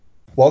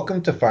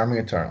Welcome to Farming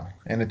Eternal,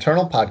 an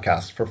eternal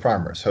podcast for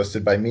farmers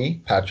hosted by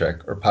me,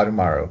 Patrick, or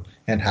Padumaru,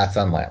 and Hats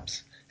on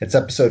Lamps. It's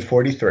episode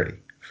 43.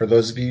 For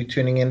those of you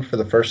tuning in for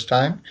the first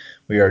time,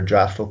 we are a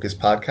draft-focused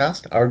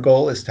podcast. Our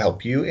goal is to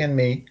help you and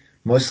me,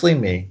 mostly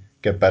me,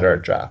 get better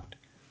at draft.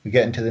 We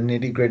get into the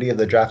nitty-gritty of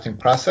the drafting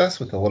process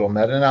with a little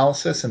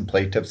meta-analysis and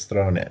play tips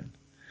thrown in.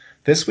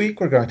 This week,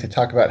 we're going to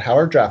talk about how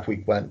our draft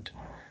week went,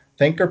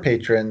 thank our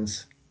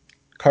patrons,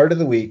 card of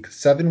the week,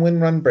 7-win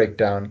run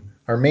breakdown.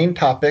 Our main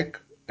topic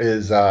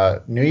is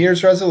New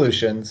Year's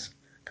resolutions,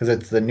 because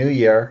it's the new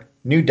year,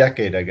 new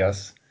decade, I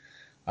guess,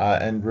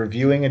 and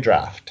reviewing a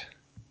draft.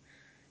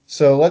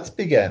 So let's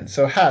begin.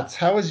 So Hats,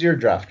 how was your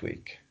draft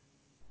week?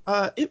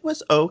 It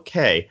was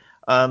okay.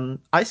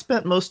 I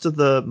spent most of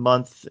the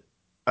month,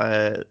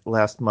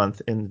 last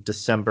month in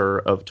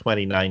December of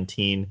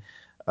 2019,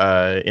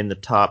 in the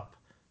top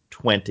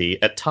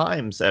 20, at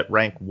times at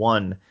rank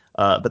 1.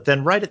 But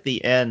then right at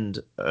the end,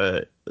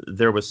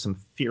 there was some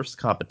fierce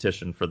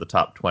competition for the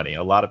top 20.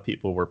 A lot of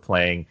people were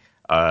playing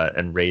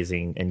and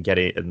raising and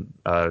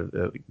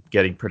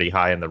getting pretty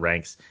high in the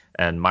ranks,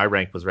 and my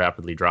rank was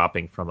rapidly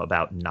dropping from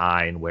about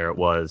 9 where it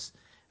was.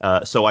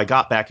 So I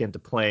got back into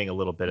playing a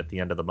little bit at the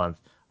end of the month,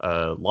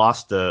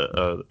 lost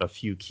a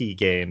few key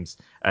games,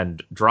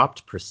 and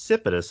dropped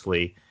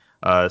precipitously.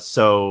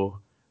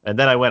 And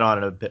then I went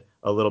on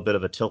a little bit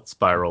of a tilt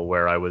spiral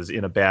where I was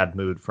in a bad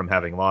mood from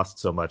having lost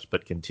so much,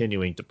 but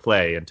continuing to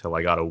play until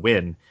I got a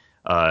win.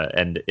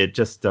 And it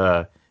just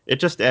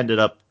ended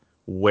up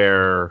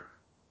where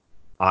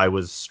I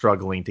was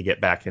struggling to get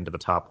back into the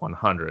top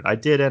 100. I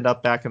did end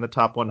up back in the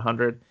top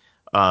 100,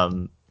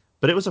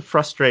 but it was a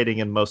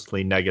frustrating and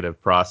mostly negative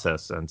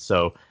process. And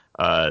so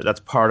that's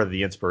part of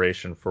the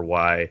inspiration for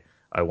why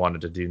I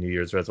wanted to do New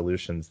Year's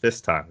resolutions this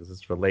time. This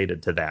is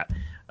related to that.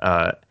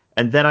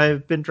 And then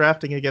I've been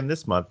drafting again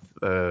this month,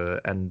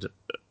 and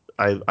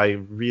I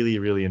really,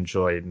 really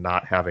enjoy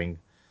not having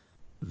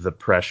the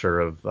pressure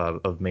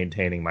of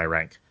maintaining my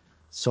rank.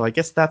 So I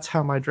guess that's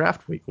how my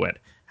draft week went.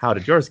 How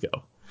did yours go?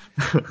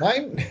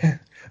 Mine,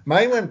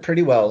 mine went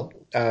pretty well.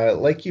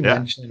 Like you Yeah.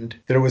 mentioned,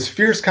 there was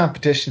fierce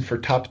competition for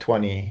top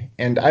 20,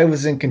 and I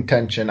was in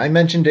contention. I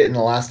mentioned it in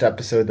the last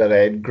episode that I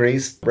had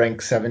graced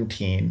rank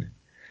 17.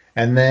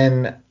 And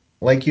then,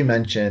 like you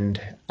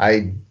mentioned,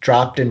 I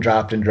dropped and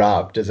dropped and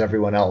dropped as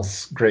everyone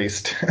else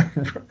graced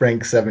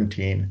rank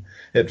 17,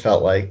 it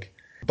felt like.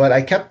 But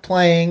I kept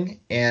playing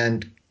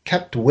and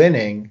kept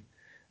winning.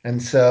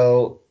 And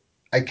so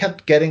I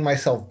kept getting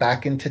myself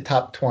back into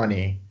top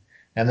 20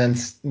 and then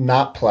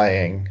not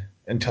playing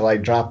until I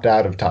dropped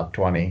out of top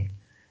 20.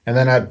 And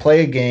then I'd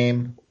play a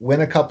game,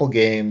 win a couple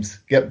games,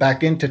 get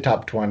back into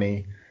top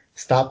 20,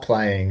 stop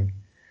playing,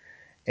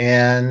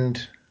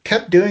 and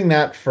kept doing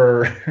that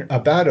for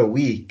about a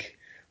week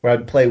where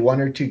I'd play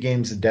 1 or 2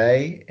 games a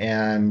day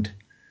and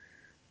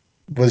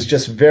was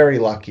just very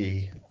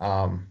lucky,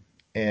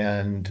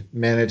 and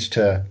managed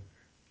to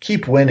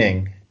keep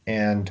winning.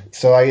 And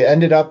so I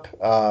ended up,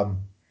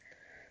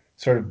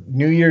 sort of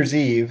New Year's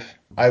Eve,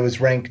 I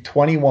was ranked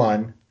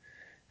 21,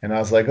 and I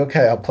was like,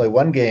 okay, I'll play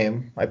one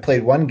game. I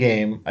played one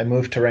game. I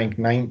moved to rank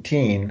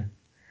 19.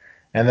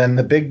 And then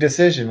the big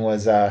decision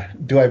was,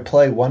 do I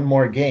play one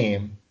more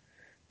game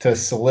to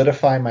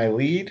solidify my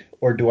lead,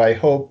 or do I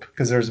hope,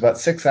 because there's about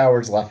 6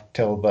 hours left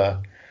till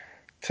the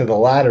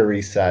ladder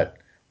reset,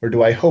 or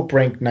do I hope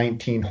rank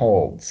 19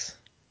 holds?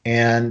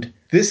 And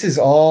this is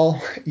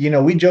all,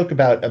 we joke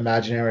about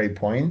imaginary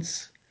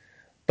points,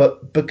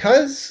 but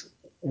because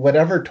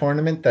whatever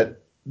tournament that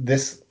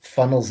this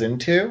funnels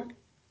into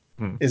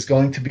Hmm. is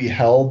going to be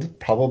held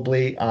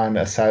probably on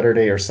a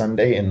Saturday or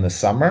Sunday in the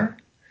summer,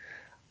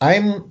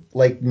 I'm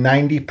like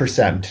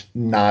 90%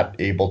 not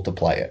able to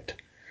play it.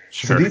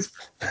 So Sure. these,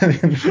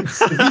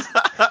 so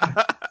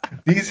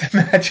these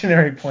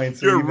imaginary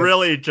points are You're even,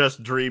 really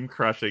just dream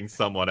crushing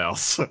someone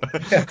else.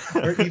 yeah,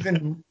 are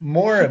even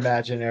more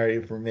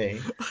imaginary for me.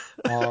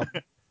 Um,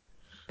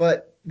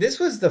 but this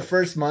was the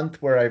first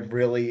month where I've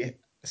really,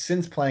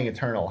 since playing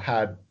Eternal,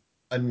 had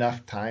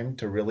enough time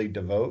to really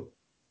devote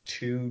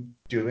to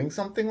doing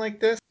something like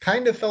this.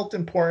 Kind of felt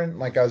important,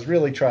 like I was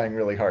really trying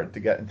really hard to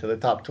get into the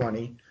top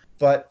 20,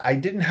 but I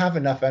didn't have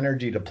enough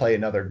energy to play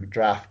another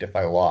draft if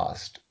I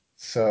lost.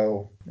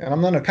 So, and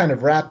I'm going to kind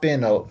of wrap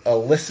in a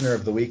listener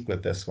of the week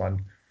with this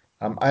one.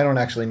 I don't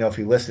actually know if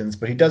he listens,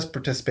 but he does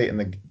participate in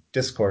the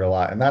Discord a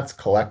lot, and that's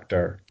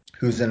Collector,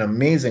 who's an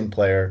amazing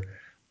player.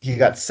 He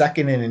got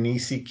second in an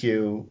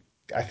ECQ,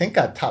 I think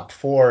got top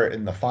 4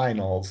 in the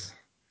finals,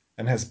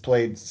 and has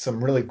played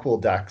some really cool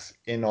decks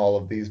in all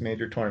of these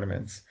major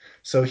tournaments.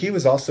 So he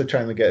was also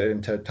trying to get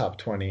into top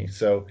 20.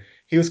 So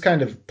he was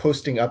kind of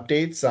posting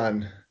updates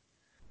on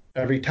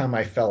every time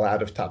I fell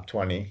out of top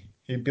 20.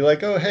 He'd be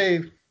like, oh,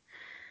 hey,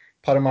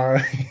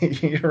 Patamara,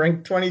 you're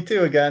ranked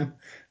 22 again.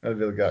 I'd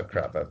be like, oh,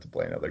 crap, I have to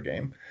play another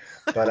game.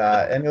 But,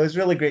 and it was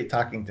really great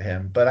talking to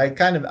him. But I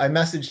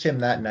messaged him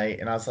that night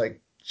and I was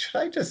like, should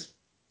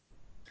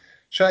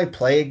I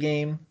play a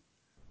game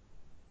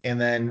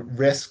and then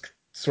risk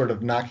sort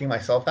of knocking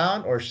myself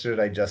out, or should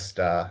I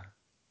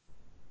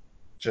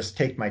just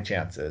take my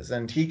chances.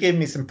 And he gave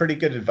me some pretty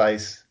good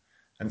advice.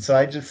 And so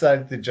I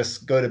decided to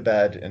just go to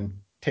bed and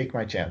take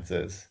my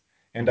chances.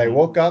 And I Hmm.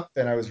 woke up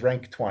and I was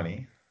rank 20.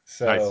 Nice.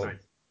 So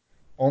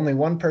only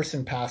one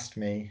person passed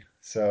me.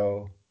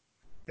 So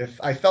if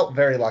I felt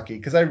very lucky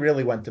because I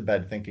really went to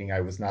bed thinking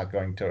I was not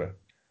going to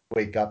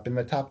wake up in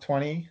the top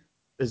 20.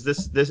 Is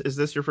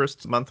this your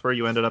first month where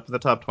you ended up in the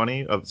top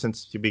 20 of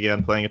since you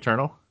began playing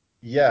Eternal?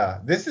 Yeah,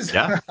 this is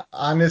Yeah.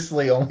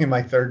 honestly only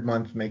my third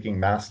month making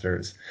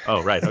masters.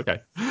 Oh, right. Okay.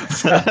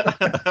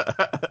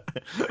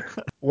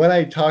 When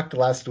I talked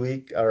last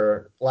week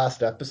or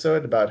last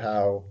episode about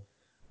how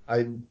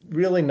I'm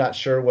really not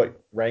sure what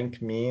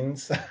rank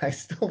means, I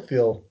still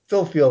feel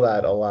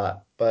that a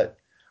lot. But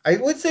I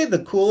would say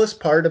the coolest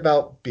part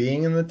about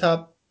being in the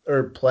top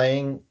or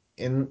playing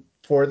in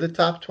for the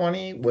top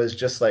 20 was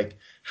just like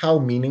how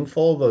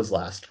meaningful those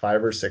last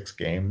 5 or 6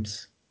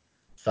 games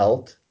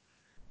felt.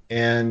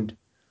 And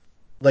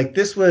like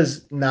this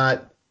was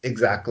not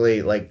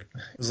exactly like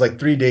it was like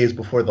 3 days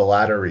before the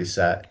ladder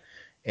reset,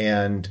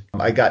 and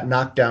I got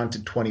knocked down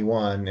to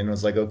 21 and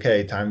was like,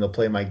 okay, time to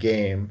play my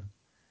game.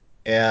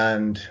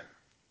 And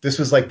this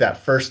was like that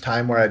first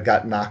time where I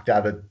got knocked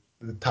out of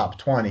the top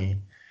 20,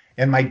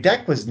 and my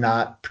deck was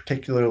not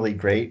particularly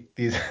great.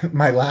 These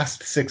my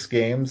last 6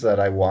 games that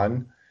I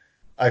won,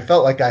 I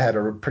felt like I had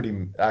a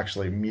pretty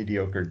actually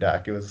mediocre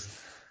deck. It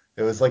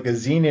was like a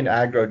Xenian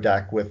aggro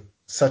deck with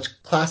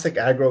such classic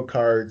aggro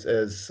cards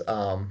as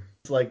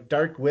like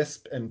Dark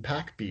Wisp and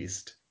Pack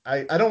Beast.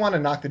 I don't want to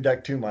knock the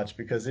deck too much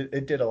because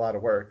it did a lot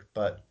of work,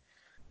 but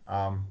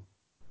um,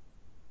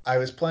 I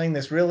was playing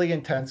this really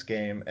intense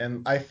game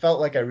and I felt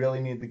like I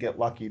really needed to get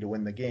lucky to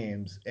win the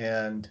games.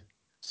 And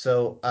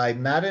so I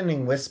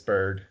maddening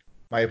whispered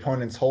my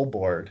opponent's whole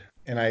board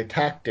and I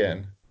attacked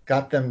in,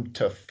 got them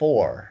to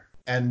 4.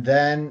 And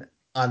then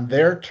on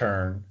their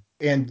turn,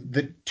 and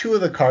the two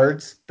of the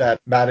cards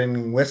that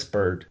maddening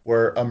whispered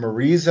were a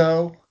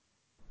Marizo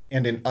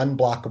and an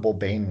unblockable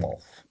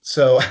Banewolf.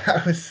 So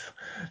I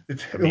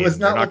it was mean, they're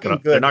not not gonna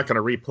looking they're good. not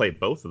gonna replay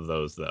both of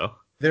those though.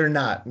 They're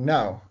not,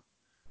 no.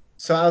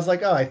 So I was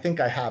like, oh, I think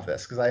I have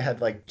this because I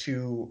had like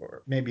 2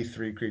 or maybe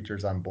 3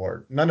 creatures on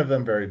board, none of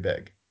them very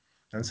big.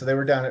 And so they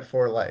were down at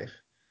 4 life.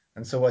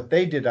 And so what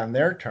they did on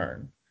their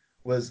turn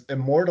was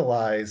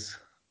immortalize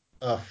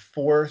a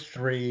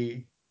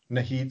 4/3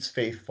 Nahid's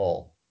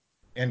Faithful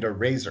and a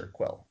Razor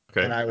Quill.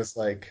 And Okay. I was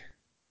like,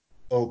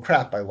 oh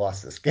crap, I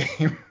lost this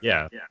game.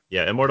 Yeah.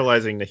 Yeah.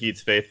 Immortalizing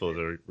Nahid's Faithful is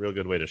a real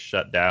good way to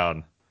shut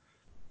down.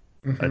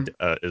 Mhm.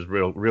 Is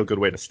real good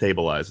way to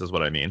stabilize is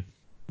what I mean.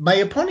 My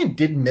opponent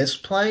did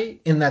misplay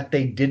in that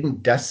they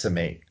didn't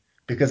decimate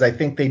because I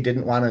think they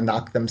didn't want to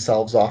knock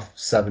themselves off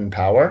 7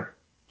 power.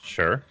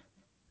 Sure.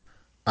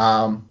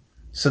 Um,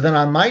 so then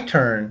on my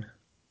turn,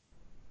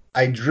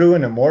 I drew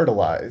an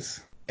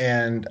Immortalize,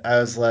 and I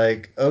was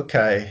like,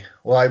 okay,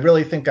 well, I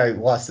really think I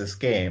lost this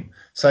game.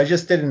 So I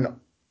just did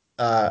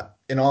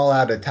an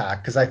all-out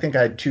attack because I think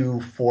I had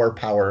 2 4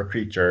 power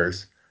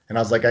creatures, and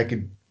I was like, I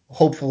could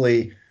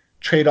hopefully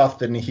trade off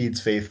the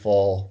Nahid's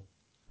Faithful,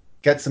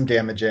 get some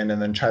damage in,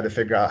 and then try to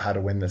figure out how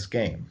to win this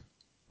game.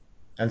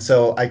 And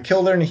so I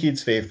kill their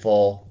Nahid's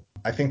Faithful.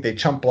 I think they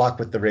chump block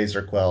with the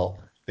Razor Quill.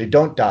 They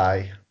don't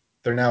die.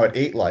 They're now at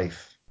 8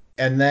 life.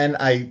 And then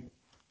I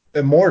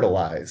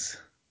immortalize.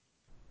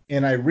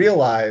 And I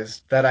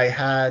realized that I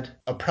had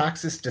a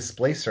Praxis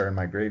Displacer in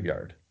my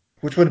graveyard,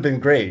 which would have been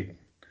great.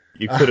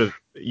 You Uh, could have.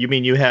 You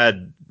mean you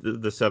had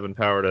the 7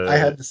 power I to?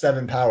 had the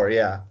 7 power,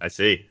 yeah. I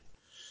see.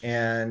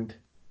 And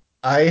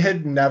I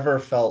had never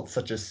felt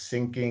such a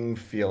sinking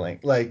feeling.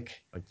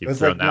 Like, Like it you've was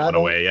thrown like that not one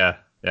only, away. Yeah.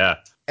 Yeah.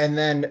 and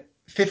then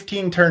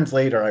 15 turns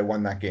later, I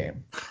won that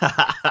game.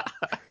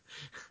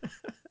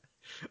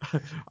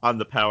 On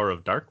the power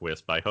of Dark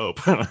Wisp, I hope.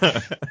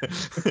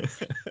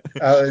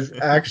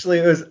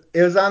 It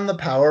was on the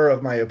power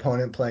of my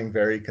opponent playing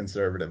very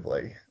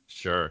conservatively.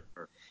 Sure.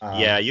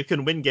 Yeah, Um, you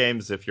can win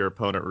games if your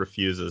opponent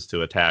refuses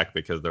to attack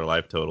because their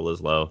life total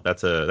is low.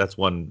 That's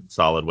one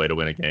solid way to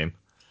win a game.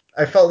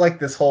 I felt like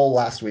this whole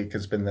last week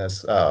has been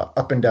this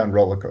up and down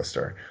roller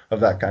coaster of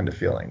that kind of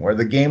feeling, where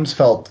the games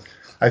felt,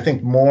 I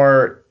think,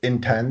 more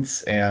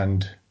intense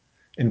and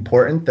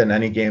important than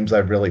any games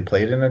I've really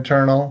played in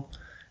Eternal.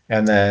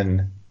 And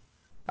then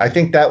I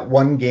think that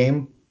one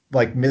game,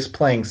 like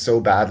misplaying so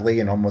badly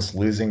and almost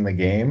losing the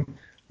game,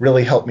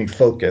 really helped me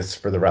focus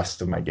for the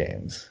rest of my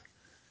games.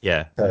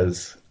 Yeah.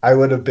 Because I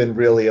would have been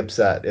really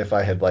upset if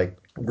I had like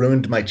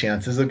ruined my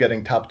chances of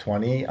getting top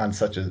 20 on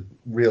such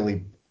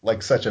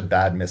a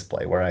bad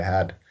misplay where I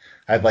had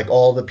like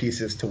all the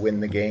pieces to win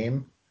the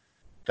game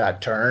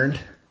that turned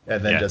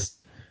and then Yeah. just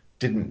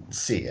didn't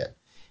see it.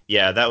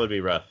 Yeah, that would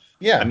be rough.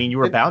 I Yeah. mean, you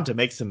were bound to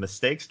make some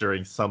mistakes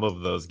during some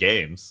of those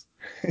games.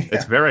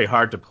 It's Yeah. very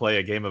hard to play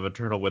a game of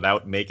Eternal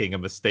without making a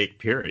mistake,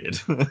 period.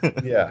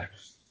 Yeah.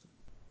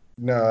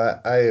 No,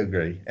 I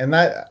agree. And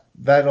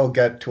that'll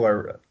get to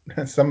our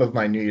some of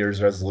my New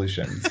Year's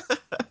resolutions.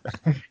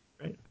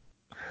 Right.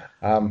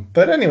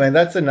 But anyway,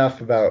 that's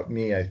enough about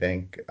me, I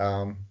think.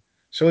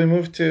 Shall we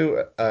move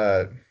to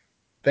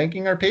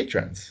thanking our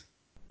patrons?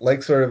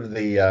 like sort of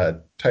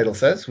the title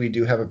says, we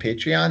do have a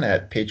Patreon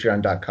at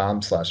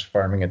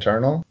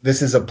patreon.com/farmingeternal.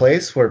 This is a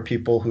place where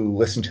people who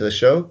listen to the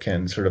show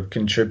can sort of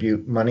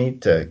contribute money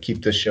to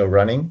keep the show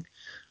running.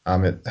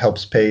 It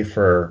helps pay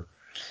for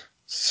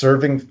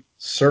serving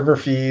server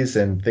fees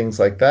and things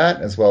like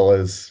that, as well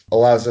as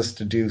allows us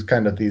to do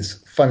kind of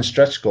these fun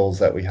stretch goals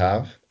that we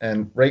have.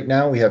 And right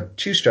now we have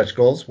two stretch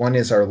goals. One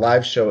is our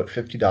live show at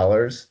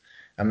 $50,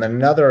 and then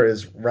another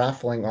is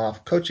raffling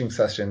off coaching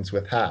sessions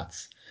with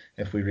hats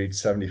if we reach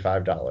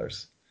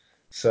 $75.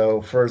 So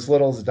for as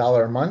little as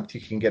 $1 a month, you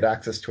can get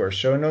access to our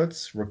show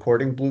notes,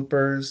 recording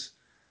bloopers,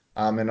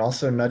 and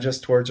also nudge us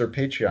towards our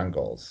Patreon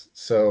goals.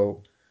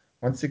 So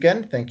once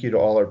again, thank you to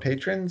all our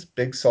patrons: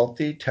 Big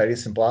Salty,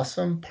 Titus and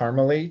Blossom,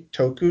 Parmalee,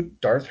 Toku,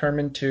 Darth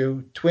Herman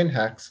 2, Twin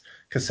Hex,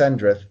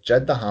 Cassandrith,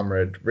 Jed the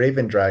Homrid,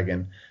 Raven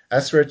Dragon,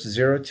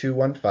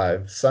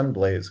 Srich0215,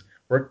 Sunblaze,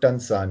 Work Done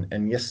Sun,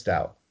 and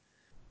Yistout.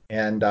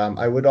 And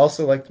I would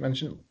also like to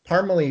mention,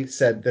 Parmalee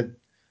said that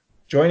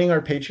joining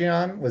our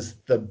Patreon was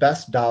the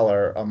best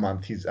dollar a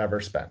month he's ever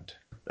spent.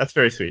 That's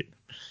very sweet.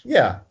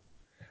 Yeah.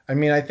 I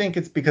mean, I think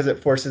it's because it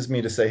forces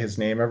me to say his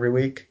name every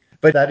week,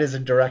 but that is a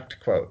direct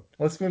quote.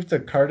 Let's move to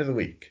card of the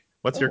week.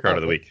 What's your card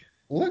of the week?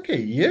 Look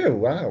at you.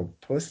 Wow.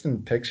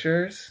 Posting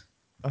pictures.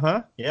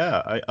 Uh-huh.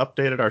 Yeah, I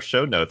updated our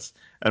show notes.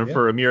 And Yeah.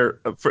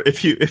 for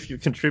if you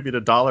contribute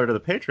 $1 to the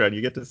Patreon,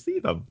 you get to see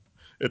them.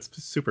 It's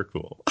super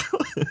cool.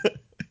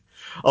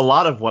 A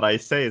lot of what I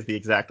say is the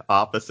exact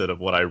opposite of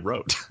what I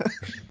wrote.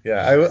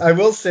 Yeah, I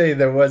will say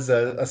there was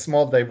a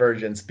small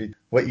divergence between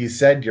what you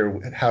said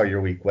how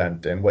your week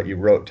went and what you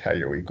wrote how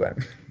your week went.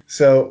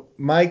 So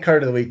my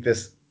card of the week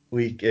this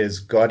week is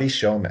Gaudy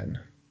Showman,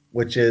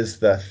 which is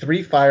the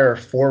 3-fire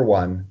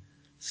 4/1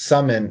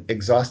 summon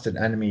exhausted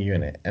enemy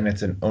unit, and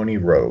it's an Oni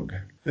rogue.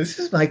 This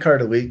is my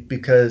card of the week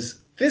because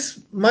this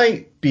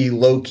might be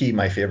low-key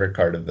my favorite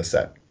card of the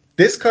set.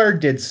 This card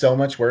did so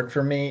much work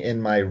for me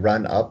in my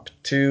run up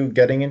to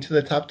getting into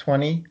the top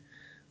 20,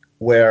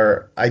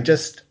 where I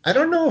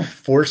don't know if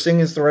forcing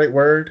is the right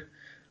word,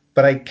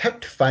 but I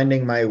kept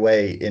finding my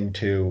way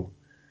into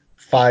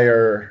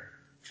Fire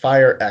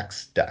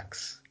X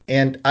decks.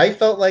 And I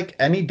felt like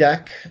any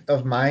deck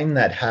of mine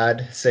that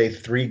had, say,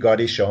 3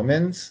 Gaudy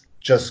Showmans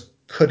just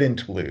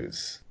couldn't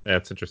lose.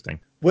 That's interesting.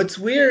 What's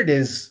weird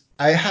is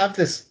I have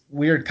this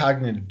weird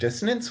cognitive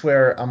dissonance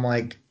where I'm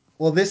like,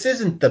 well, this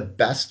isn't the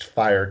best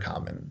fire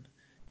common.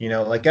 You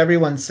know, like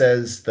everyone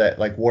says that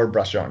like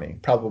Warbrush Oni,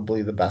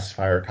 probably the best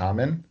fire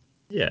common.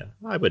 Yeah,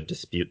 I would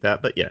dispute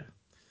that, but yeah.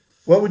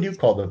 What would you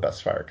call the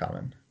best fire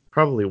common?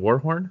 Probably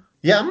Warhorn.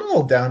 Yeah, I'm a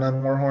little down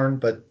on Warhorn,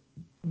 but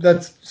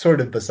that's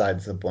sort of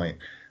besides the point.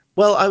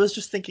 Well, I was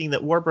just thinking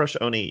that Warbrush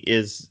Oni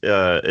is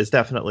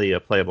definitely a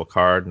playable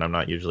card, and I'm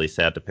not usually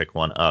sad to pick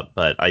one up,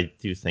 but I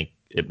do think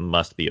it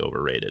must be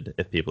overrated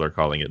if people are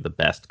calling it the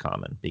best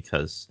common,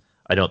 because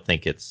I don't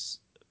think it's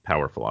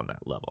powerful on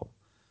that level.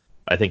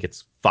 I think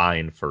it's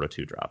fine for a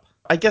 2-drop.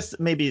 I guess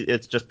maybe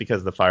it's just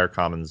because the fire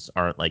commons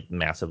aren't like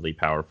massively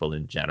powerful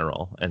in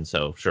general, and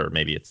so sure,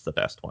 maybe it's the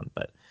best one,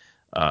 but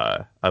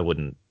I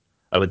wouldn't.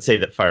 I would say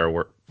that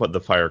the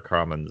fire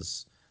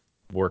commons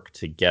work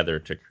together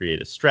to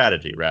create a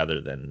strategy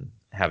rather than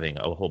having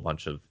a whole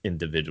bunch of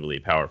individually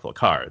powerful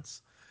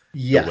cards.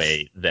 Yes. The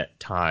way that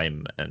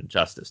Time and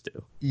Justice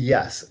do.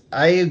 Yes,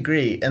 I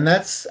agree. And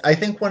that's, I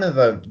think, one of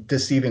the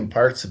deceiving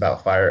parts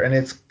about Fire. And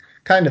it's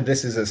kind of,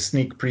 this is a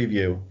sneak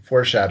preview,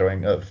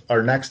 foreshadowing of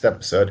our next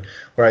episode,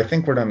 where I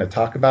think we're going to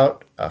talk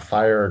about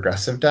Fire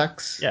aggressive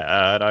decks.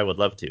 Yeah, and I would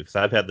love to, because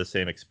I've had the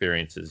same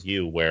experience as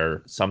you,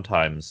 where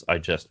sometimes I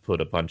just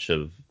put a bunch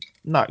of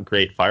not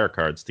great Fire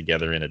cards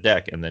together in a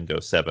deck and then go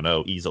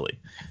 7-0 easily.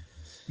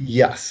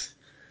 Yes.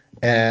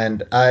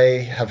 And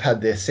I have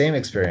had the same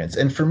experience.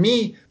 And for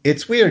me,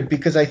 it's weird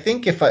because I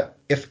think if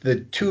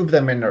the two of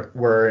them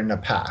were in a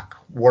pack,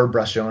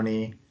 Warbrush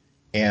Oni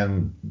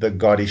and the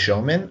Gaudy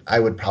Showman, I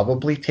would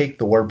probably take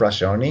the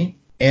Warbrush Oni.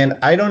 And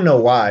I don't know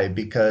why,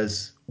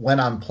 because when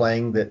I've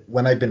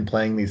been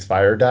playing these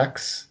fire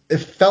decks, it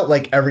felt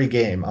like every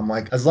game I'm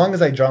like, as long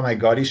as I draw my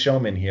Gaudy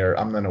Showman here,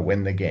 I'm going to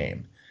win the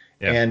game.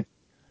 Yeah. And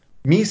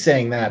me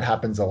saying that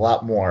happens a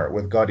lot more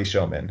with Gaudy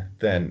Showman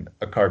than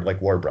a card like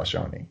Warbrush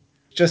Oni.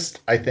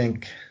 Just, I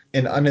think,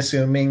 an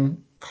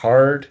unassuming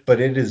card, but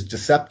it is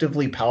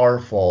deceptively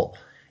powerful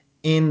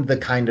in the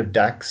kind of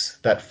decks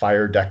that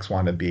fire decks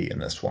want to be in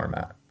this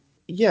format.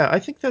 Yeah, I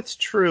think that's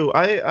true.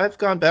 I've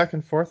gone back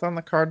and forth on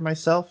the card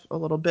myself a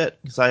little bit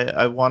because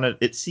I wanted.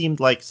 It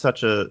seemed like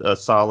such a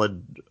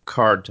solid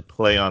card to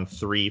play on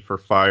 3 for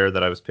fire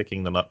that I was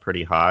picking them up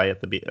pretty high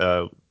at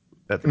the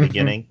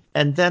beginning.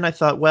 And then I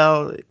thought,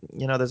 well,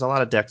 there's a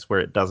lot of decks where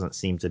it doesn't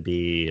seem to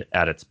be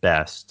at its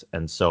best,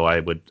 and so I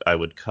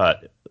would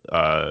cut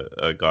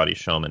a Gaudy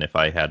Showman if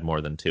I had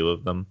more than 2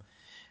 of them.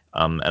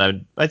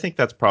 And I think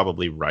that's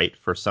probably right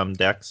for some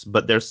decks,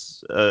 but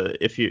there's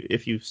if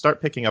you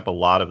start picking up a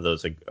lot of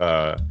those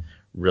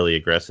really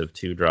aggressive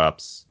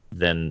 2-drops,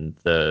 then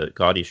the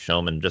Gaudy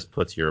Showman just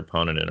puts your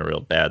opponent in a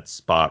real bad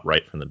spot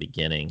right from the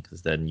beginning,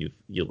 because then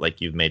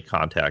you've made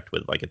contact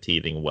with like a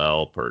teething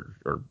whelp or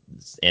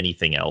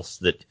anything else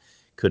that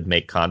could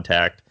make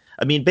contact.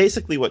 I mean,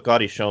 basically what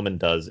Gaudy Showman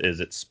does is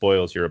it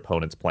spoils your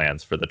opponent's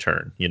plans for the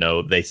turn. You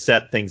know, they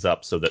set things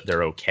up so that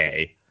they're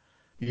okay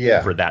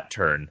Yeah. for that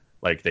turn.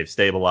 Like they've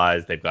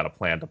stabilized, they've got a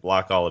plan to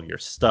block all of your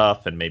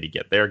stuff and maybe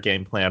get their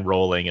game plan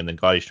rolling. And then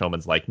Gaudy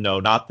Showman's like, no,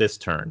 not this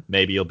turn.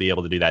 Maybe you'll be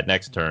able to do that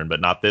next turn, but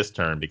not this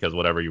turn because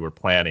whatever you were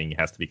planning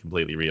has to be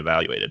completely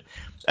reevaluated.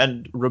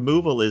 And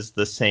removal is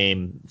the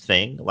same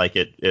thing. Like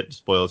it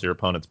spoils your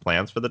opponent's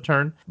plans for the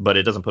turn, but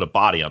it doesn't put a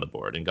body on the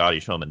board, and Gaudy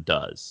Showman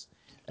does.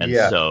 And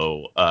Yeah.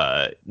 so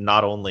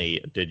not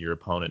only did your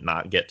opponent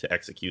not get to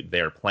execute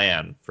their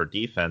plan for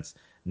defense,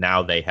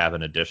 now they have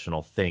an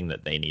additional thing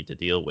that they need to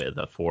deal with,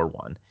 a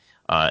 4-1.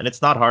 And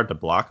it's not hard to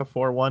block a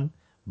 4-1,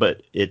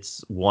 but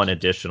it's one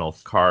additional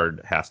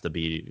card has to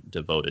be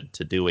devoted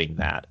to doing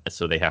that.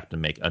 So they have to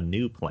make a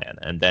new plan.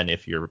 And then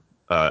if your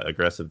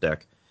aggressive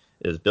deck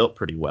is built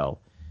pretty well,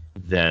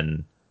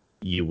 then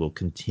you will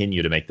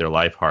continue to make their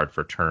life hard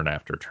for turn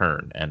after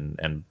turn.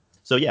 And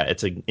so, yeah,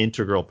 it's an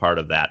integral part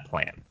of that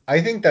plan.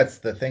 I think that's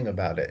the thing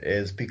about it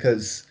is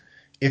because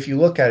if you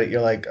look at it,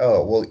 you're like,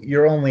 oh, well,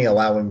 you're only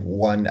allowing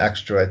one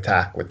extra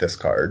attack with this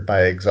card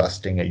by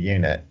exhausting a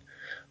unit.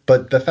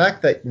 But the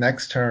fact that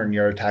next turn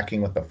you're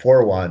attacking with a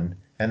 4-1,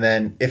 and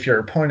then if your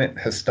opponent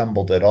has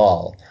stumbled at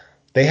all,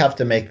 they have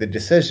to make the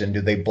decision.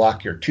 Do they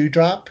block your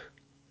 2-drop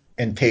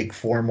and take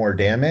 4 more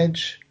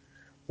damage?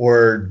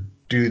 Or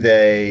do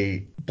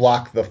they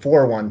block the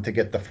 4-1 to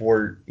get the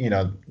 4,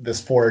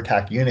 this 4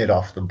 attack unit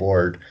off the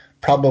board,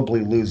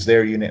 probably lose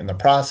their unit in the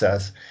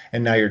process,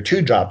 and now your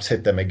 2-drops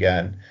hit them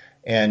again,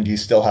 and you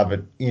still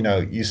have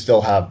you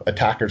still have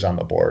attackers on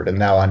the board, and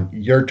now on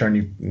your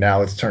turn,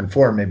 now it's turn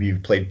 4, maybe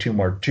you've played 2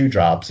 more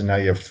 2-drops, and now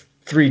you have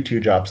 3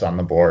 2-drops on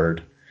the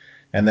board,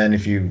 and then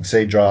if you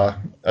say draw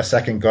a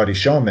second Gaudy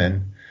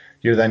Showman,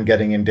 you're then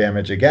getting in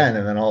damage again,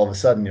 and then all of a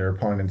sudden your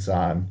opponent's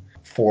on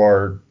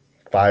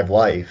 4-5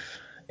 life,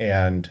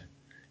 and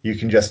you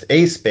can just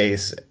A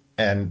space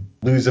and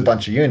lose a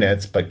bunch of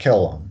units, but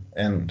kill them.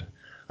 And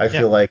I Yeah.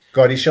 feel like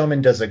Gaudy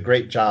Showman does a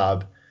great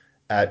job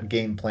at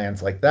game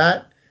plans like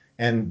that.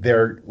 And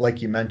they're,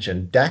 like you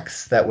mentioned,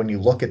 decks that when you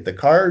look at the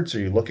cards or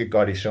you look at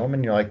Gaudy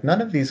Showman, you're like,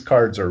 none of these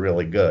cards are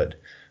really good.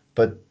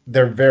 But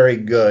they're very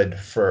good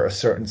for a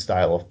certain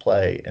style of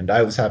play. And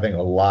I was having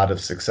a lot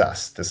of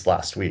success this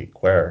last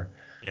week where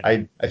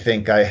Yeah. I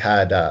think I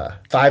had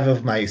 5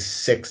 of my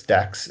 6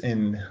 decks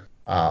in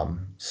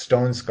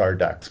Stone Scar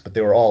decks, but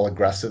they were all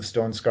aggressive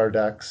Stone Scar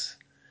decks,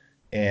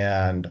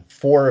 and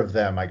 4 of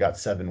them I got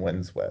 7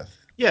 wins with.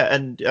 Yeah,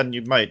 and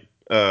you might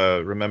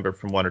remember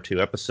from 1 or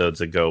 2 episodes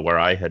ago where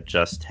I had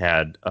just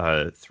had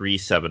 3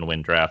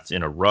 7-win drafts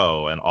in a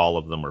row, and all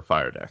of them were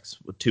fire decks.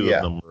 2 of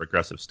Yeah, them were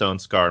aggressive Stone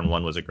Scar, and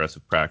 1 was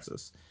aggressive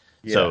Praxis.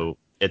 yeah. So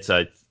it's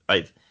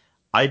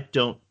I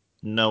don't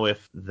know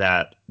if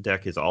that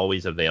deck is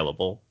always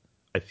available.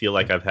 I feel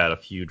like I've had a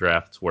few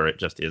drafts where it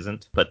just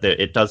isn't, but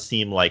it does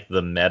seem like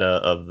the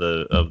meta of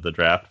the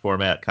draft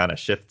format kind of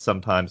shifts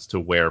sometimes to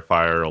where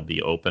fire will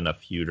be open a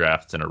few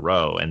drafts in a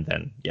row, and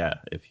then yeah,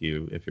 if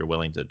you're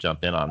willing to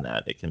jump in on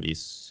that, it can be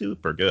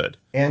super good.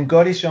 And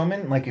Gaudy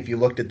Showman, like if you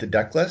looked at the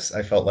deck list,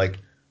 I felt like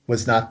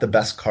was not the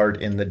best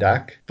card in the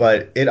deck,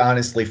 but it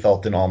honestly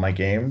felt in all my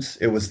games.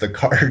 It was the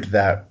card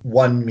that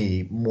won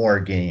me more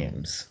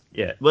games.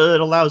 Yeah, well, it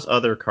allows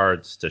other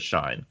cards to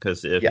shine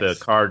because if a Yes.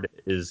 card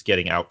is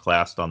getting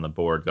outclassed on the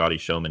board, Gaudy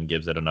Showman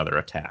gives it another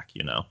attack.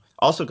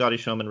 Also, Gaudy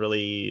Showman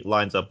really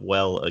lines up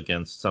well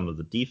against some of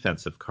the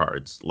defensive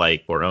cards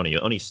like Boroni.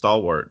 Oni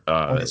Stalwart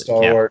Only can't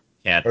Stalwart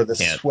can't or the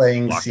can't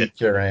Swaying block it.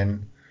 Seeker.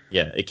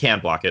 Yeah, it can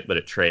block it, but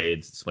it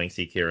trades. Swing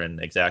Sea Kieran,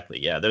 exactly.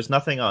 Yeah, there's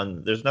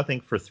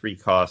nothing for 3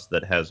 cost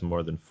that has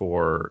more than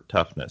 4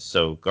 toughness.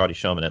 So Gaudy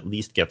Showman at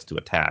least gets to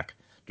attack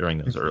during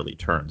those early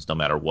turns, no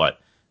matter what.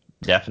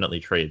 Definitely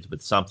trades with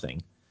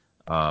something,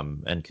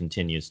 and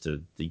continues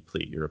to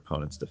deplete your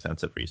opponent's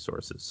defensive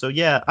resources. So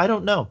yeah, I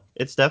don't know.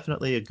 It's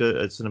definitely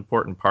it's an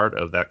important part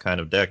of that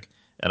kind of deck,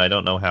 and I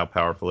don't know how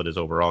powerful it is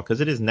overall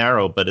because it is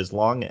narrow. But as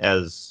long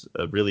as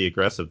really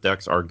aggressive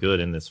decks are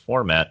good in this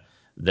format,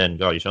 then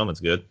Gaudy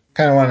Showman's good.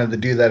 Kind of wanted to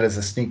do that as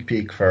a sneak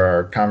peek for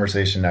our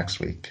conversation next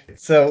week.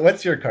 So,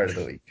 what's your card of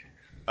the week?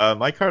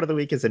 My card of the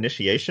week is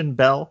Initiation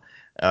Bell.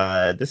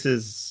 This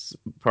is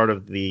part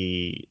of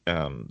the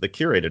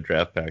curated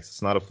draft packs.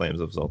 It's not a Flames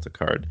of Zolta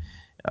card.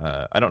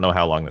 I don't know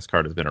how long this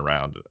card has been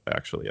around.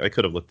 Actually, I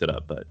could have looked it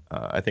up, but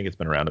I think it's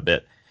been around a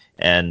bit.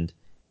 And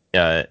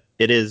it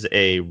is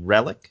a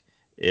relic.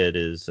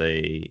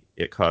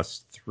 It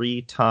costs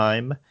 3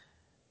 time,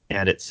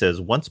 and it says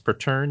once per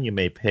turn you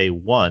may pay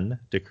 1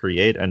 to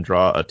create and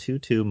draw a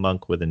 2/2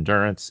 monk with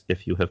endurance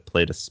if you have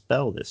played a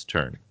spell this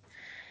turn.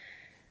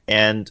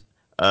 And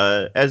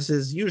as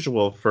is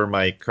usual for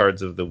my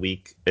cards of the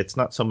week, it's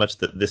not so much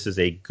that this is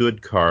a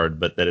good card,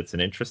 but that it's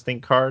an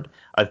interesting card.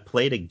 I've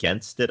played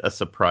against it a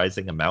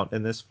surprising amount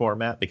in this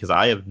format because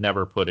I have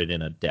never put it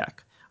in a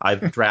deck.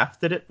 I've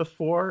drafted it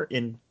before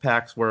in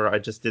packs where I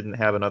just didn't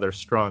have another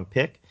strong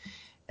pick,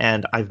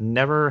 and I've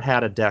never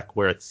had a deck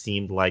where it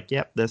seemed like,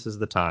 yep, this is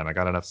the time. I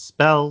got enough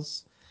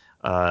spells.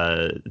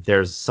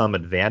 There's some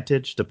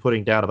advantage to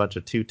putting down a bunch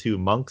of 2/2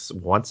 monks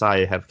once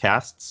I have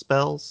cast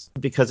spells,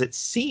 because it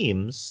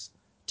seems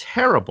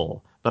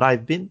terrible, but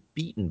I've been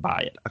beaten by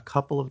it a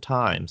couple of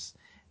times.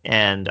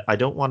 And I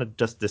don't want to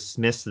just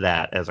dismiss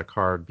that as a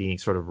card being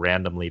sort of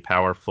randomly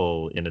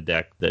powerful in a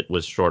deck that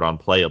was short on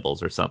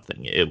playables or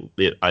something.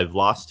 I've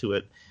lost to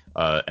it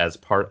as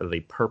part of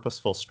a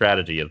purposeful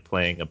strategy of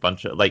playing a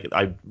bunch of, like,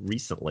 I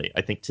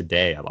think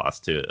today I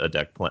lost to a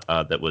deck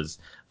that was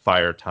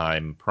Fire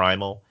Time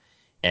Primal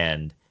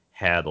and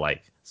had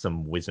like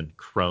some Wizened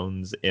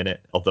Crones in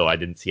it. Although I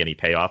didn't see any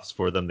payoffs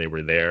for them, they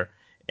were there.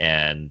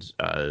 And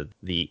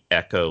the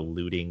Echo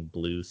Looting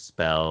Blue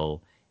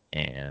spell,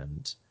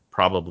 and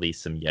probably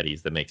some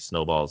Yetis that make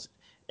snowballs.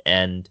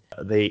 And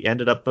they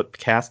ended up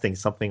casting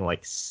something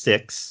like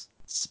 6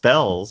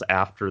 spells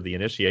after the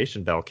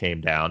initiation bell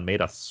came down,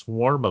 made a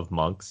swarm of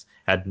monks,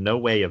 had no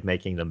way of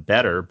making them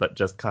better, but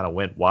just kind of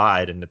went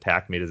wide and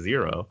attacked me to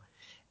 0.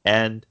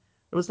 And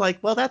it was like,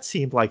 well, that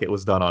seemed like it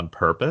was done on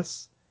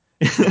purpose.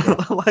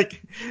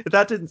 Like,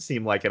 that didn't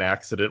seem like an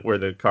accident where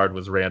the card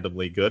was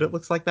randomly good. It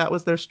looks like that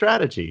was their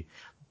strategy.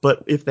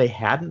 But if they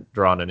hadn't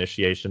drawn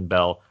Initiation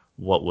Bell,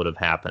 what would have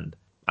happened?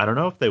 I don't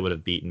know if they would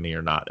have beaten me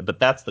or not. But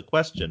that's the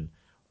question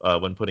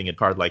when putting a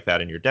card like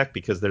that in your deck,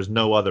 because there's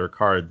no other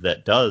card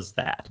that does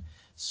that.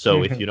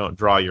 So if you don't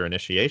draw your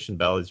Initiation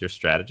Bell, is your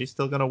strategy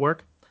still going to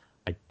work?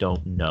 I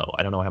don't know.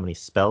 I don't know how many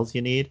spells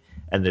you need,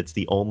 and it's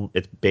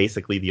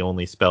basically the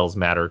only spells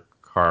matter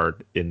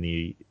card in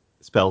the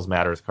Spells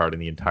Matters card in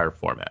the entire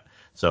format.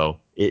 So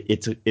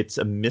it's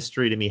a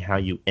mystery to me how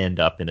you end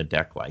up in a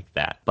deck like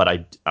that.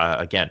 But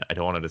again, I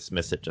don't want to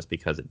dismiss it just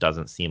because it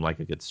doesn't seem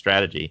like a good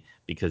strategy,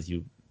 because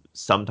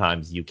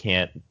sometimes you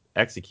can't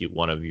execute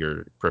one of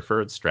your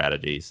preferred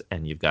strategies,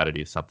 and you've got to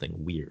do something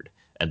weird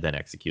and then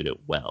execute it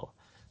well.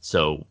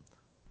 So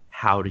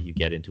how do you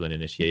get into an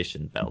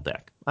Initiation Bell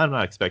deck? I'm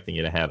not expecting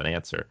you to have an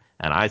answer,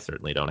 and I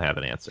certainly don't have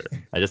an answer.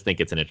 I just think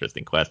it's an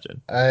interesting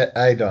question.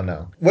 I don't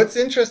know. What's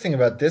interesting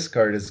about this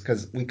card is,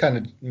 because we kind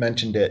of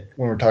mentioned it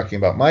when we are talking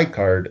about my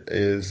card,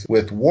 is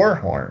with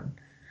Warhorn.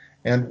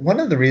 And one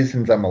of the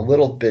reasons I'm a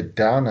little bit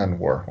down on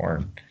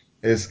Warhorn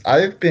is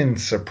I've been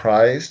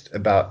surprised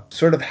about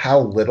sort of how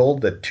little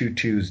the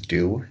 2/2s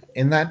do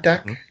in that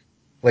deck. Mm-hmm.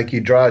 Like, you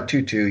draw a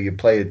 2/2, you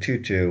play a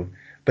 2/2,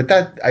 but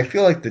that, I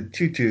feel like the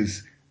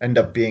 2/2s end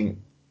up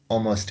being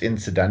almost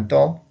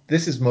incidental.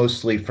 This is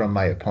mostly from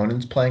my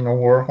opponents playing a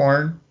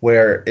Warhorn,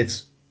 where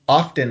it's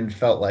often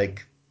felt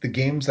like the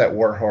games that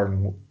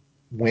Warhorn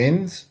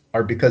wins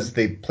are because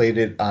they played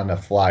it on a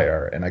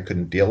flyer and I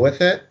couldn't deal with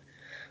it.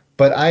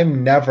 But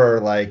I'm never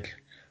like,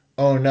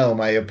 oh no,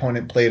 my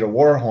opponent played a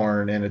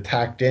Warhorn and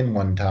attacked in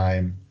one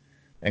time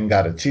and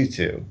got a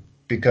 2/2,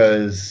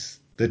 because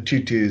the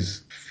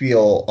 2/2s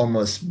feel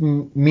almost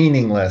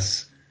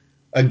meaningless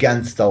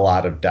against a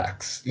lot of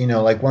decks.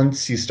 Like,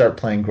 once you start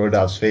playing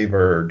Grodow's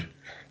Favored,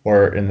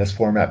 or in this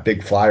format,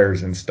 big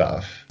flyers and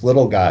stuff,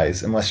 little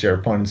guys, unless your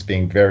opponent's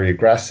being very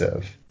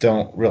aggressive,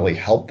 don't really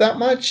help that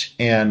much.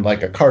 And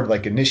like a card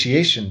like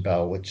Initiation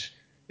Bell, which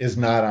is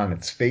not on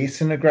its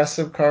face an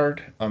aggressive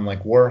card,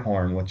 unlike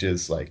Warhorn, which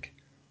is like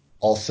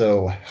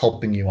also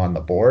helping you on the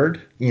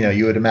board.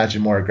 You would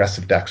imagine more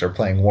aggressive decks are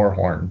playing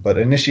Warhorn, but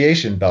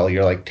Initiation Bell,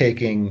 you're like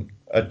taking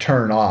a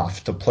turn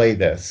off to play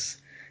this,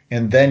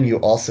 and then you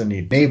also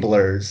need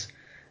enablers,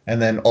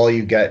 and then all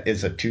you get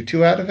is a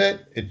 2/2 out of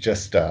it. It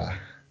just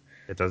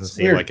It doesn't it's a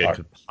seem weird like it card.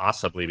 could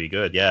possibly be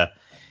good. Yeah.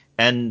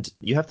 And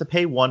you have to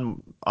pay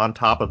 1 on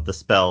top of the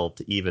spell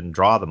to even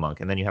draw the monk,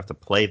 and then you have to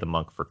play the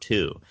monk for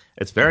 2.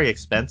 It's very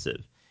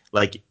expensive.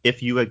 Like,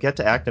 if you get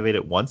to activate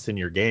it once in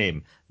your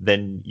game,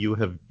 then you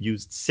have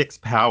used 6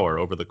 power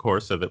over the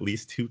course of at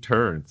least 2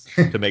 turns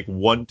to make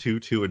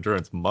 1/2/2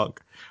 endurance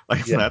monk.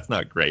 Like, so Yeah. that's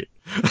not great.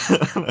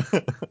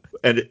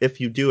 And if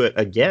you do it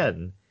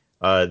again,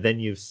 then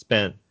you've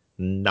spent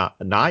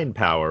 9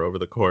 power over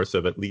the course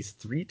of at least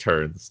 3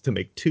 turns to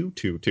make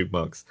 2/2/2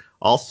 monks.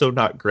 Also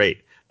not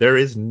great. There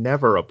is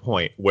never a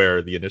point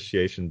where the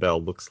Initiation Bell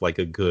looks like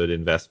a good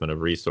investment of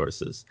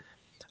resources.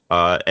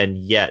 And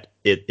yet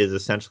it is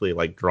essentially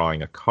like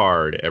drawing a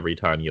card every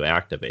time you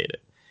activate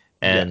it.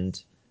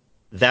 And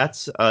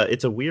Yes.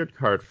 it's a weird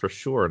card for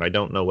sure, and I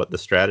don't know what the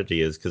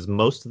strategy is, because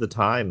most of the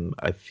time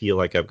I feel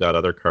like I've got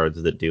other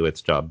cards that do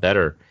its job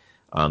better.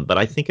 But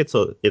I think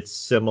it's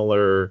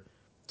similar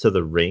to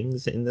the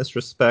rings in this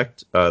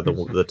respect.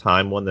 The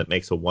time one that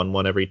makes a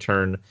 1/1 every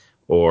turn,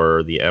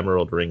 or the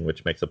Emerald Ring,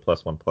 which makes a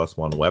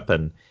 +1/+1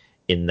 weapon.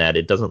 In that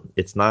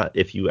it's not,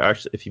 if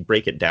you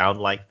break it down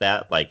like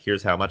that, like,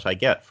 here's how much I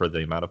get for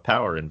the amount of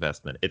power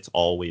investment, it's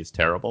always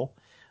terrible.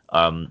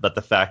 But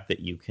the fact that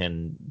you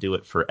can do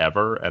it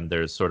forever, and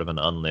there's sort of an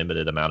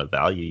unlimited amount of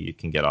value you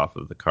can get off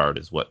of the card,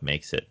 is what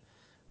makes it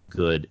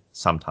good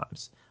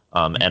sometimes.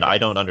 And I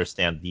don't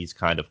understand these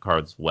kind of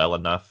cards well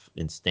enough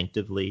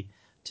instinctively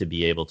to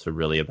be able to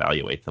really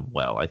evaluate them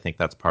well. I think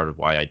that's part of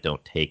why I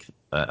don't take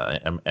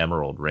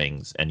emerald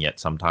rings, and yet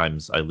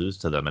sometimes I lose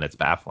to them, and it's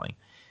baffling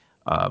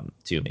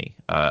to me.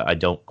 I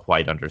don't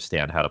quite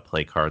understand how to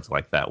play cards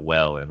like that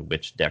well, and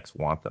which decks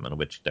want them and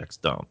which decks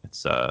don't.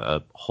 It's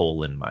a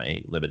hole in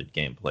my limited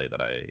gameplay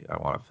that I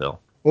want to fill.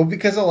 Well,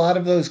 because a lot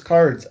of those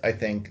cards, I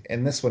think,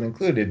 and this one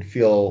included,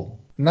 feel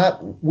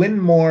not win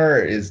more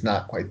is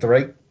not quite the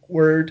right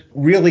word.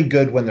 Really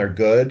good when they're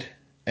good,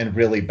 and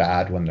really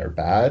bad when they're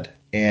bad.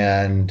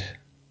 And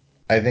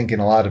I think in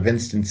a lot of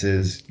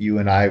instances, you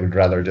and I would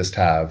rather just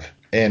have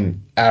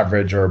an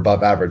average or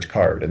above average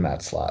card in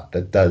that slot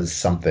that does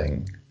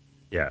something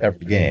Yeah.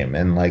 every game.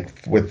 And like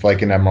with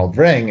like an Emerald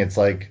Ring, it's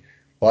like,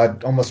 well,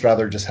 I'd almost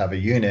rather just have a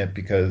unit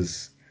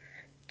because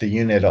the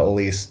unit at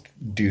least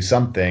do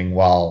something,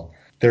 while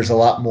there's a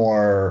lot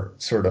more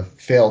sort of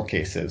fail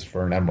cases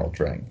for an Emerald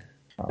Ring.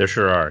 There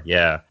sure are.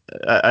 Yeah,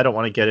 I don't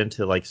want to get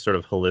into like sort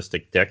of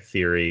holistic deck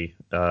theory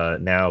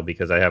now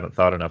because I haven't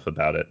thought enough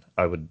about it.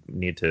 I would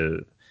need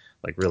to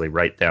like really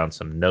write down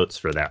some notes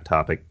for that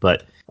topic.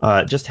 But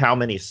just how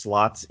many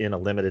slots in a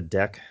limited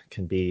deck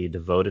can be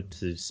devoted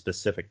to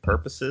specific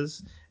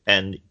purposes,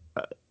 and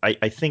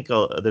I think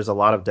there's a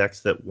lot of decks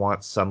that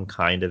want some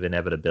kind of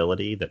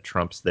inevitability that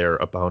trumps their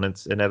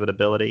opponent's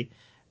inevitability.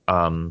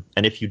 And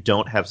if you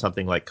don't have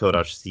something like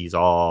Kodosh Sees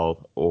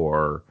All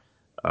or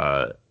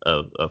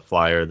a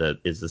flyer that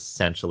is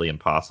essentially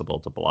impossible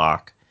to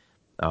block,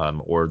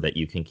 or that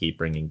you can keep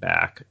bringing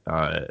back,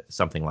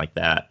 something like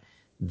that,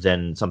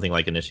 then something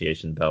like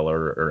Initiation Bell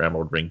or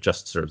Emerald Ring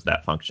just serves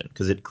that function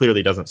because it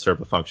clearly doesn't serve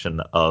a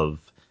function of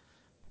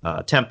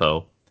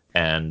tempo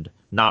and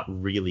not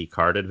really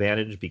card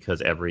advantage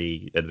because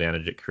every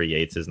advantage it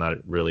creates is not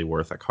really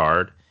worth a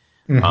card.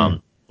 Mm-hmm.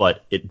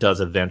 But it does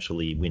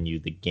eventually win you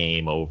the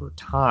game over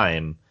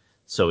time,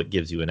 so it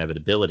gives you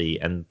inevitability,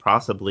 and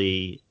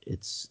possibly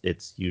it's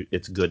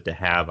good to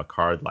have a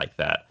card like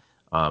that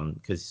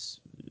because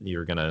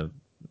you're gonna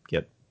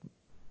get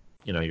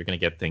you're gonna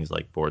get things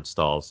like board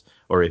stalls,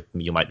 or if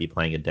you might be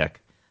playing a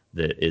deck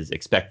that is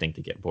expecting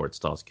to get board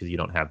stalls because you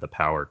don't have the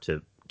power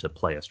to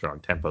play a strong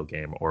tempo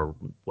game or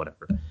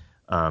whatever.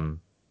 Um,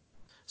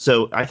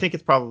 so I think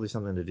it's probably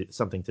something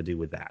to do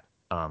with that.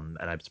 And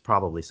it's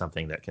probably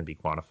something that can be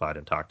quantified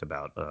and talked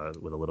about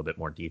with a little bit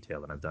more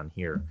detail than I've done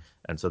here.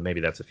 And so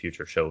maybe that's a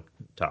future show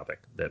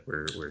topic that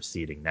we're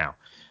seeding now.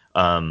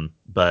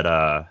 But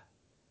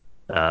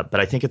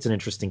I think it's an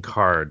interesting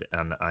card,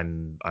 and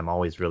I'm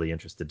always really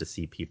interested to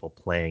see people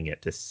playing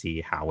it to see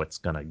how it's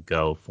gonna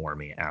go for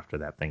me after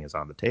that thing is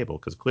on the table.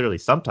 Because clearly,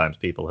 sometimes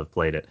people have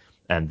played it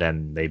and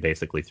then they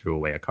basically threw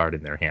away a card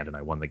in their hand, and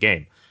I won the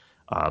game.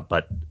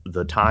 But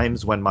the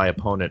times when my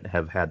opponent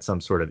have had some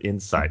sort of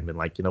insight and been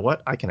like, you know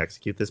what, I can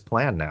execute this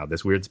plan now,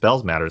 this weird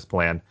Spells Matters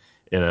plan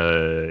in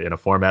a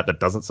format that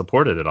doesn't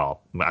support it at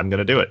all. I'm going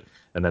to do it,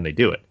 and then they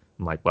do it.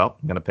 I'm like, well,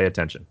 I'm going to pay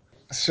attention.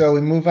 So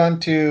we move on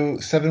to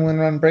 7 Win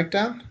Run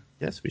Breakdown.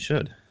 Yes, we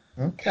should.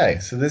 Okay,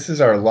 so this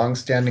is our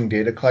long-standing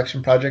data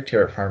collection project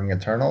here at Farming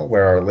Eternal,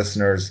 where our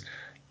listeners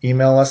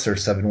email us their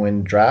 7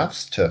 Win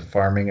drafts to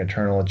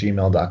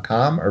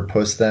farmingeternal@gmail.com or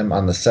post them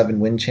on the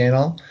 7 Win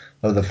channel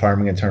of the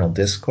Farming Eternal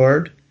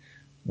Discord,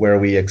 where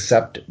we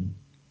accept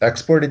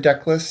exported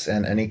deck lists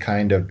and any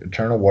kind of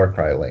Eternal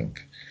Warcry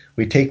link.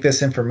 We take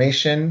this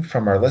information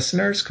from our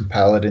listeners,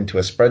 compile it into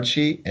a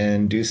spreadsheet,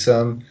 and do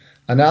some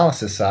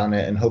analysis on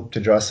it and hope to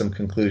draw some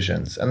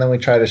conclusions. And then we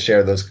try to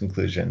share those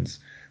conclusions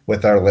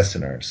with our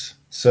listeners.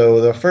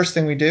 So the first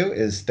thing we do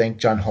is thank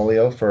John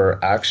Holio for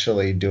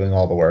actually doing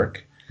all the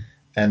work.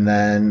 And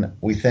then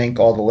we thank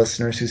all the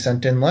listeners who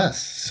sent in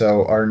lists.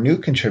 So our new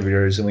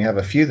contributors, and we have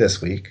a few this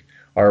week,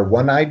 are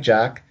One-Eyed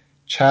Jack,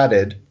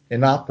 Chatted,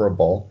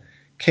 Inoperable,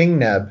 King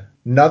Neb,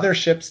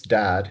 Nothership's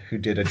Dad, who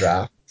did a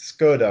draft,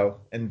 Skodo,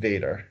 and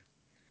Vader,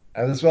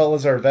 as well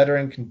as our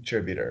veteran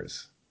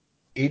contributors,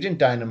 Agent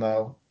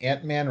Dynamo,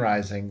 Ant-Man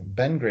Rising,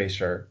 Ben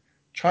Gracier,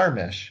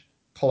 Charmish,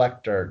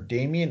 Collector,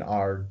 Damien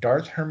R.,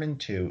 Darth Herman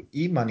 2,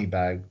 E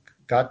Moneybag,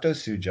 Gato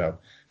Sujo,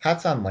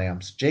 Hats on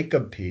Lamps,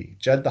 Jacob P.,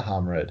 Jed the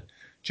Homrid,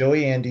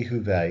 Joey Andy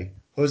Huve,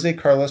 Jose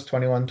Carlos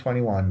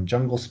 2121,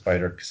 Jungle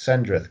Spider,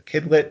 Cassandrith,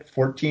 Kidlit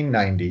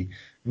 1490,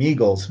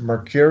 Meagles,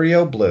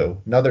 Mercurio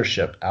Blue,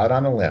 Nothership, Out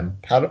on a Limb,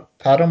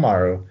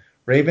 Padomaru,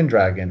 Raven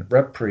Dragon,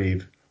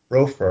 Reprieve,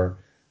 Rofer,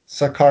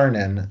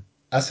 Sakarnin,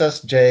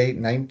 SSJ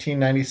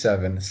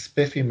 1997,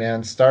 Spiffy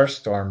Man,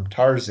 Starstorm,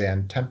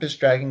 Tarzan, Tempest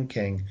Dragon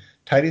King,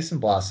 Titus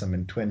and Blossom,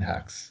 and Twin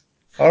Hex.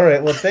 All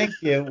right, well, thank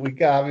you. We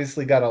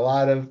obviously got a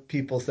lot of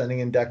people sending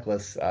in deck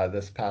lists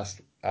this past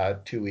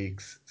 2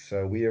 weeks,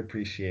 so we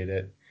appreciate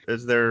it.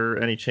 Is there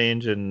any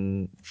change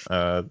in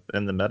the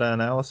meta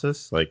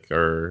analysis? Like,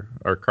 are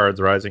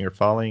cards rising or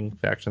falling?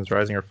 Factions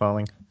rising or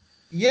falling?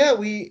 Yeah,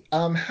 we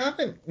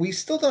haven't. We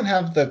still don't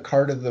have the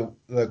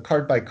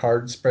card by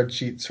card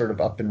spreadsheet sort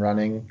of up and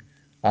running.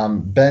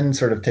 Ben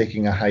sort of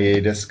taking a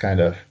hiatus,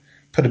 kind of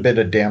put a bit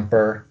of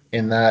damper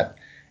in that,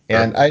 Sure.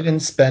 and I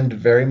didn't spend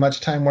very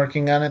much time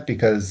working on it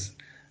because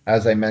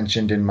as I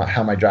mentioned in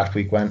how my draft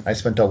week went, I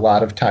spent a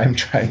lot of time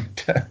trying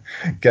to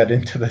get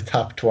into the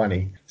top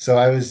 20. So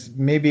I was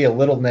maybe a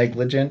little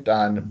negligent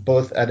on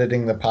both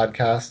editing the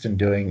podcast and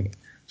doing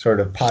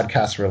sort of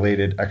podcast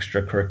related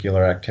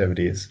extracurricular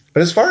activities.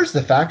 But as far as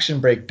the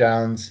faction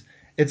breakdowns,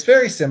 it's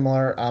very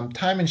similar.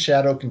 Time and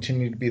Shadow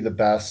continue to be the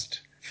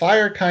best.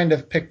 Fire kind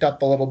of picked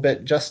up a little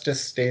bit.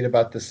 Justice stayed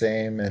about the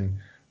same, and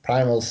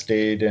Primal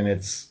stayed in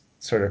its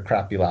sort of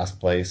crappy last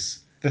place.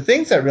 The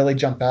things that really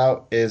jump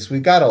out is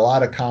we've got a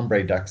lot of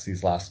Combray decks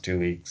these last 2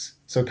 weeks.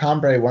 So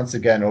Combray once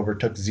again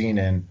overtook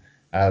Xenan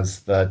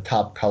as the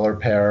top color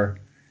pair.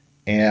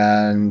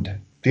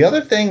 And the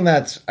other thing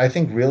that's, I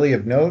think, really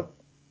of note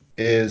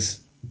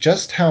is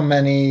just how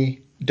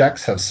many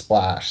decks have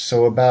splash.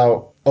 So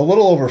about a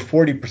little over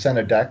 40%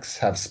 of decks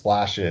have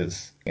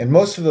splashes. And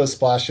most of those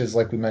splashes,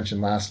 like we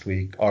mentioned last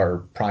week, are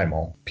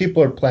primal.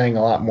 People are playing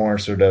a lot more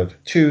sort of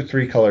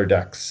 2-3 color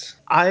decks.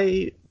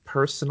 I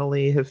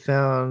personally have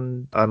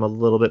found I'm a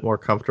little bit more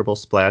comfortable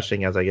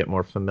splashing as I get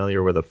more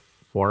familiar with a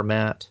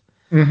format.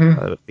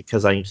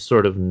 Because I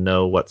sort of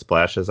know what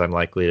splashes I'm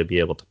likely to be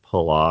able to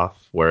pull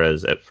off,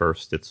 whereas at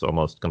first it's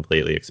almost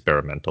completely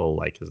experimental.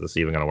 Like, is this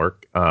even going to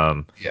work?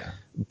 Yeah.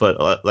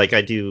 But like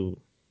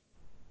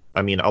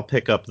I'll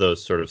pick up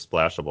those sort of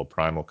splashable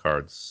primal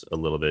cards a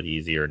little bit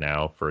easier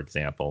now. For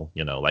example,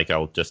 like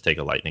I'll just take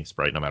a Lightning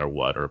Sprite no matter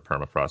what, or a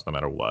Permafrost no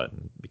matter what,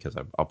 because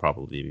I'll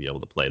probably be able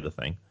to play the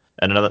thing.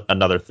 And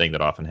another thing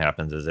that often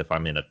happens is if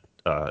I'm in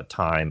a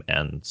time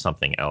and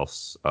something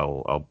else,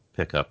 I'll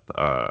pick up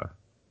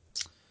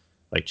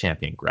like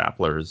Champion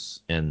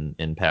Grapplers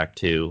in Pack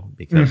 2,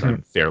 because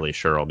I'm fairly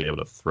sure I'll be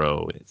able to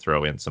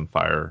throw in some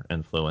fire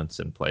influence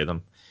and play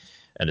them,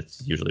 and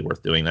it's usually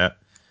worth doing that.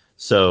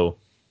 So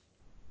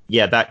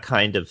yeah, that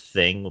kind of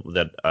thing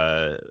that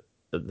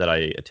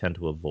I tend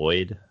to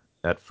avoid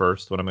at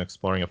first when I'm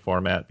exploring a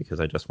format,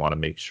 because I just want to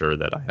make sure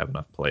that I have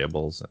enough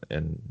playables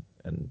and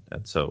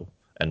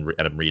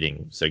I'm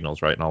reading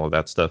signals right and all of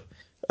that stuff.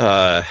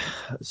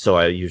 So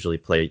I usually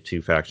play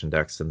 2 faction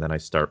decks, and then I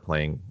start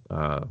playing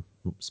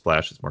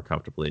splashes more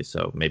comfortably.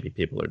 So maybe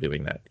people are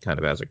doing that kind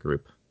of as a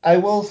group. I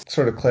will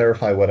sort of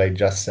clarify what I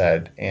just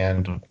said,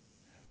 and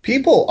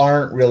people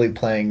aren't really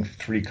playing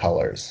 3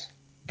 colors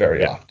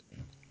very often.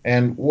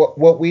 And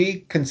what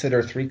we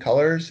consider 3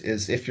 colors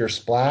is if your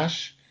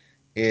splash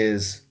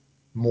is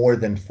more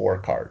than 4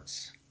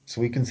 cards. So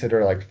we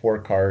consider like 4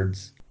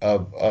 cards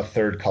of a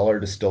third color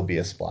to still be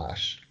a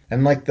splash.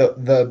 And like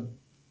the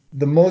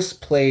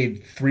most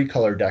played 3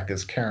 color deck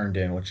is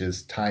Karandin, which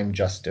is Time,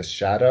 Justice,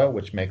 Shadow,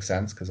 which makes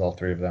sense because all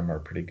 3 of them are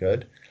pretty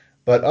good.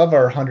 But of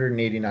our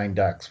 189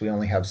 decks, we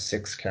only have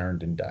 6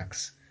 Karandin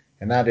decks.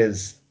 And that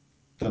is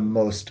the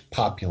most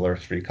popular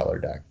 3 color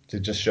deck, to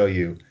just show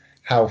you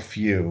how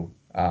few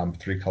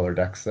 3 color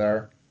decks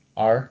there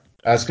are.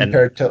 As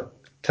compared to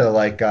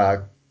like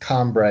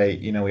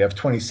Combray, we have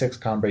 26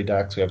 Combray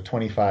decks, we have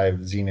 25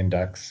 Xenan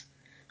decks.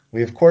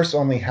 We, of course,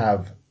 only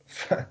have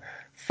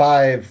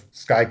 5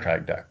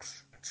 Skycrag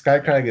decks.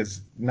 Skycrag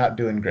is not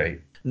doing great.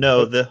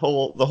 No, the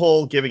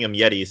whole giving them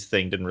Yetis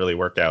thing didn't really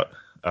work out.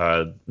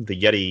 The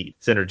Yeti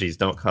synergies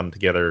don't come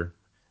together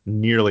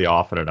nearly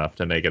often enough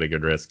to make it a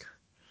good risk.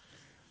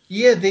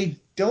 Yeah, they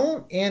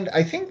don't. And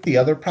I think the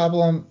other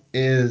problem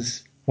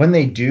is when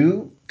they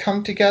do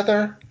come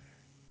together,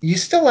 you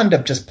still end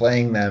up just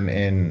playing them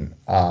in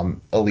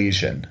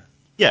Elysian.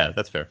 Yeah,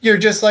 that's fair. You're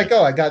just like,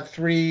 oh, I got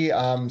 3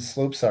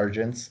 Slope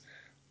Sergeants,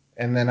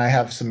 and then I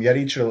have some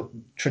Yeti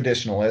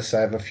traditionalists.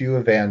 I have a few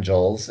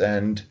Evangels,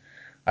 and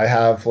I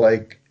have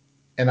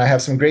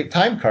some great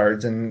time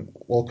cards, and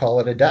we'll call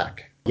it a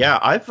deck. Yeah,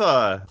 I've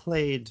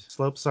played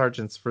Slope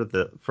Sergeants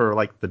for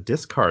like the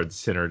discard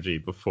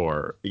synergy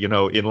before,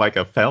 in like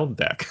a Feln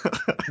deck.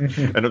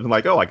 And I'm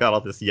like, oh, I got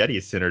all this Yeti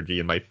synergy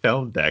in my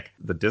Feln deck.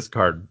 The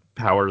discard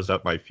powers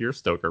up my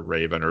Fearstoker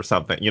Raven or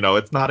something.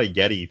 It's not a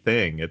Yeti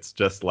thing. It's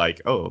just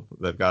like, oh,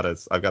 I've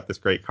got this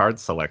great card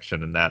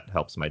selection, and that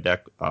helps my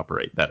deck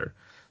operate better.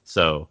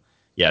 So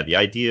yeah, the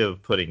idea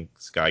of putting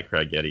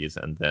Skycrag Yetis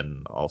and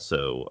then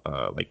also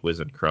like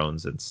Wizened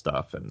Crones and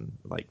stuff, and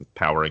like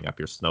powering up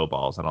your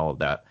snowballs and all of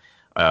that,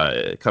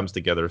 it comes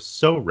together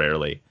so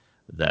rarely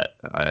that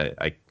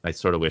I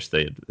sort of wish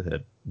they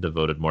had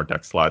devoted more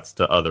deck slots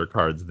to other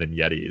cards than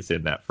Yetis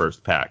in that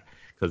first pack,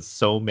 because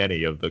so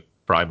many of the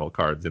primal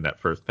cards in that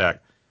first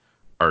pack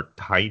are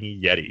tiny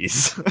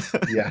Yetis.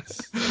 Yes.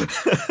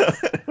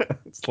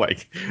 It's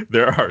like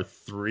there are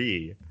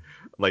 3.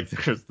 Like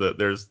there's the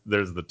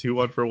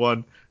 2-1 for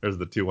 1, there's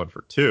the 2-1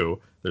 for 2,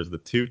 there's the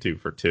 2-2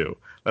 for 2.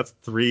 That's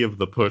 3 of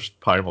the pushed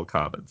primal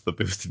commons, the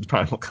boosted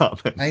primal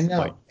commons. I know.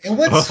 Like, And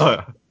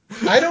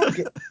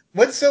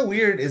what's so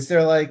weird is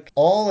they're like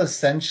all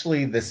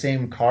essentially the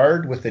same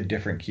card with a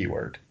different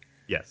keyword.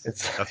 yes,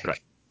 That's like,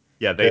 right.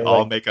 Yeah, they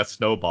all make a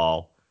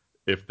snowball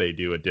if they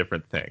do a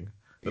different thing.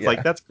 It's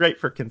like, that's great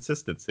for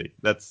consistency.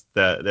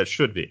 That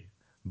should be.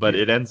 But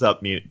it ends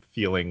up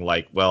feeling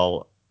like,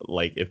 well,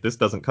 like if this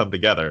doesn't come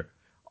together,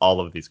 all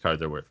of these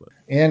cards are worthless.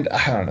 And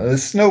I don't know, the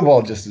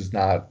snowball just is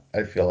not,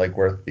 I feel like,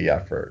 worth the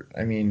effort.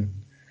 I mean,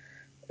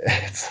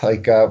 It's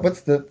like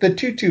what's the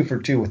 2/2 for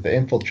 2 with the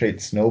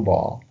infiltrate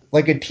snowball?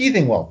 Like a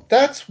teething well,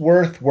 that's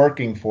worth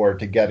working for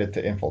to get it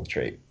to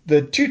infiltrate.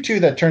 The 2/2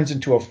 that turns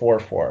into a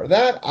 4/4,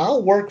 that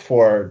I'll work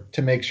for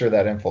to make sure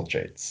that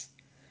infiltrates.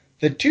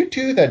 The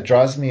 2/2 that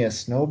draws me a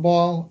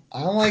snowball,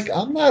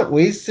 I'm not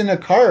wasting a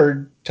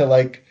card to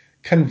like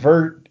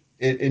convert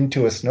it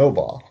into a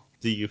snowball.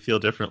 Do you feel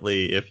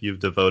differently if you've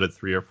devoted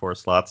 3 or 4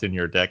 slots in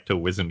your deck to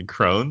Wizened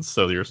Crones,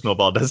 so your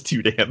snowball does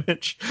 2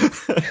 damage?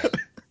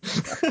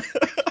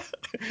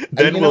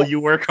 Then You will know, you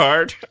work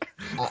hard?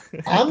 I,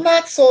 I'm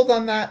not sold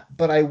on that,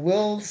 but I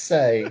will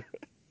say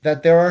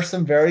that there are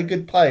some very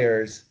good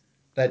players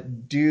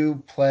that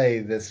do play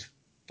this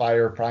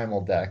Fire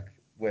Primal deck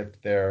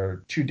with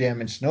their 2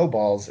 damage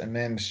snowballs and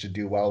manage to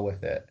do well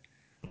with it.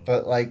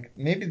 But like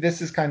maybe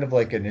this is kind of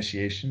like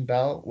initiation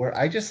bell where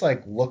I just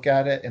like look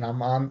at it and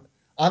I'm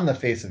on the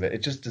face of it.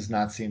 It just does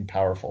not seem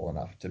powerful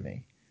enough to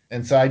me.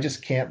 And so I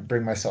just can't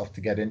bring myself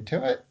to get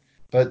into it.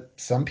 But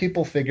some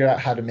people figure out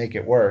how to make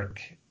it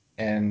work.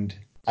 And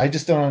I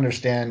just don't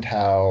understand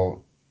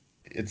how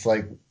it's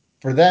like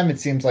for them it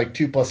seems like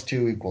 2 +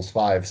 2 =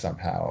 5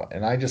 somehow.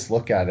 And I just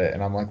look at it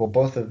and I'm like, well,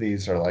 both of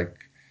these are like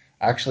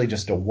actually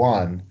just a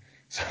one.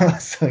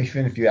 So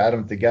even if you add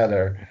them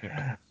together,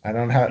 I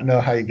don't know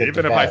how you get to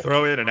Even if I that.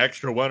 throw in an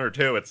extra 1 or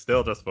 2, it's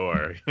still just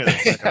 4.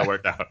 It's not gonna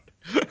work out.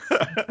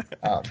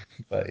 um,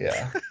 but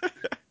yeah.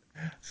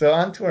 So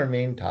on to our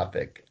main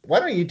topic. Why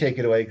don't you take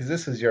it away? Because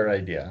this was your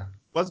idea.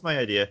 Was my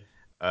idea,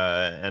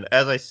 and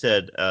as I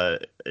said,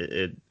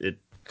 it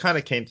kind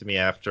of came to me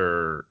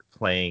after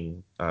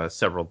playing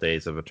several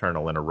days of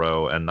Eternal in a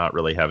row and not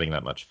really having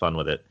that much fun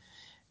with it.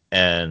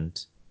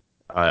 And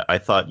I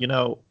thought,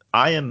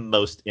 I am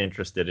most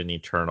interested in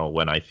Eternal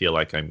when I feel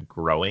like I'm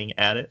growing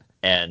at it,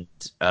 and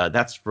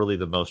that's really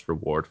the most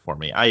reward for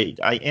me. I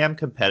am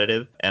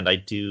competitive, and I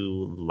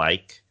do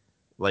like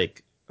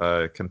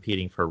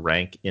competing for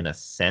rank in a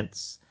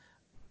sense,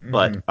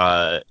 but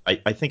Hmm.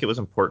 I think it was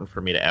important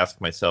for me to ask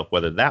myself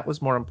whether that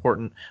was more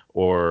important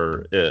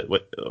or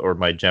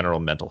my general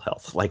mental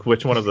health. Like,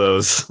 which one of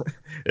those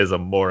is a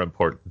more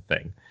important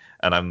thing?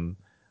 And I'm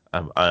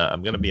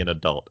going to be an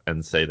adult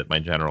and say that my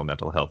general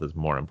mental health is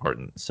more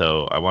important.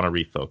 So I want to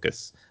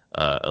refocus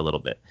a little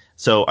bit.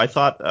 So I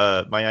thought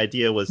my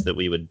idea was that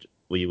we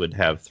would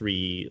have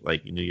 3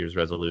 like New Year's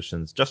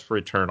resolutions just for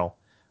Eternal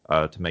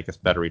to make us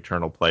better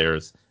Eternal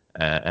players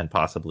and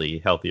possibly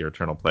healthier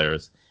Eternal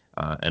players.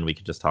 And we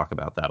could just talk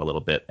about that a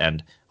little bit.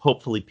 And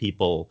hopefully,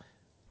 people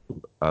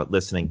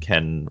listening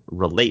can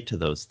relate to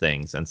those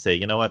things and say,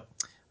 you know what,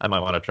 I might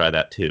want to try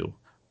that too.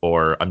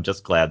 Or I'm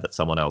just glad that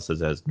someone else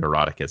is as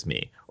neurotic as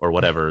me, or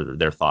whatever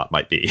their thought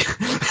might be.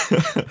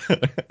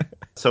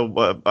 So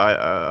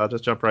I'll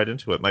just jump right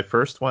into it. My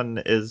first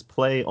one is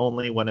play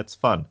only when it's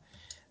fun.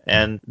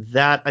 And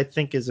that I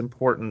think is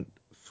important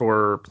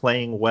for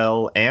playing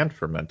well and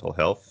for mental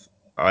health.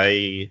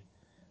 I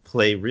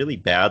play really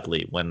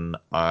badly when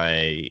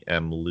I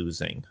am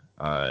losing,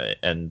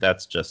 and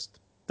that's just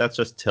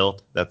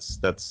tilt.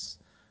 That's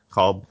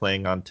called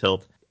playing on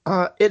tilt.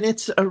 And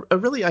it's a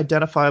really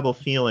identifiable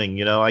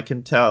feeling, I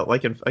can tell,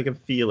 like, I can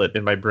feel it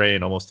in my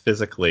brain almost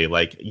physically.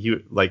 Like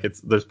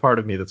it's there's part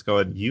of me that's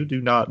going, you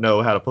do not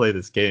know how to play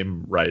this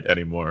game right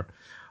anymore,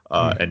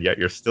 and yet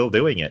you're still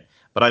doing it.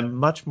 But I'm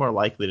much more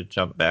likely to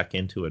jump back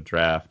into a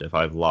draft if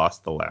I've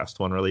lost the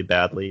last one really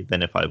badly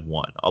than if I've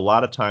won. A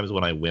lot of times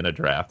when I win a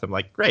draft, I'm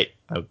like, great,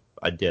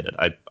 I did it.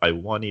 I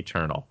won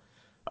Eternal.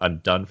 I'm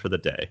done for the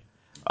day.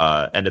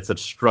 And it's a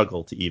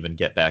struggle to even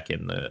get back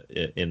in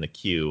the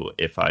queue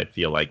if I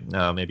feel like,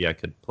 no, maybe I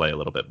could play a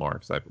little bit more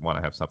because I want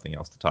to have something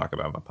else to talk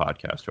about on my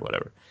podcast or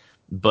whatever.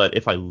 But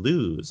if I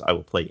lose, I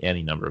will play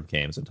any number of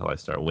games until I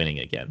start winning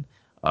again.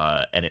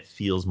 And it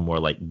feels more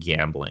like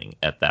gambling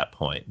at that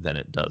point than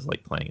it does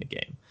like playing a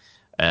game.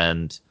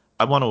 And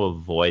I want to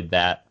avoid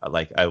that.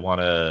 Like, I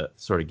want to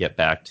sort of get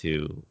back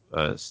to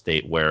a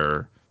state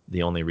where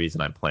the only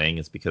reason I'm playing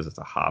is because it's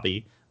a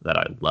hobby that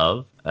I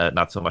love,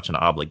 not so much an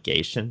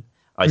obligation.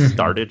 I Hmm.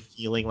 started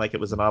feeling like it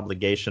was an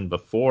obligation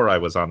before I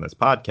was on this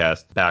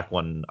podcast, back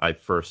when I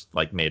first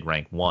like made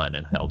rank 1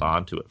 and held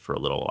on to it for a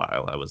little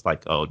while. I was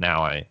like, oh,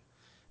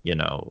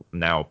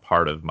 now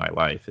part of my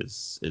life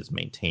is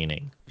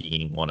maintaining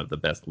being one of the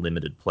best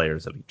limited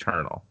players of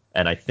Eternal.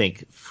 And I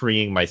think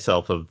freeing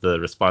myself of the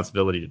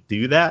responsibility to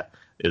do that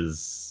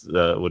is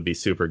would be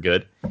super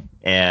good.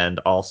 And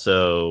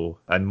also,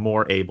 I'm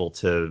more able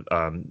to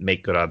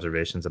make good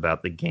observations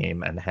about the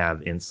game and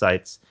have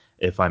insights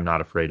if I'm not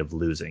afraid of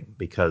losing,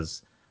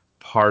 because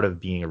part of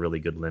being a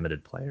really good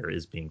limited player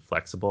is being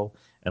flexible.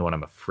 And when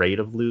I'm afraid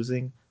of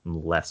losing,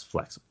 I'm less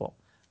flexible.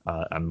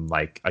 I'm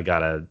like, I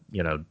gotta,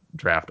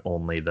 draft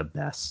only the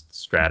best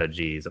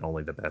strategies and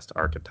only the best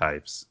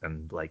archetypes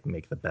and like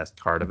make the best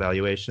card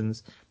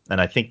evaluations.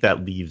 And I think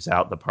that leaves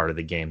out the part of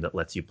the game that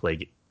lets you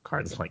play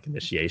cards like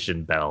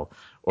Initiation Bell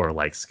or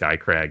like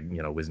Skycrag,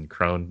 Wizened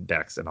Crone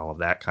decks and all of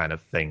that kind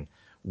of thing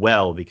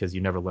well, because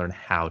you never learn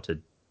how to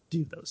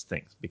do those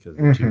things because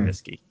they're too Hmm.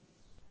 risky.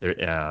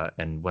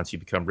 And once you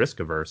become risk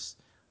averse,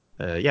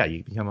 yeah,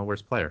 you become a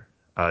worse player.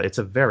 It's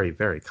a very,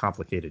 very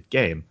complicated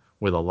game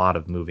with a lot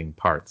of moving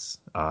parts,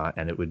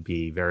 and it would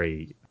be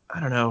very, I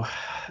don't know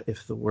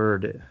if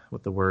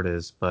what the word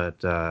is, but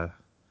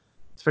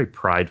it's very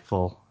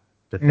prideful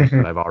to think that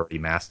Hmm. I've already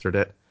mastered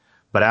it.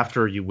 But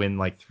after you win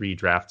like 3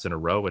 drafts in a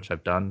row, which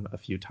I've done a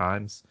few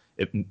times,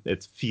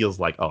 it feels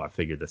like, oh, I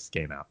figured this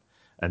game out,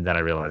 and then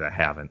I realize I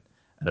haven't,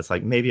 and it's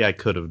like maybe I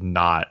could have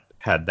not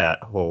had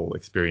that whole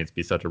experience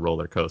be such a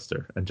roller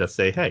coaster and just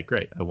say, hey,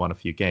 great, I won a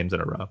few games in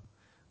a row.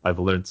 I've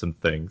learned some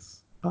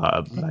things,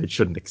 but I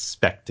shouldn't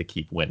expect to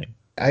keep winning.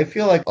 I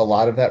feel like a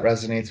lot of that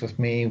resonates with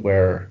me,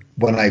 where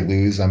when I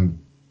lose, I'm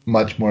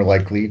much more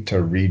likely to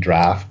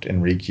redraft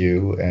and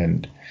requeue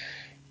and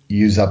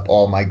use up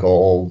all my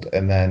gold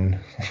and then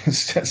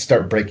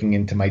start breaking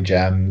into my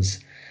gems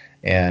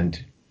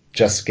and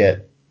just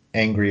get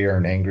angrier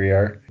and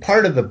angrier.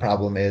 Part of the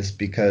problem is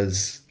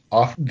because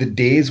off the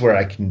days where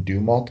I can do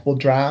multiple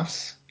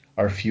drafts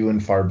are few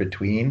and far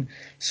between.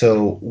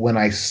 So when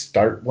I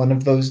start one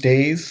of those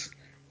days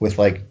with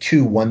like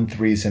 2 1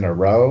 3s in a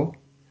row,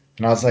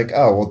 and I was like,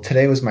 oh, well,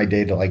 today was my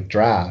day to like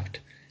draft.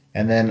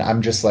 And then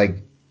I'm just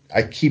like,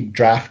 I keep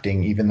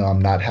drafting even though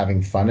I'm not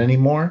having fun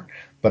anymore.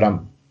 But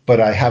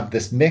I have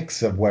this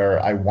mix of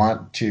where I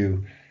want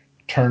to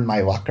turn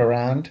my luck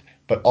around,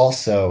 but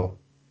also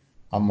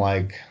I'm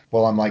like,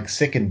 well, I'm like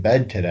sick in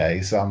bed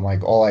today. So I'm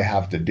like, all I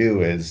have to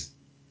do is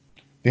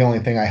the only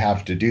thing I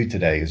have to do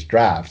today is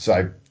draft. So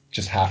I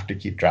just have to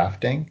keep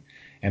drafting.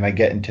 And I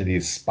get into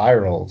these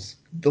spirals.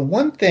 The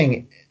one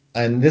thing,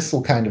 and this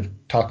will kind of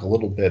talk a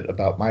little bit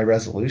about my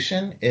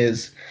resolution,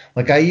 is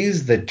like I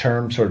use the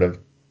term sort of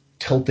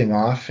tilting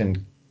off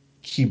and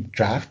keep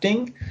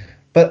drafting,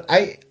 but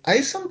I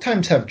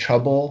sometimes have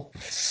trouble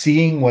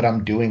seeing what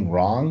I'm doing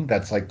wrong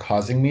that's like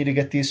causing me to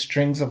get these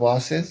strings of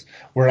losses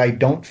where I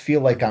don't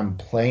feel like I'm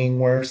playing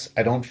worse.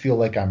 I don't feel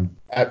like I'm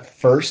at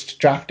first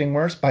drafting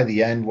worse by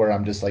the end where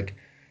I'm just like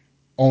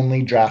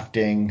only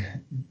drafting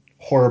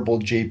horrible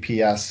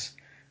JPS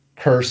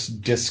curse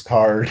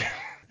discard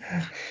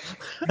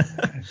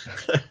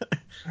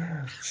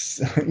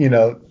you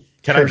know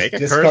Can I curse make a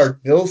curse discard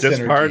mill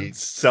discard synergies.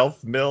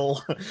 self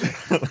mill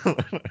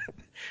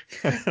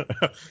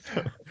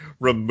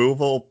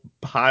removal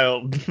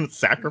pile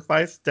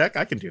sacrifice deck?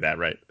 I can do that,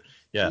 right?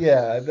 Yeah.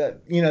 Yeah,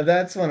 that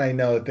that's when I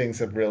know things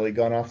have really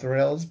gone off the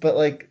rails. But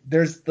like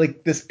there's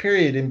like this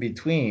period in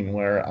between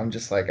where I'm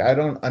just like I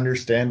don't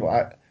understand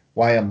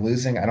why I'm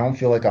losing. I don't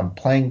feel like I'm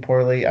playing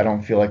poorly. I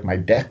don't feel like my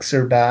decks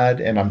are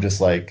bad. And I'm just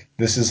like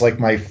this is like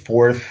my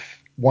fourth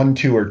 1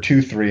 2 or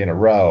 2 3 in a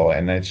row.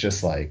 And it's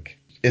just like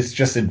it's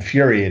just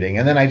infuriating.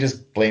 And then I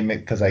just blame it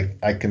because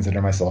I consider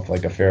myself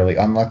like a fairly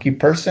unlucky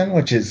person,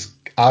 which is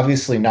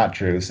obviously not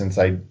true since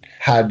I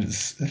had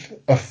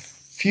a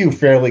few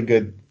fairly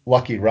good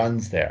lucky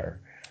runs there.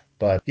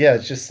 But yeah,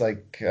 it's just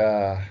like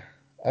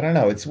I don't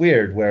know. It's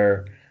weird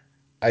where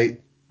I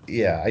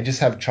yeah, I just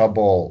have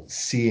trouble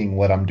seeing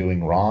what I'm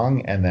doing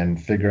wrong and then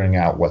figuring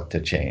out what to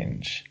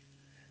change.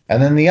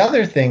 And then the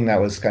other thing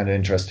that was kind of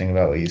interesting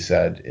about what you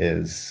said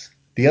is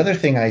the other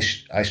thing I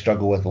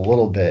struggle with a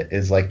little bit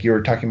is like you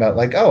were talking about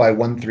like oh I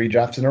won 3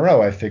 drafts in a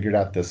row. I figured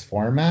out this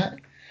format,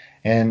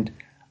 and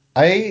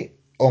I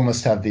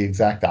almost have the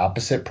exact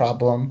opposite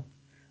problem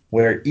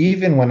where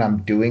even when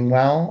I'm doing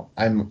well,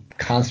 I'm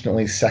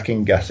constantly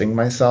second guessing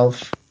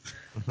myself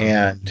Mhm.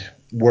 and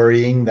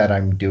worrying that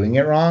I'm doing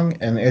it wrong.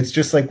 And it's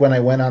just like when I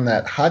went on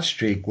that hot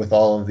streak with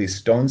all of these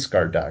Stone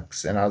Scar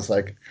decks, and I was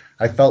like,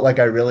 I felt like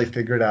I really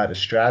figured out a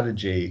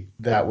strategy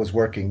that was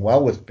working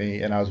well with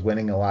me, and I was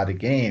winning a lot of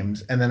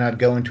games. And then I'd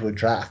go into a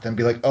draft and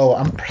be like, oh,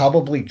 I'm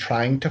probably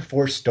trying to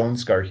force Stone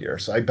Scar here,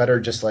 so I better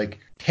just like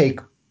take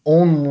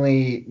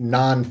only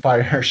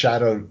non-fire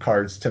shadow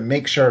cards to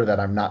make sure that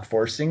I'm not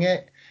forcing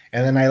it.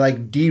 And then I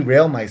like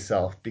derail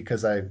myself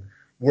because I'm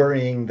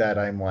worrying that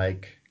I'm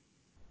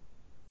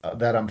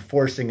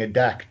forcing a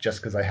deck just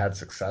because I had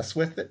success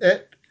with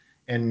it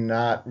and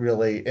not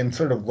really and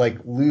sort of like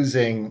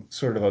losing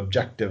sort of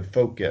objective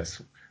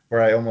focus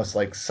where I almost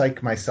like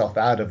psych myself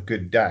out of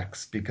good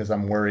decks because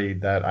I'm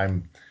worried that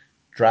I'm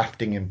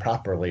drafting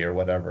improperly or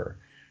whatever,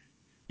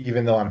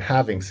 even though I'm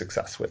having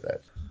success with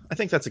it. I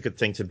think that's a good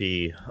thing to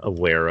be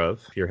aware of.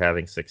 If you're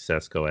having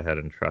success, go ahead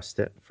and trust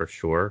it for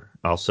sure.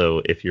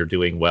 Also, if you're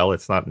doing well,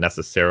 it's not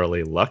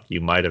necessarily luck. You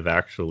might have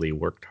actually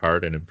worked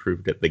hard and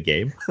improved at the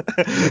game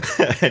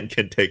and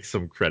can take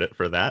some credit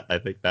for that. I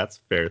think that's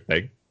a fair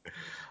thing.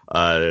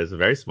 There's a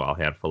very small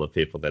handful of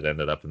people that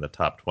ended up in the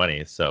top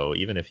 20. So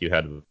even if you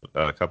had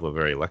a couple of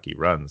very lucky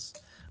runs,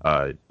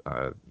 uh,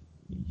 uh,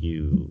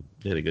 you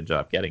did a good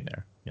job getting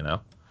there, you know?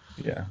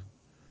 Yeah.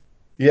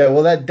 Yeah,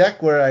 well, that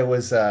deck where I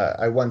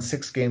won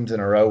 6 games in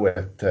a row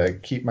with to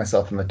keep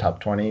myself in the top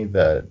 20.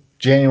 The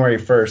January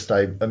 1st,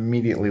 I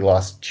immediately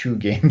lost 2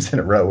 games in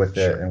a row with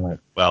it Sure. and went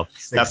Well,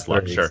 six that's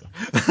luck, three. sure.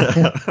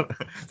 So,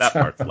 That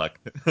part's luck.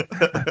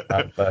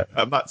 but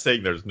I'm not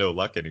saying there's no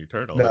luck in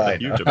Eternal. no, There's a I know.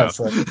 huge I amount. was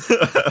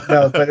like,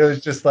 no, but it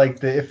was just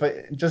like if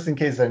I just in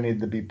case I need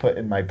to be put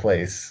in my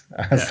place,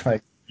 I Yeah, was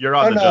like, you're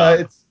oh on the no, job.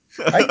 it's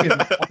I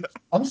can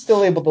I'm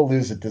still able to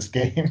lose at this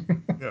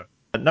game. Yeah.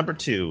 Number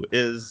two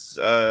is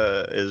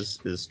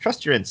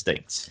trust your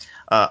instincts.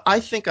 I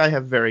think I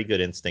have very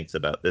good instincts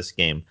about this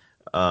game.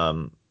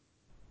 Um,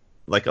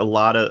 like a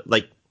lot of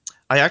like,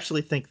 I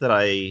actually think that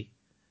I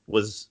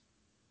was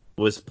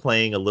was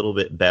playing a little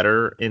bit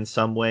better in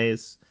some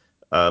ways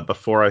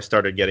before I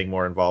started getting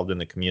more involved in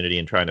the community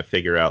and trying to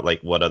figure out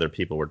like what other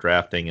people were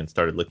drafting and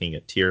started looking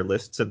at tier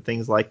lists and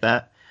things like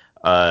that.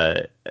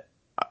 Uh,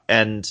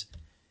 and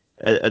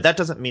that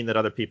doesn't mean that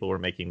other people were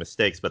making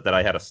mistakes, but that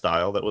I had a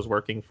style that was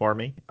working for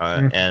me,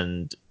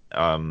 Mhm.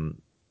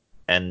 um,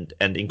 and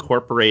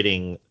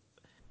incorporating.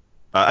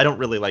 I don't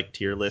really like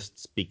tier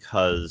lists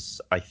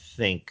because I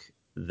think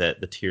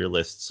that the tier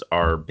lists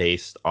are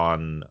based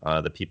on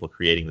the people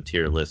creating the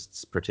tier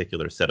lists'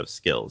 particular set of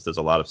skills. There's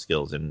a lot of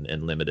skills in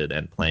limited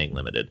and playing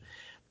limited,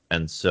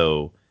 and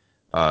so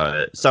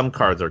some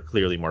cards are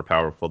clearly more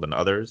powerful than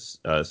others.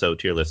 So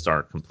tier lists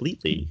aren't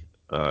completely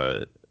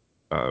uh,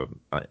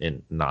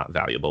 not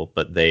valuable,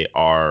 but they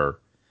are.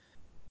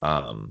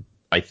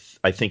 I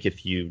think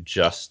if you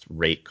just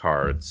rate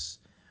cards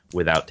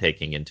without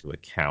taking into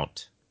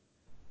account,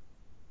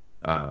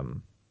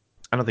 um,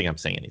 I don't think I'm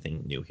saying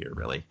anything new here,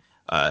 really.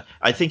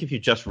 I think if you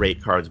just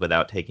rate cards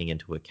without taking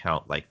into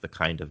account like the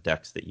kind of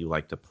decks that you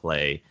like to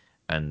play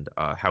and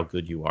how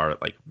good you are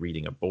at like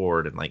reading a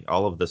board and like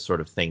all of the sort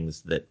of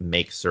things that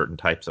make certain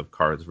types of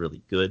cards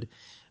really good,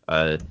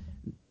 uh,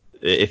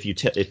 if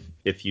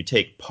you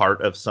take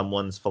part of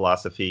someone's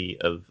philosophy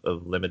of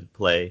limited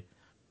play,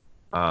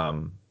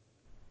 um,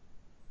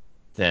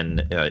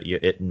 then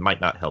it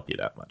might not help you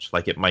that much.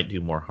 Like it might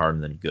do more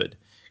harm than good.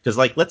 Because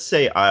like let's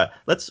say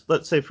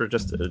for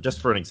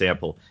just for an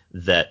example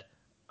that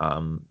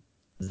um,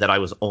 that I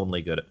was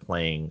only good at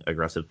playing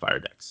aggressive fire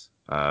decks,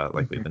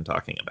 like we've Mhm. been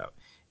talking about,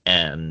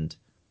 and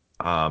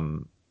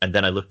and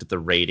then I looked at the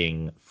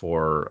rating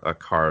for a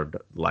card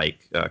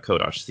like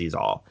Kodosh Sees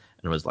All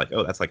and was like,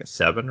 oh, that's like a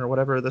 7 or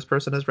whatever this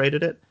person has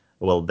rated it.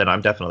 Well, then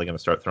I'm definitely going to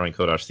start throwing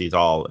Kodosh Sees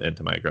All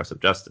into my aggressive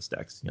justice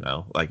decks,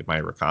 like my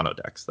Rakano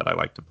decks that I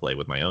like to play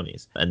with my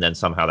Onis. And then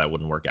somehow that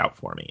wouldn't work out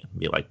for me.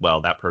 Be like,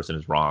 well, that person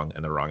is wrong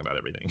and they're wrong about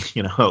everything,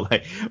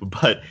 like,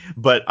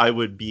 but I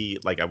would be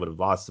like, I would have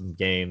lost some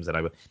games and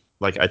I would,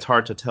 like, it's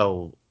hard to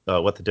tell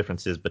what the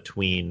difference is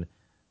between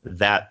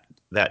that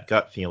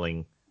gut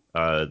feeling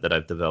that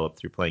I've developed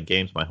through playing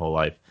games my whole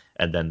life,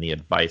 and then the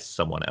advice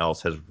someone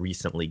else has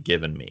recently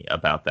given me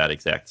about that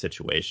exact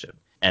situation.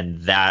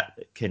 And that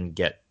can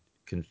get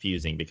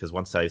confusing because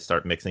once I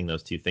start mixing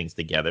those two things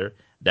together,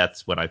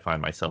 that's when I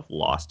find myself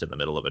lost in the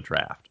middle of a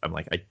draft. I'm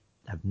like, I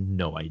have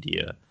no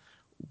idea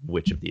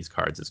which of these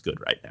cards is good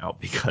right now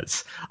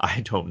because I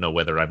don't know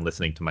whether I'm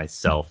listening to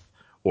myself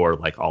or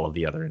like all of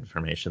the other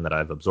information that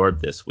I've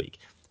absorbed this week.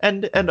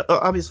 And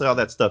obviously all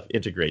that stuff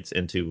integrates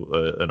into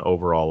an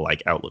overall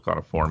like outlook on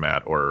a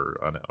format or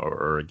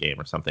a game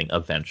or something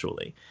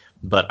eventually.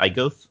 But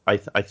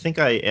I think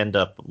I end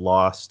up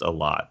lost a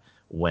lot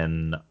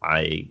when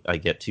I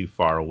get too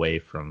far away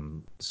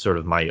from sort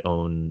of my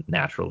own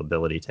natural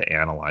ability to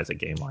analyze a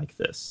game like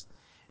this,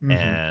 Mhm.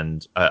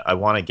 and I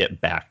want to get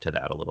back to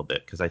that a little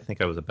bit because I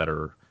think I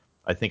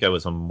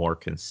was a more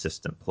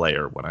consistent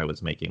player when I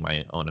was making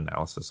my own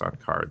analysis on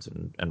cards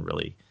and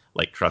really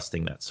like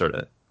trusting that sort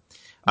of.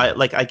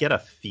 I get a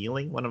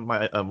feeling when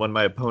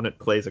my opponent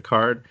plays a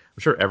card.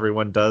 I'm sure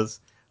everyone does.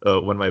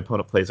 When my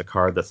opponent plays a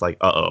card that's like,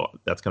 oh,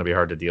 that's going to be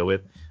hard to deal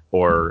with,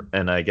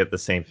 and I get the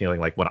same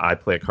feeling like when I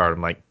play a card,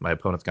 I'm like, my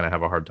opponent's going to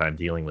have a hard time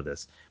dealing with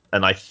this.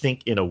 And I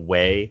think in a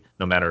way,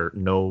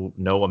 no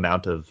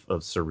amount of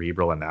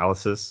cerebral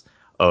analysis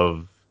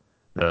of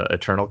the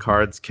Eternal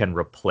cards can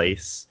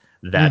replace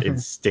that Mhm.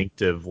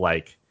 instinctive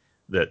like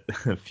that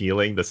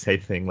feeling. The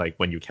same thing like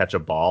when you catch a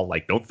ball,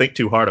 like don't think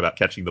too hard about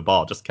catching the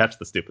ball, just catch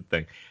the stupid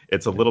thing.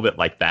 It's a little bit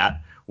like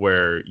that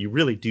where you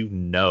really do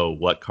know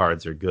what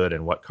cards are good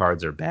and what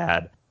cards are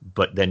bad,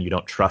 but then you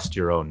don't trust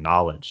your own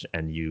knowledge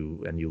and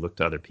you look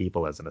to other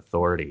people as an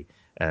authority,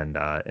 and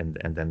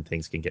then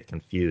things can get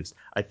confused.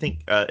 I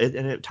think and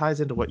it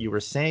ties into what you were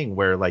saying,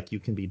 where like you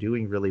can be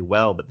doing really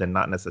well, but then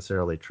not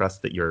necessarily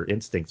trust that your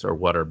instincts are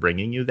what are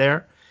bringing you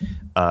there.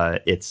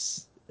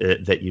 It's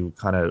that you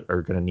kind of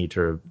are going to need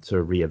to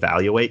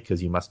reevaluate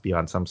because you must be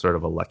on some sort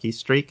of a lucky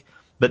streak.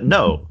 But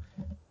no,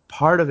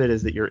 part of it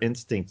is that your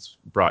instincts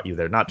brought you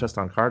there, not just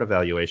on card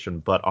evaluation,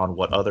 but on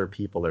what other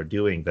people are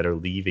doing that are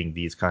leaving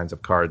these kinds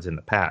of cards in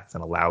the packs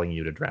and allowing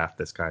you to draft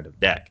this kind of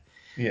deck.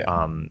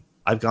 Yeah.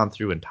 I've gone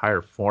through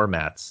entire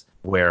formats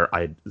where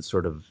I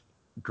sort of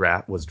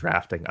was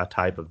drafting a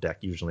type of deck,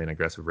 usually an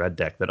aggressive red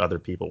deck, that other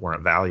people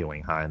weren't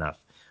valuing high enough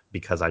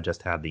because I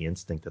just had the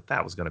instinct that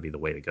that was going to be the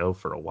way to go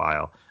for a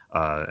while,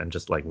 and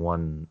just like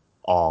won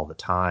all the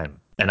time.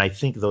 And I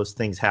think those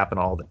things happen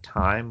all the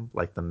time.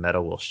 Like the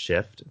meta will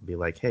shift and be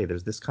like, hey,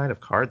 there's this kind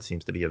of card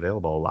seems to be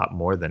available a lot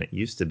more than it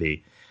used to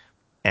be,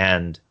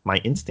 and my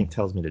instinct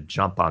tells me to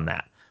jump on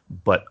that.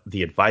 But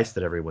the advice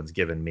that everyone's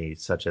given me,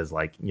 such as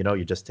like,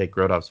 you just take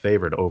Grodov's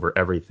favorite over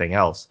everything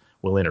else,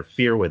 will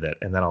interfere with it,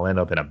 and then I'll end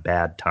up in a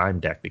bad time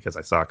deck because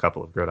I saw a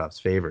couple of Grodov's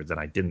favorites and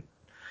I didn't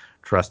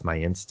trust my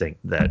instinct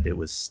that it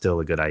was still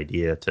a good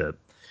idea to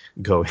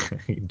going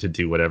to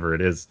do whatever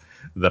it is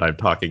that I'm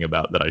talking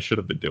about that I should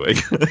have been doing.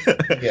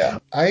 Yeah,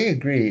 I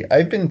agree.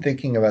 I've been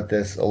thinking about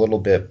this a little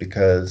bit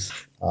because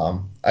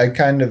I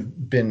kind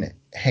of been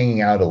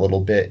hanging out a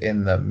little bit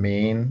in the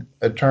main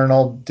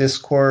Eternal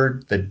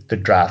Discord, the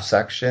draft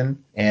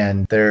section,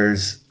 and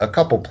there's a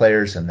couple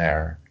players in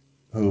there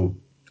who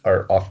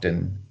are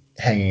often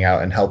hanging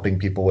out and helping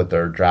people with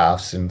their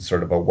drafts in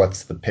sort of a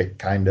what's the pick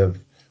kind of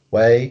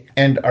way.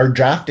 And our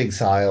drafting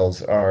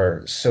styles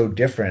are so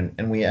different,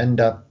 and we end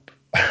up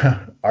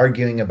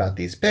arguing about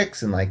these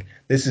picks, and like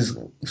this is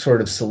sort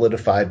of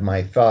solidified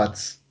my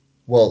thoughts.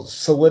 Well,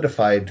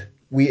 solidified.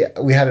 We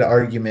had an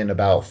argument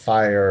about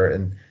fire,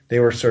 and they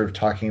were sort of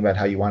talking about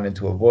how you wanted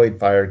to avoid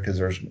fire because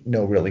there's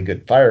no really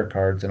good fire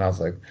cards, and I was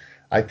like,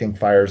 I think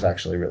fire is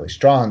actually really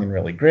strong and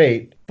really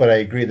great, but I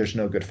agree there's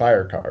no good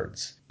fire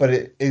cards.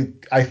 But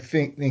I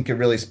think it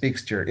really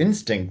speaks to your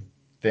instinct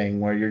thing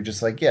where you're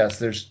just like, yes,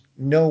 there's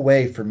no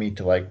way for me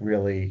to like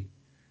really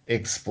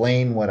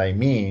explain what I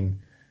mean,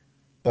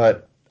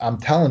 but I'm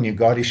telling you,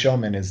 Gaudy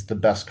Showman is the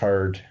best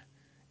card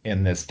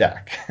in this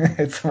deck.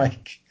 It's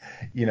like,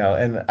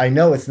 and I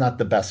know it's not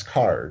the best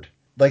card.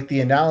 Like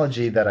the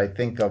analogy that I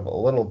think of a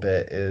little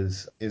bit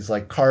is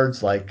like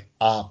cards like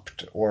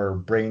Opt or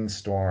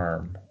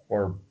Brainstorm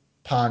or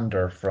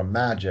Ponder from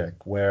Magic,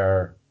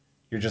 where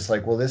you're just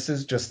like, well, this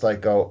is just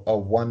like a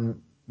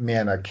one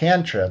mana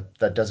cantrip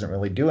that doesn't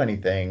really do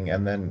anything,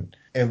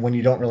 and when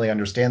you don't really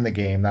understand the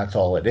game, that's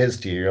all it is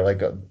to you. You're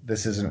like,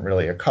 this isn't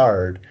really a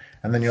card,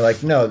 and then you're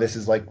like, no, this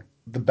is like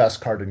the best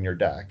card in your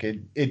deck.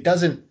 It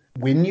doesn't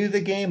win you the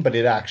game, but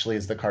it actually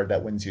is the card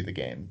that wins you the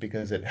game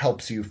because it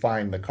helps you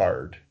find the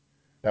card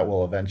that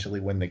will eventually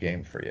win the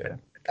game for you.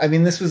 I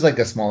mean, this was like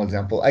a small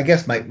example. I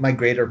guess my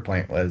greater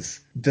point was,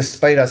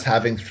 despite us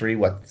having three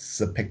What's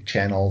the Pick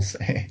channels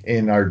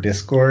in our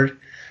Discord,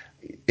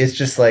 it's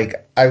just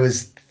like I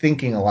was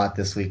thinking a lot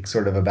this week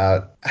sort of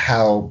about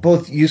how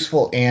both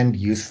useful and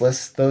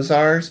useless those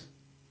are.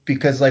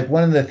 Because like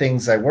one of the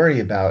things I worry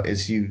about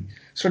is you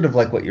sort of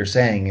like what you're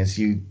saying is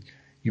you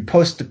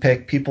post a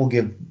pick, people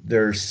give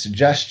their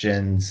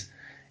suggestions,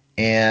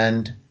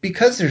 and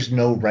because there's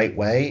no right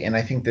way, and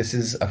I think this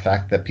is a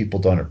fact that people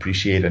don't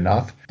appreciate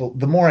enough, but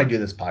the more I do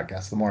this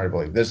podcast, the more I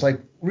believe there's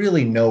like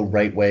really no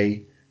right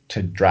way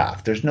to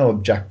draft. There's no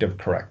objective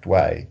correct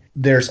way.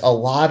 There's a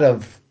lot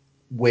of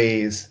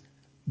ways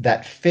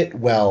that fit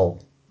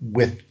well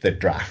with the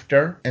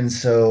drafter. And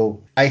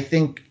so I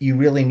think you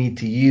really need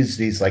to use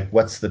these like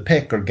what's the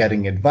pick or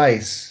getting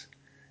advice.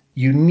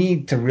 You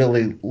need to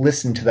really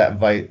listen to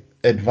that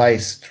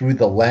advice through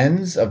the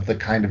lens of the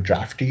kind of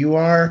drafter you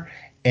are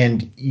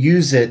and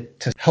use it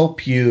to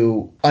help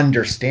you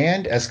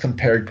understand as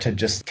compared to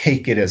just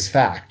take it as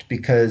fact.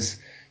 Because,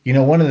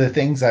 one of the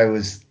things I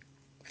was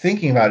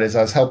thinking about is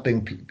I was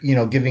helping,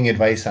 giving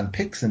advice on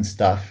picks and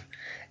stuff.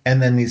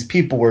 And then these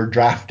people were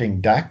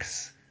drafting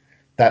decks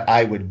that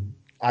I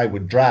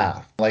would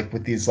draft, like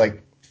with these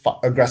like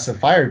aggressive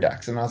fire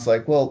decks. And I was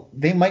like, well,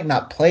 they might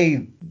not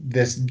play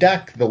this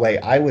deck the way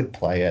I would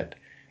play it.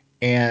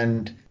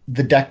 And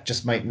the deck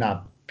just might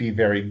not be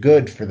very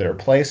good for their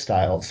play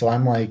style. So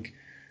I'm like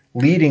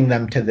leading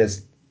them to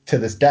this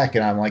deck,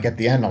 and I'm like at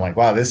the end, I'm like,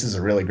 wow, this is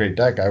a really great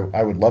deck.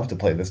 I would love to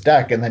play this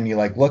deck. And then you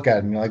like look at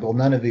it and you're like, well,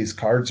 none of these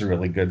cards are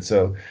really good.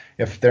 So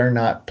if they're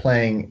not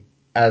playing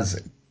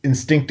as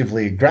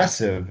instinctively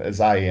aggressive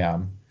as I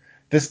am,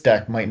 this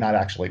deck might not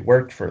actually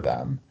work for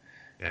them.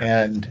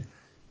 Yeah. And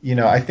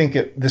I think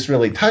this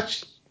really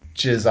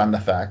touches on the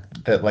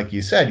fact that, like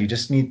you said, you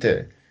just need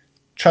to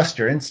trust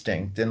your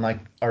instinct. And like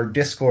our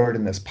Discord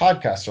and this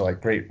podcast are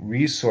like great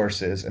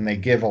resources, and they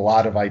give a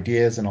lot of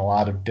ideas and a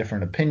lot of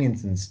different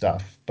opinions and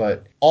stuff.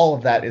 But all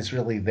of that is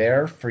really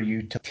there for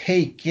you to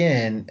take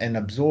in and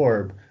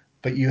absorb.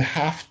 But you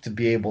have to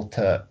be able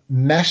to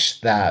mesh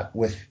that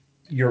with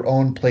your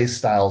own play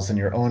styles and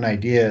your own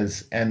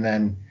ideas, and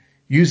then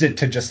use it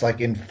to just like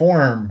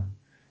inform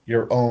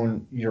your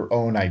own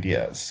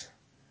ideas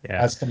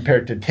Yeah. as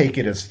compared to take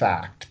it as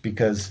fact,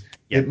 because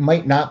Yeah. it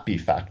might not be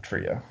fact for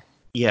you.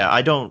 Yeah,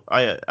 I don't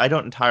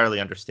entirely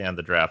understand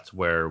the drafts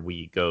where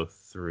we go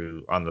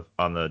through on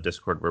the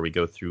Discord where we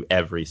go through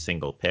every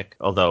single pick,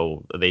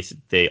 although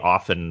they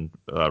often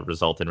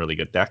result in really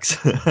good decks.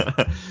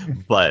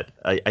 But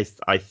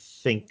I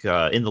think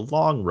in the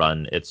long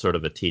run it's sort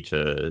of a teach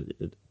a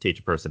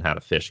person how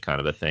to fish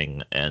kind of a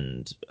thing,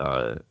 and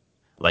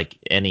like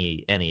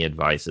any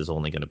advice is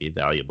only going to be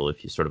valuable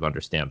if you sort of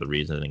understand the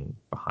reasoning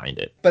behind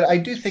it. But I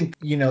do think,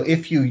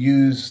 if you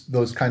use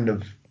those kind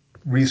of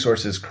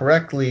resources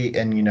correctly,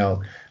 and,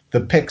 the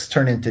picks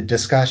turn into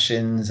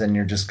discussions, and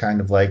you're just kind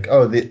of like,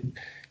 oh,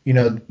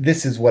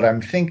 this is what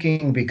I'm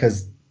thinking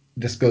because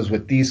this goes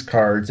with these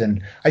cards.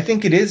 And I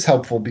think it is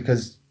helpful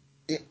because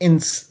in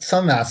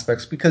some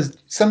aspects, because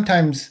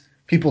sometimes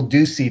people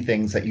do see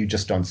things that you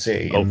just don't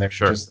see. Oh, And for they're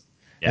sure. just,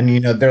 Yeah.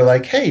 and, they're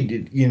like, hey,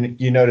 did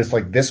you notice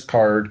like this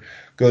card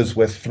goes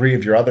with three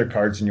of your other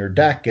cards in your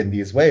deck in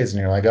these ways? And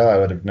you're like, oh, I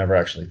would have never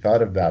actually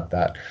thought about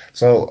that.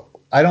 So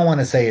I don't want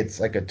to say it's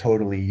like a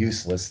totally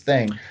useless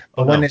thing, Oh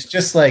but when no. it's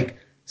just like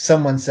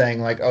someone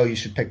saying like, "Oh, you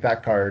should pick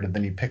that card," and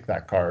then you pick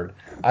that card.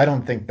 I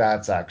don't think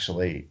that's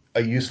actually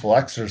a useful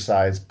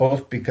exercise,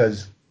 both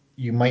because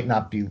you might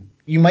not be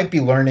you might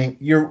be learning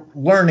you're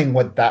learning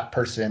what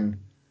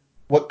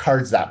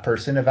cards that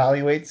person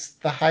evaluates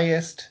the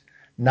highest,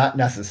 not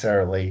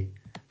necessarily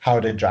how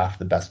to draft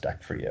the best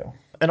deck for you.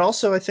 And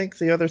also, I think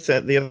the other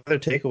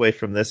takeaway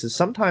from this is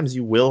sometimes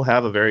you will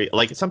have a very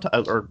like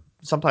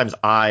sometimes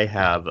I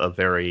have a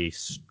very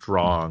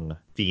strong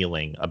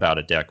feeling about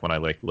a deck when I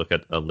like look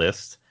at a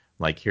list.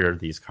 Like here are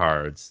these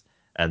cards,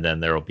 and then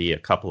there will be a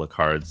couple of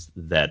cards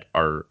that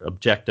are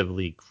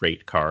objectively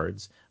great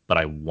cards, but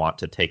I want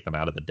to take them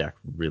out of the deck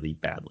really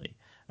badly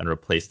and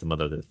replace them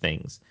with other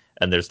things.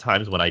 And there's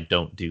times when I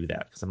don't do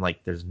that because I'm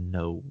like, there's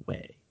no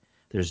way.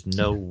 There's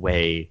no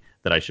way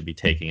that I should be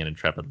taking an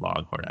Intrepid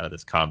Longhorn out of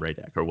this Combrei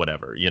deck or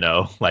whatever, you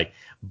know? Like,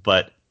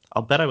 but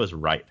I'll bet I was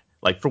right.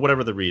 Like, for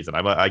whatever the reason,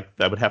 I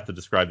would have to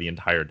describe the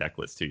entire deck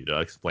list to you to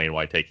explain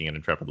why taking an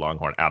Intrepid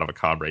Longhorn out of a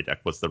Combrei deck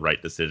was the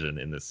right decision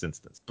in this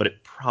instance. But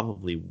it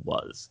probably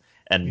was.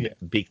 And Yeah.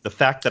 the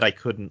fact that I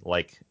couldn't,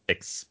 like,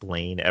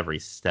 explain every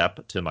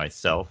step to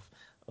myself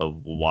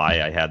of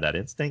why I had that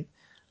instinct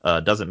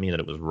doesn't mean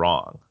that it was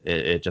wrong.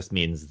 It just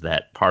means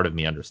that part of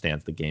me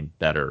understands the game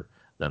better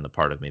than the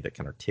part of me that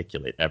can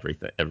articulate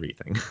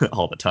everything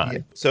all the Yeah.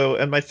 time. So,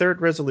 and my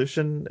third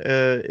resolution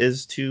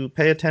is to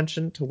pay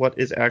attention to what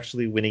is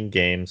actually winning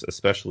games,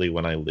 especially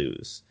when I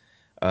lose.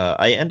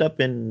 I end up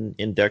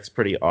in decks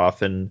pretty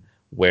often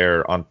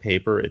where on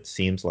paper it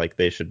seems like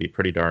they should be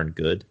pretty darn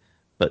good,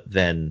 but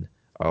then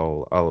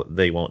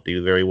they won't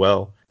do very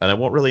well, and I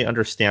won't really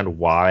understand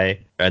why.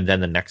 And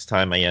then the next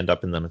time I end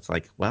up in them, it's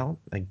like, well,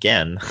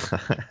 again,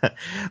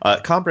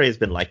 Combrei has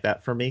been like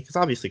that for me because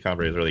obviously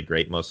Combrei is really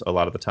great a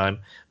lot of the time,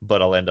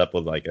 but I'll end up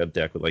with like a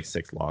deck with like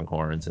 6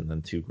 Longhorns and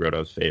then 2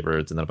 Grotto's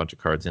favorites and then a bunch of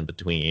cards in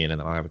between, and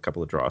then I'll have a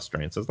couple of draw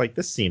strains. So it's like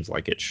this seems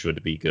like it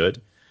should be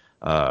good.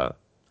 Uh,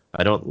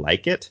 I don't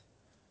like it,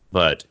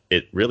 but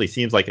it really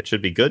seems like it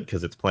should be good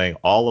because it's playing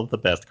all of the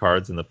best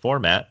cards in the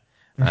format.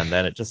 And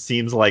then it just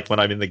seems like when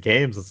I'm in the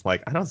games, it's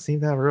like I don't seem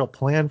to have a real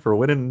plan for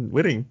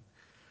winning.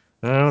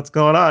 I don't know what's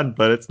going on,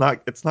 but it's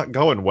not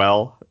going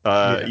well.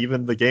 Yeah.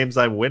 Even the games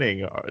I'm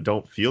winning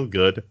don't feel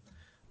good,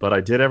 but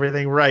I did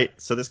everything right.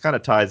 So this kind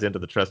of ties into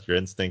the trust your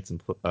instincts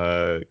and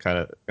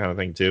kind of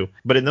thing too.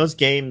 But in those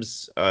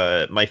games,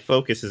 my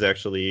focus is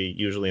actually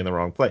usually in the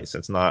wrong place.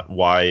 It's not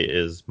why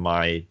is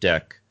my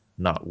deck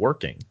not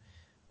working.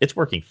 It's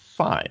working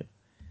fine.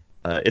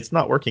 It's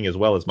not working as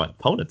well as my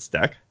opponent's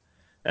deck,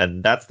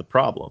 and that's the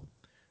problem.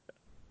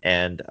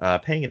 And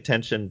paying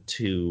attention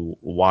to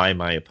why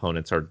my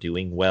opponents are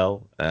doing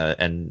well,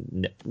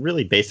 and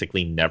really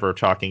basically never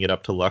chalking it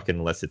up to luck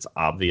unless it's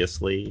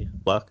obviously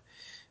luck,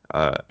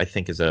 I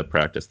think is a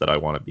practice that I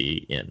want to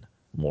be in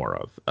more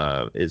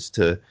of, is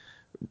to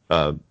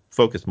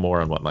focus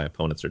more on what my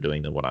opponents are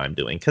doing than what I'm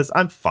doing. Because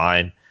I'm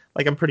fine.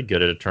 Like, I'm pretty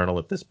good at Eternal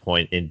at this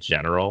point in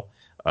general.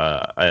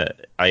 I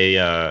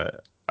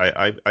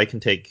can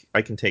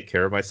take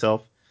care of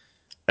myself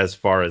as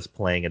far as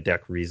playing a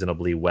deck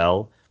reasonably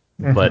well,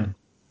 but Hmm.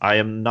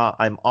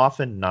 I'm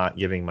often not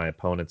giving my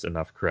opponents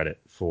enough credit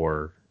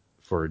for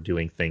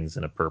doing things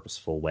in a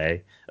purposeful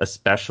way,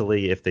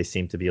 especially if they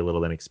seem to be a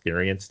little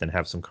inexperienced and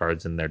have some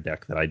cards in their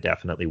deck that I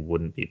definitely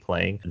wouldn't be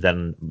playing.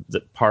 Then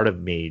part of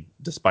me,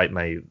 despite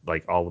my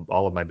like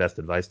all of my best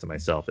advice to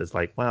myself, is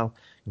like, well,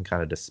 you can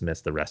kind of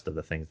dismiss the rest of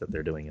the things that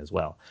they're doing as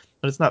well.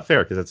 But it's not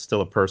fair because it's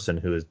still a person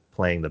who is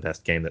playing the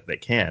best game that they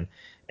can,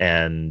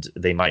 and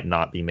they might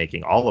not be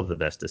making all of the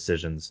best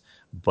decisions,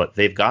 but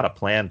they've got a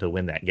plan to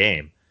win that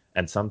game,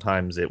 and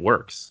sometimes it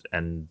works.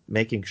 And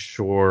making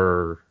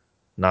sure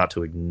not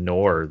to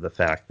ignore the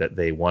fact that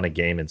they won a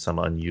game in some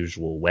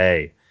unusual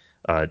way,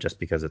 just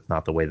because it's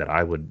not the way that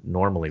I would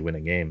normally win a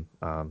game.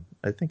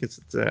 I think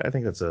that's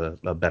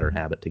a better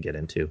habit to get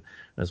into.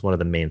 That's one of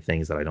the main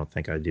things that I don't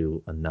think I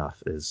do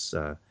enough is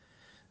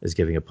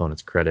giving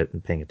opponents credit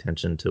and paying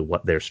attention to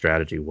what their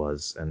strategy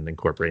was and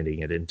incorporating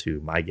it into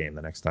my game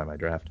the next time I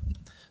draft.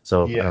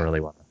 So Yeah. I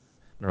don't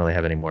really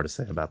have any more to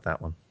say about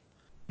that one.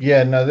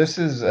 Yeah, no, this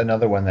is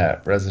another one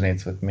that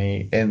resonates with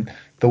me. And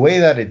the way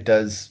that it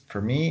does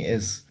for me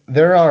is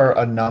there are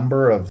a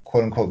number of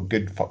quote unquote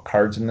good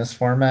cards in this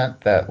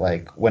format that,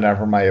 like,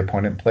 whenever my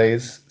opponent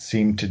plays,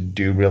 seem to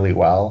do really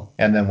well.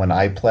 And then when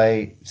I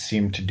play,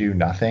 seem to do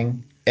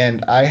nothing.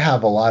 And I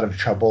have a lot of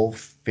trouble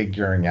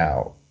figuring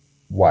out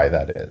why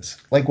that is.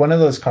 Like, one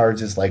of those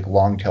cards is like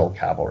Longtail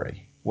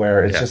Cavalry,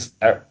 where it's Yeah. just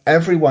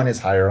everyone is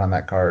higher on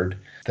that card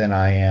than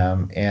I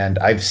am. And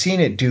I've seen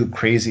it do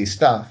crazy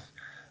stuff,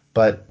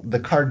 but the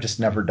card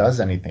just never does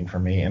anything for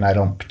me, and I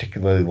don't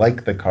particularly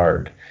like the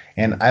card.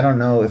 And I don't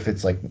know if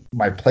it's like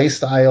my play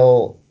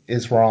style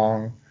is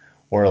wrong,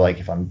 or like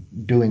if I'm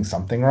doing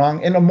something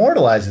wrong. And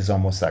Immortalize is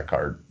almost that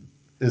card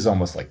is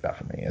almost like that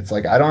for me. It's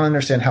like I don't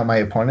understand how my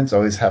opponents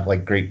always have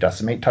like great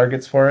decimate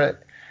targets for it,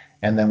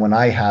 and then when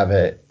I have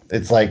it,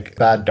 it's like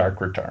bad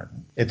Dark Return.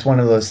 It's one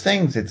of those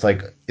things. It's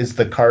like, is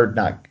the card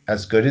not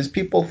as good as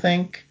people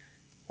think,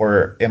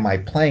 or am I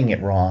playing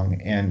it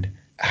wrong? And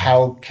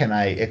how can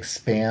I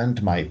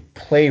expand my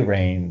play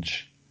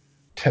range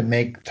to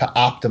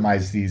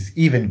optimize these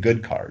even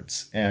good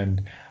cards?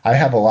 And I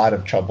have a lot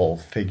of trouble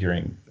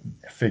figuring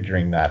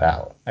that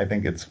out. I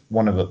think it's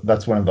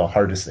that's one of the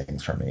hardest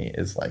things for me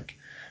is like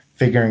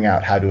figuring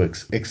out how to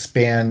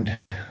expand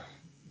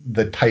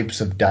the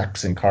types of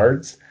decks and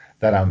cards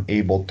that I'm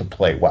able to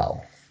play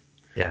well.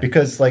 Yeah,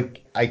 Because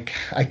like I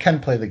can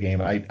play the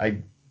game. I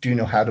do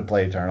know how to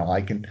play Eternal.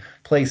 I can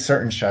play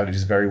certain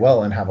strategies very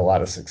well and have a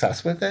lot of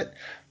success with it.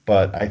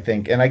 But I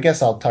think, and I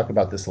guess I'll talk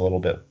about this a little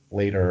bit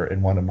later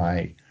in one of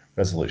my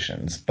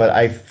resolutions, but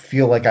I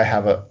feel like I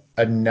have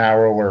a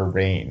narrower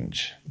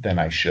range than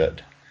I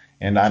should.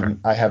 And sure.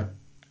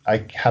 I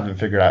haven't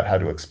figured out how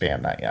to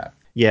expand that yet.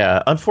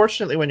 Yeah,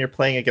 unfortunately, when you're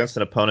playing against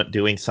an opponent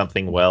doing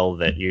something well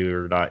that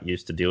you're not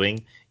used to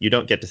doing, you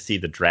don't get to see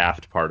the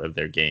draft part of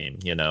their game.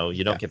 You know,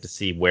 you don't get to Yes.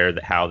 see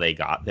how they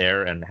got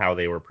there and how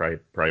they were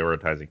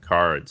prioritizing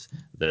cards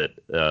that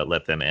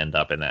let them end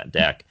up in that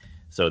deck.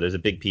 So there's a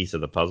big piece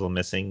of the puzzle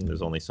missing.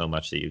 There's only so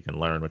much that you can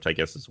learn, which I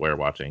guess is where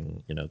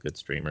watching good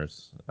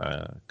streamers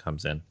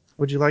comes in.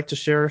 Would you like to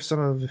share some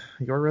of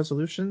your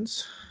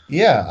resolutions?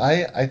 Yeah,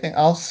 I think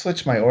I'll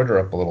switch my order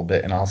up a little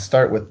bit and I'll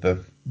start with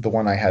the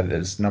one I had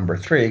as number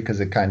three because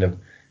it kind of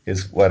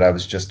is what I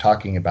was just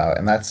talking about,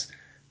 and that's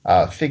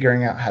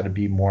figuring out how to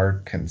be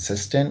more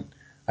consistent.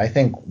 I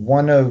think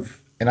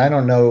and I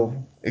don't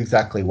know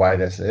exactly why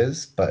this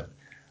is, but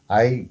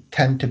I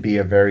tend to be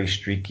a very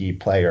streaky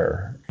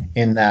player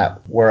in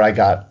that where I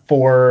got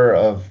 4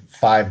 of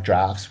 5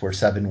 drafts were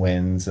 7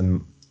 wins,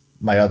 and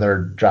my other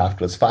draft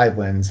was 5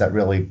 wins that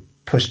really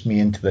pushed me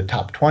into the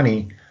top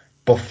 20.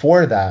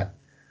 Before that,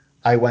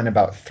 I went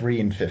about 3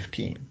 and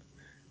 15,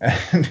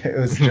 and it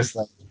was just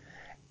like.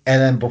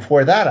 And then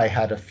before that, I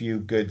had a few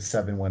good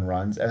 7 win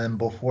runs, and then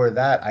before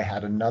that, I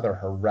had another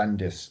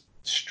horrendous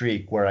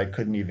streak where I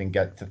couldn't even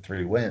get to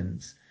 3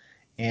 wins.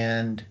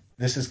 And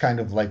this is kind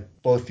of like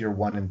both your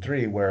 1 and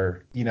 3,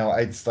 where,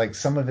 it's like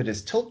some of it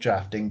is tilt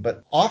drafting,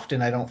 but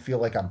often I don't feel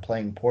like I'm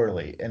playing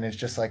poorly. And it's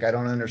just like I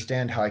don't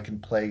understand how I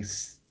can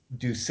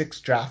do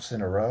 6 drafts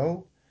in a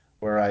row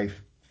where I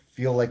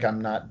feel like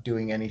I'm not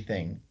doing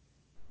anything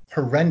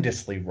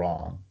horrendously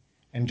wrong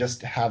and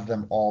just have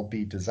them all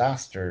be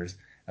disasters.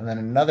 And then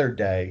another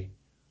day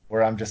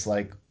where I'm just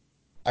like,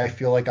 I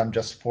feel like I'm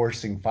just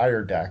forcing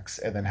fire decks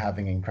and then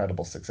having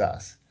incredible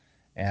success.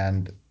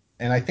 And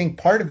and I think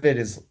part of it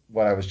is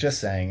what I was just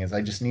saying is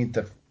I just need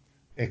to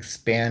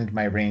expand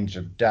my range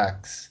of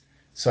decks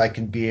so I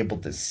can be able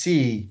to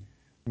see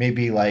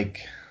maybe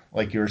like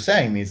you were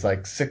saying these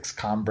like 6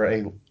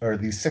 Combray or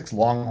these 6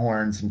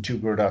 Longhorns and 2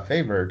 Groda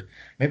favored.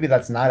 Maybe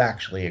that's not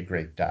actually a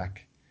great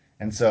deck.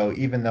 And so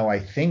even though I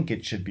think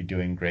it should be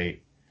doing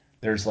great,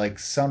 there's like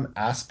some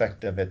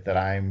aspect of it that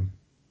I'm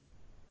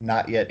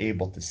not yet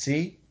able to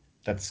see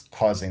that's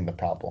causing the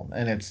problem.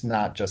 And it's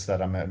not just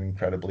that I'm an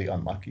incredibly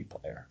unlucky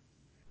player.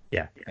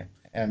 Yeah.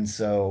 And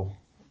so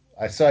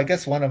I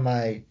guess one of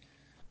my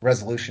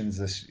resolutions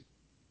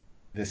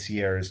this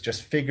year is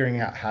just figuring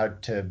out how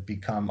to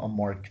become a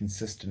more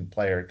consistent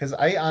player because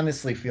I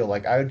honestly feel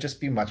like I would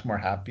just be much more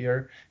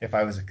happier if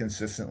I was a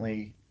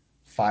consistently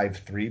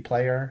 5-3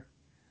 player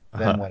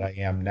than Uh-huh. what I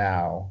am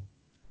now,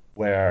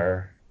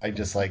 where I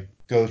just like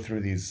go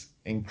through these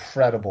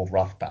incredible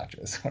rough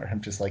patches where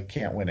I'm just like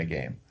can't win a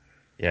game.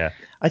 Yeah,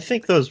 I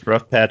think those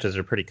rough patches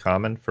are pretty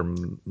common for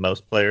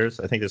most players.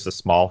 I think there's a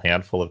small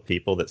handful of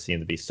people that seem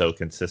to be so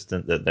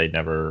consistent that they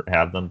never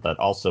have them, but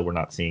also we're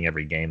not seeing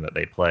every game that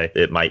they play.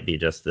 It might be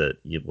just that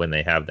when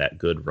they have that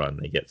good run,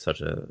 they get such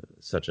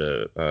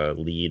a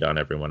lead on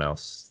everyone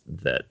else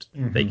that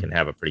they Hmm. can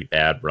have a pretty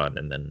bad run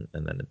and then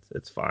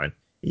it's fine.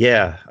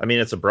 Yeah, I mean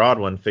it's a broad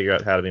one. Figure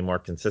out how to be more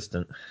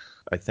consistent.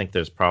 I think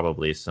there's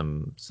probably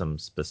some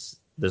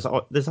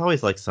there's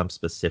always like some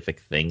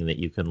specific thing that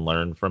you can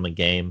learn from a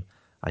game.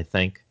 I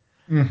think.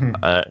 Hmm.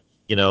 Uh,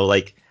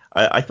 like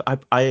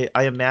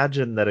I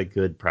imagine that a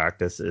good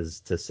practice is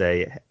to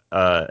say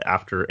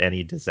after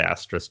any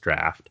disastrous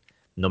draft,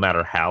 no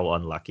matter how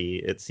unlucky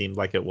it seemed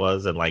like it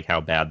was, and like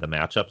how bad the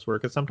matchups were,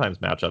 because sometimes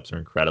matchups are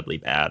incredibly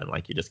bad, and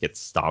like you just get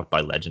stomped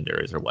by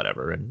legendaries or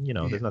whatever, and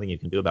Yeah. there's nothing you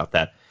can do about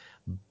that.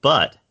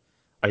 But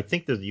I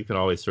think that you can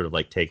always sort of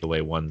like take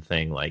away one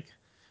thing, like,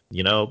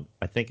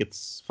 I think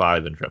it's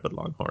 5 Intrepid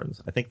Longhorns.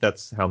 I think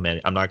that's how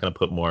many. I'm not going to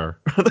put more,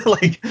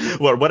 like,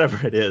 or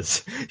whatever it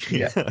is.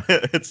 Yeah.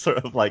 It's sort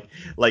of like,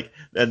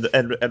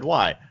 and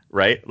why,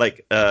 right?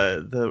 Like,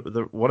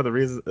 the one of the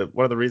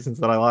reasons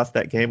that I lost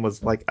that game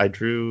was like I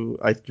drew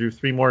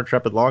 3 more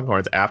Intrepid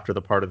Longhorns after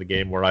the part of the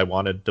game where I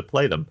wanted to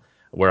play them,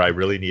 where I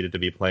really needed to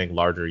be playing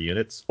larger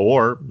units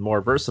or more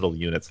versatile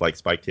units like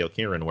Spiketail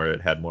Kieran, where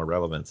it had more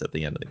relevance at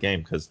the end of the game.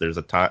 Because there's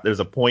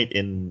a point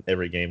in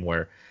every game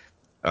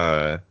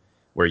uh,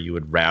 where you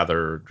would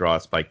rather draw a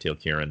Spiketail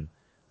Kieran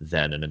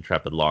than an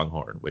Intrepid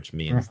Longhorn, which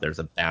means Mhm. there's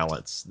a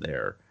balance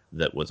there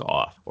that was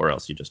off, or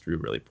else you just drew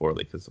really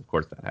poorly, because of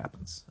course that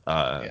happens.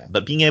 Yeah.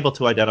 But being able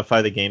to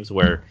identify the games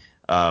where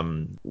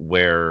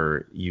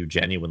where you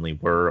genuinely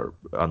were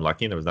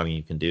unlucky and there was nothing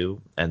you can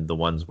do, and the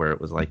ones where it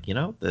was like,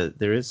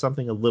 there is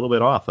something a little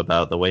bit off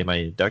about the way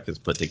my deck is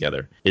put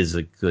together, is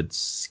a good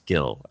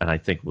skill, and I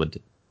think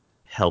would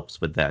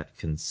helps with that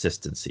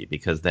consistency,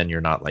 because then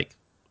you're not like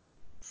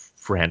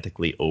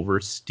frantically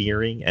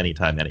oversteering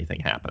anytime anything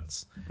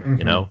happens.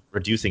 Mm-hmm.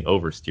 Reducing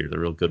oversteer is a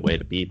real good way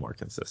to be more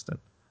consistent.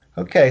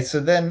 Okay, so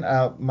then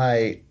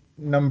my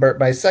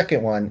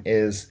second one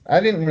is I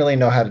didn't really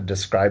know how to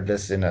describe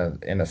this in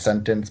a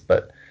sentence,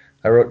 but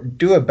I wrote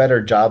do a better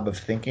job of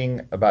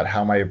thinking about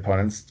how my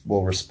opponents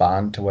will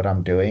respond to what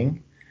I'm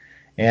doing.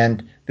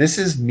 And this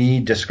is me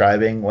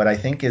describing what I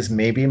think is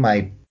maybe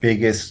my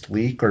biggest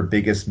leak or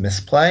biggest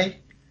misplay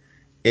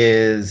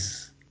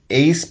is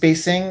A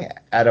spacing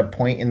at a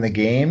point in the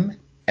game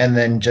and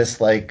then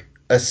just like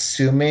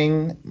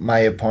assuming my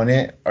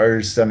opponent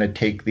is going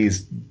to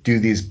do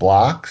these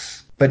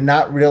blocks, but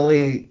not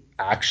really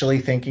actually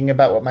thinking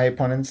about what my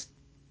opponent's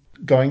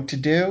going to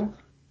do.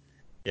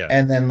 Yeah.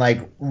 And then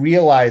like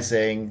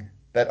realizing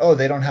that, oh,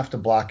 they don't have to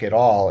block at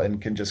all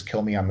and can just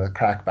kill me on the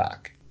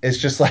crackback. It's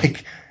just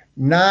like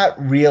not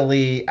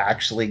really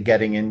actually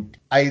getting in.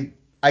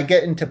 I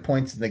get into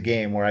points in the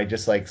game where I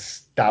just like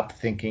stop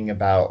thinking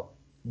about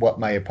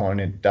what my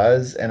opponent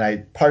does, and I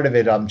part of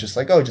it I'm just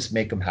like, oh, just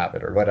make them have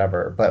it or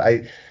whatever.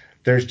 But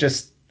there's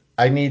just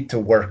I need to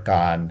work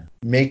on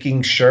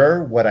making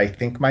sure what I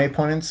think my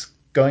opponent's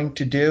going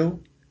to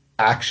do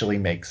actually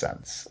makes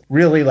sense.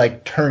 Really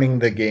like turning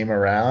the game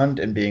around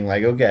and being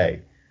like,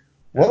 okay,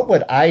 what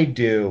would I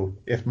do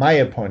if my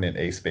opponent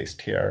ace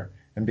spaced here?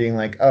 And being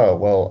like, oh,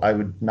 well, I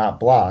would not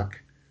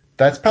block.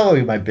 That's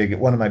probably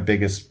one of my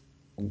biggest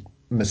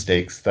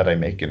mistakes that I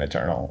make in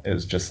Eternal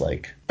is just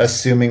like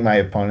assuming my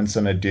opponent's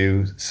gonna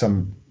do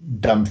some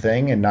dumb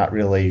thing and not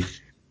really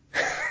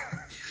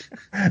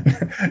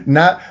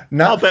not I'll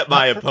not bet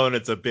my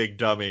opponent's a big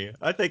dummy.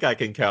 I think I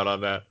can count on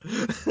that.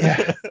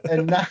 yeah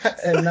and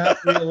not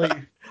really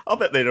I'll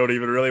bet they don't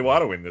even really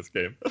want to win this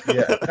game.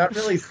 yeah not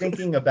really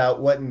thinking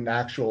about what an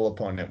actual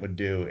opponent would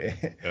do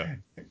Yeah.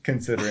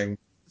 considering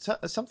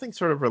Something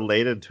sort of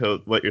related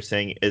to what you're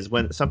saying is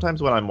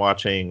sometimes when I'm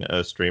watching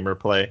a streamer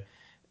play,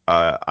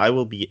 I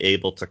will be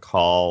able to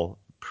call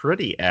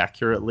pretty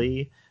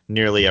accurately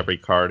nearly every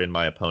card in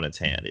my opponent's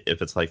hand,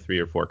 if it's like 3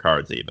 or 4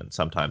 cards even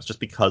sometimes, just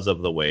because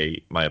of the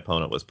way my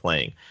opponent was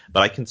playing.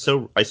 But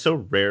I so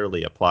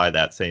rarely apply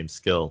that same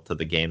skill to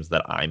the games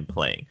that I'm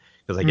playing,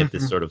 because I get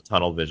this Mhm. sort of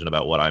tunnel vision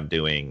about what I'm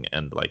doing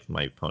and like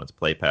my opponent's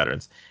play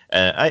patterns.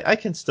 I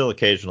can still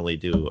occasionally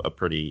do a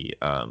pretty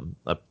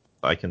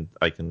I can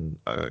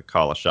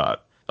call a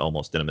shot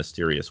almost in a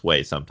mysterious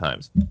way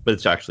sometimes, but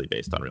it's actually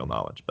based on real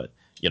knowledge. But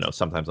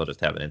sometimes I'll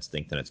just have an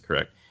instinct and it's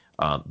correct.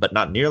 But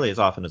not nearly as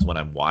often as when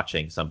I'm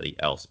watching somebody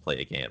else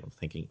play a game. I'm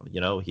thinking,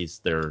 he's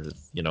there.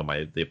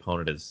 The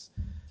opponent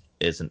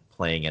isn't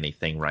playing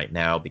anything right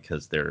now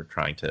because they're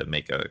trying to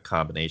make a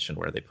combination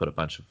where they put a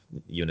bunch of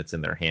units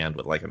in their hand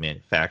with like a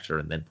manufacturer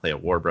and then play a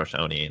Warbrush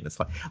Oni, and it's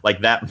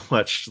like that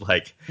much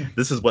like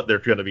this is what they're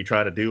going to be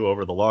trying to do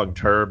over the long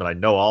term, and I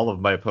know all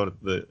of my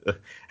opponent.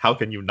 How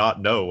can you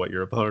not know what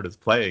your opponent is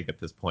playing at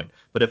this point?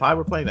 But if I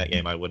were playing that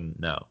game, I wouldn't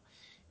know,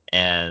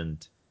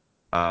 and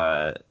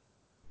uh,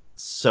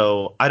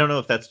 so I don't know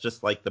if that's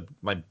just like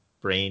my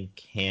brain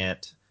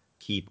can't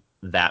keep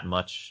that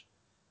much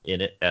in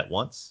it at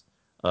once.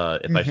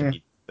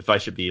 Mhm. If I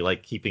should be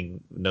like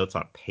keeping notes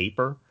on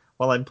paper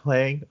while I'm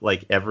playing,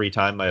 like every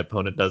time my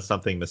opponent does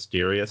something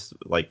mysterious,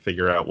 like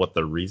figure out what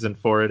the reason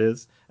for it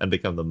is and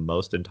become the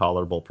most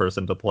intolerable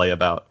person to play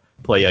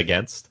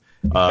against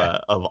Okay.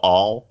 of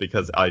all,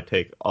 because I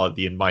take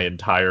my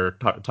entire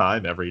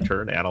time every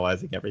turn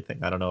analyzing everything.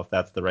 I don't know if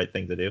that's the right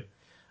thing to do.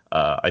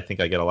 I think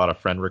I get a lot of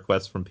friend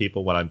requests from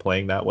people when I'm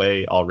playing that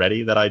way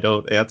already that I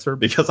don't answer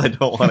because I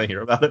don't want to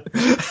hear about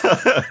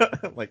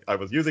it. Like I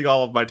was using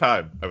all of my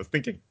time. I was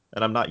thinking,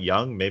 and I'm not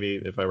young. Maybe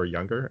if I were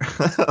younger,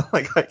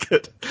 like I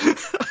could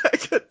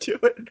do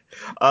it.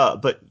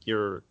 But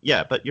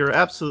you're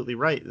absolutely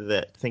right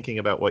that thinking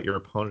about what your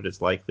opponent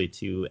is likely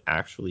to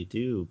actually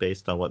do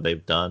based on what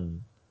they've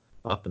done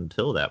up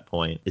until that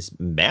point is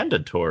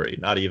mandatory.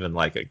 Not even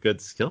like a good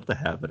skill to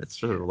have, but it's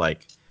sort of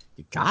like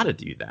you got to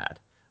do that.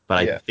 But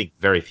I Yeah. think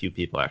very few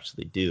people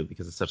actually do,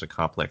 because it's such a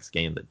complex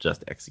game that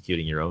just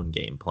executing your own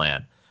game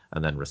plan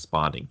and then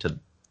responding to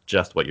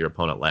just what your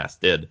opponent last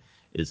did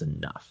is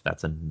enough.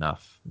 That's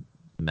enough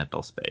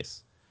mental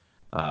space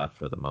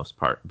for the most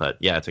part. But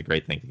yeah, it's a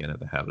great thing to get into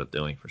the habit of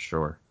doing for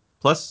sure.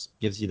 Plus,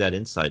 gives you that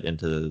insight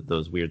into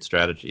those weird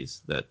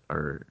strategies that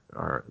are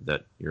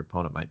that your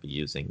opponent might be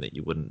using that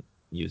you wouldn't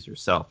use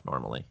yourself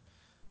normally.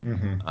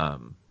 Mhm.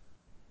 Um,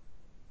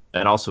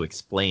 it also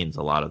explains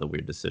a lot of the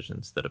weird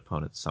decisions that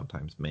opponents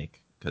sometimes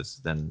make,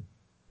 because then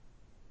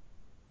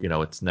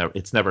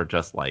it's never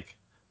just like,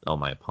 oh,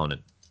 my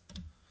opponent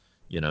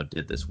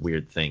did this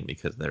weird thing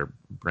because their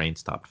brain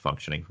stopped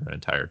functioning for an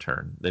entire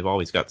turn. They've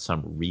always got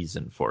some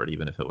reason for it,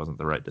 even if it wasn't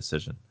the right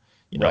decision.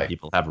 Right.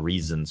 People have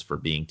reasons for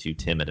being too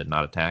timid and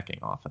not attacking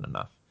often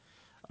enough.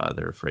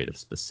 They're afraid of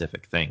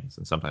specific things,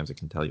 and sometimes it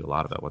can tell you a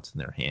lot about what's in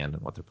their hand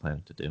and what they're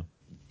planning to do.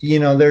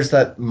 There's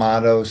that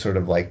motto, sort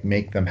of like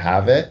make them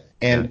have it.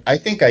 Yeah. And I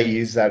think I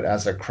use that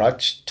as a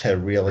crutch to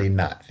really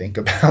not think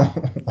about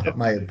Yeah. what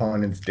my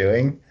opponent's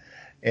doing.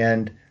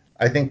 And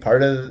I think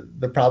part of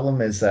the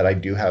problem is that I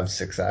do have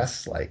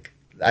success. Like,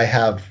 I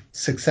have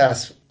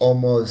success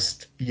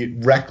almost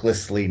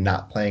recklessly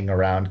not playing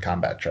around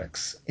combat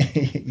tricks,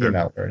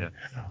 Sure. or,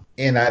 Yeah.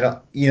 and I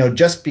don't,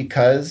 just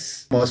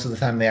because most of the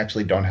time they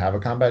actually don't have a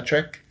combat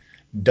trick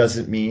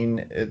doesn't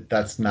mean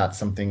that's not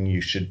something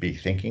you should be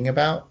thinking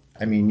about.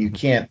 I mean, you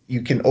can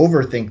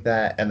overthink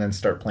that and then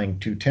start playing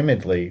too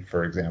timidly,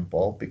 for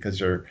example, because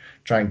you're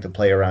trying to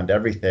play around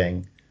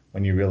everything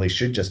when you really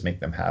should just make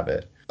them have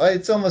it.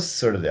 It's almost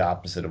sort of the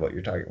opposite of what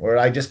you're talking, where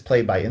I just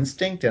play by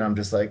instinct and I'm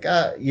just like,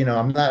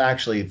 I'm not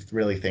actually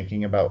really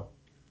thinking about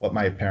what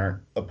my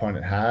apparent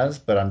opponent has,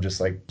 but I'm just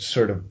like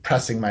sort of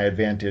pressing my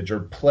advantage or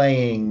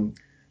playing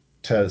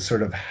to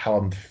sort of how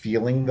I'm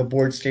feeling the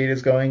board state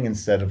is going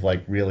instead of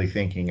like really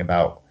thinking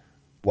about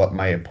what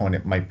my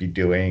opponent might be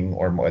doing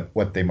or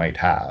what they might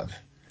have.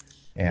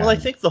 Well, I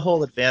And think the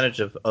whole advantage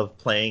of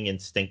playing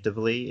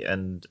instinctively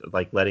and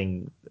like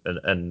letting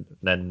and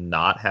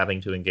not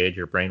having to engage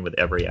your brain with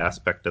every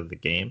aspect of the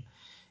game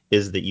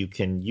is that you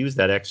can use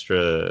that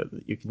extra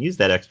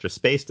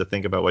space to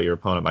think about what your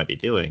opponent might be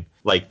doing.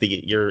 Like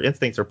your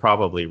instincts are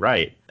probably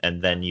right,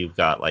 and then you've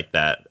got like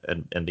that,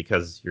 and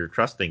because you're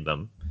trusting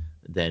them,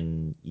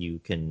 then you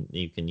can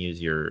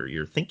use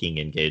your thinking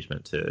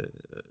engagement to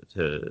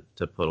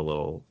put a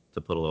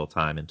little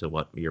time into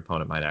what your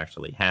opponent might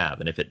actually have,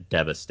 and if it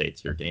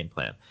devastates your game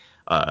plan.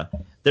 Uh,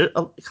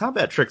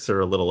 combat tricks are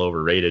a little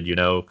overrated,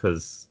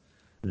 because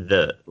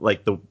the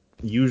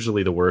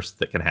usually the worst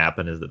that can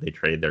happen is that they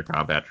trade their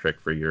combat trick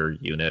for your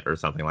unit or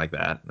something like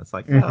that. And it's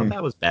like, well, mhm,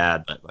 that was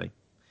bad, but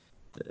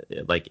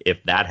like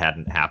if that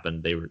hadn't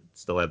happened, they would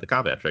still have the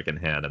combat trick in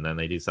hand, and then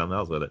they do something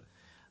else with it.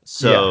 yeah,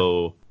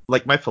 So,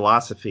 like my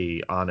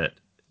philosophy on it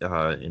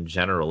in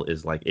general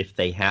is like, if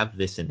they have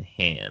this in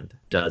hand,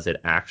 does it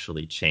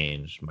actually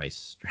change my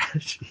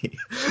strategy?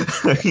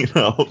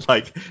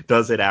 Like,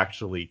 does it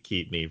actually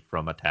keep me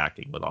from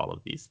attacking with all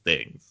of these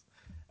things?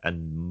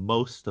 And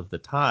most of the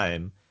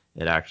time,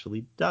 it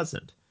actually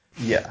doesn't,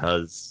 yeah,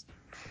 because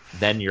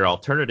then your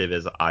alternative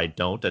is I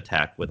don't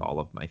attack with all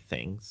of my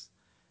things,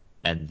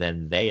 and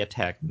then they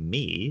attack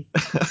me,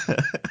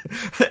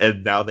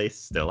 and now they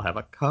still have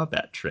a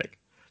combat trick.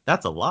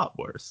 That's a lot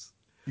worse.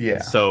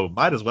 yeah, So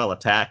might as well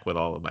attack with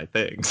all of my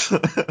things.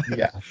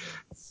 yeah.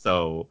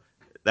 So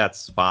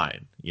that's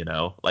fine,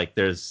 Like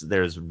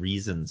there's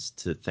reasons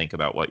to think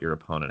about what your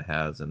opponent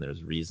has, and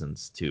there's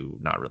reasons to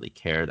not really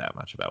care that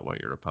much about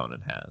what your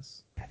opponent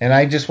has. And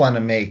I just want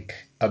to make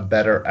a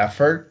better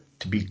effort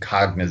to be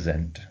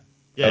cognizant of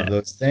Yeah.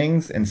 those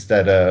things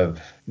instead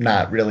of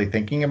not really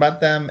thinking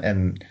about them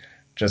and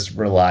just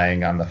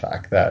relying on the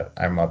fact that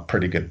I'm a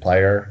pretty good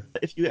player.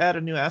 If you add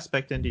a new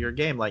aspect into your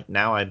game, like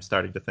now I'm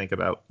starting to think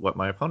about what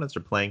my opponents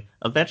are playing,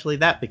 eventually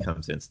that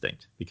becomes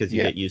instinct because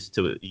Yeah.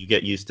 you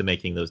get used to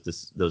making those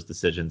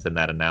decisions and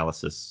that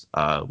analysis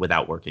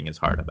without working as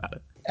hard about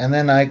it. And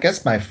then I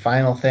guess my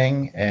final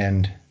thing,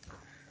 and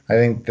I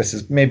think this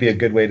is maybe a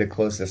good way to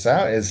close this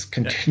out, is Yeah.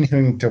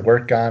 continuing to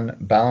work on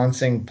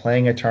balancing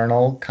playing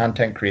Eternal,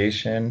 content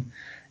creation,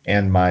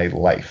 and my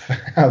life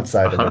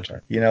outside of Uh-huh.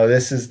 Eternal.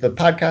 The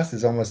podcast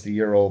is almost a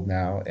year old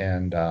now,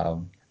 and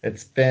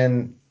it's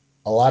been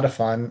a lot of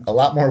fun, a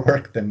lot more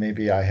work than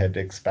maybe I had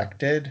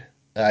expected.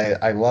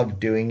 I love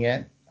doing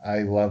it. I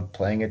love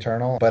playing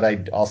Eternal, but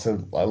I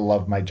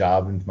love my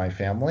job and my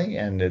family,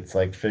 and it's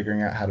like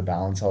figuring out how to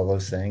balance all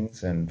those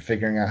things and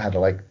figuring out how to,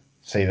 like,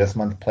 say this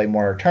month play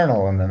more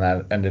Eternal, and then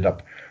that ended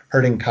up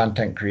hurting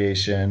content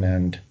creation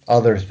and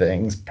other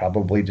things.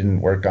 Probably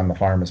didn't work on the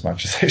farm as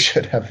much as I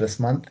should have this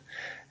month.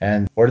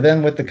 And or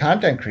then with the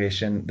content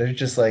creation, there's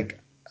just like,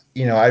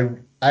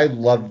 I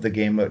love the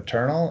game of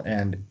Eternal,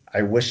 and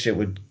I wish it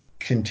would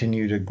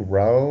continue to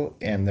grow.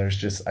 And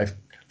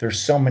there's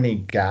so many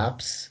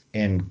gaps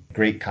in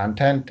great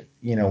content.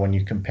 When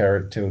you compare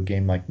it to a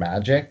game like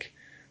Magic,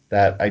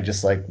 that I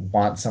just like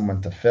want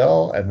someone to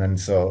fill, and then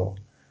so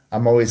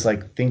I'm always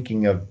like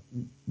thinking of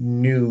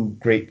new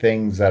great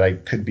things that I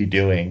could be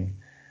doing,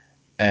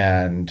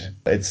 and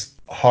it's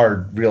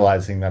hard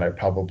realizing that I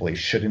probably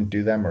shouldn't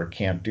do them or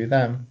can't do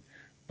them.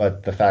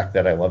 But the fact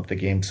that I love the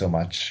game so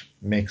much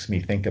makes me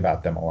think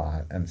about them a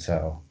lot. And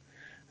so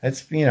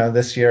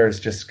this year is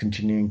just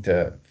continuing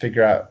to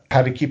figure out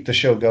how to keep the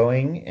show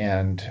going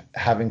and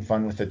having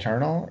fun with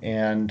Eternal,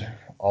 and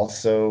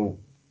also,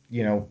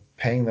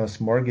 paying this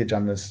mortgage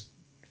on this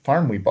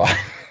farm we bought.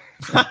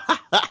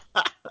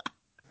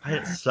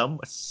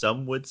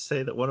 Some would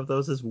say that one of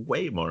those is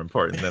way more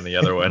important than the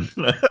other one.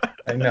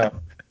 I know.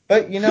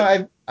 But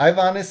I've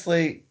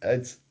honestly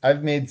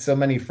I've made so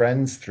many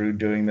friends through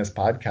doing this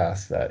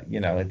podcast that,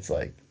 it's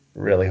like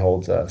really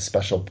holds a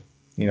special,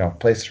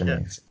 place for Yeah.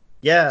 me.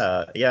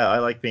 Yeah, I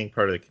like being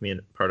part of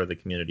the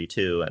community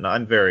too. And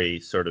I'm very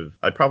sort of,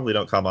 I probably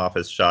don't come off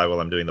as shy while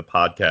I'm doing the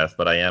podcast,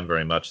 but I am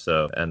very much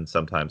so. And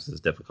sometimes it's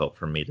difficult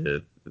for me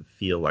to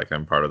feel like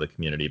I'm part of the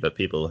community, but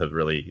people have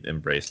really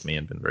embraced me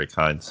and been very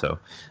kind. So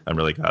I'm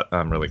really glad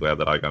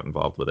that I got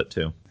involved with it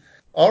too.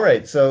 All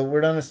right, so we're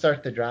going to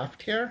start the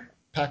draft here.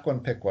 Pack one,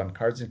 pick one.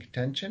 Cards in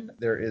contention.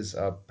 There is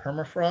a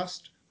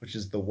Permafrost, which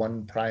is the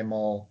one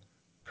primal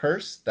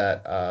curse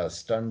that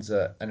stuns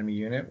an enemy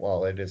unit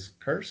while it is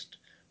cursed.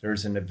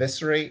 There's an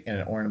Eviscerate and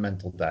an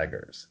Ornamental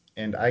Daggers.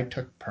 And I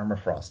took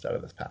Permafrost out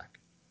of this pack.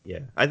 Yeah,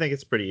 I think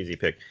it's a pretty easy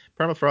pick.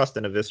 Permafrost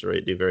and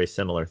Eviscerate do very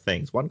similar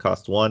things. One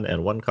costs one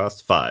and one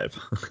costs five.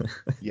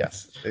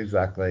 Yes,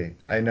 exactly.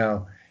 I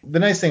know. The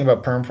nice thing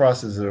about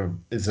Permafrost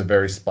is a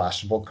very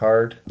splashable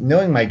card.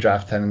 Knowing my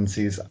draft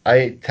tendencies,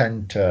 I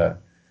tend to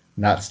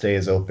not stay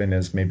as open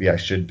as maybe I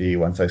should be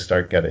once I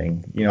start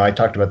getting. I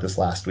talked about this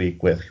last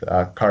week with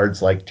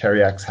cards like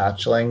Teriax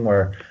Hatchling,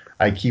 where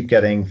I keep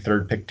getting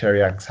third pick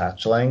Teriax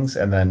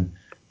Hatchlings and then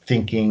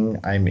thinking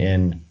I'm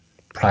in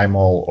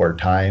Primal or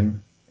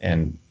Time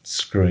and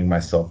screwing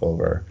myself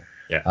over.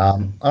 Yeah.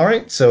 All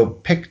right, so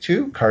pick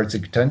two, cards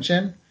in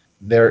contention.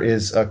 There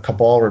is a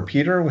Cabal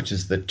Repeater, which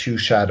is the 2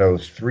 Shadow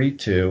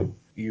 3/2.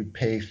 You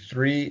pay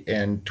 3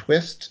 and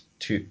twist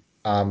to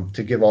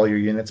give all your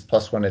units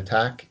 +1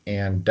 attack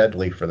and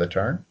deadly for the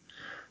turn.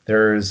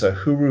 There's a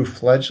Huru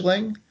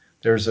Fledgling.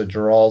 There's a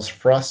Dural's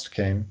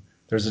Frostking.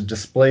 There's a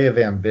Display of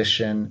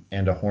Ambition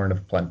and a Horn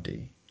of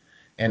Plenty.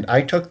 And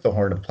I took the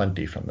Horn of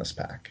Plenty from this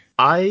pack.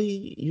 I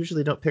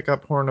usually don't pick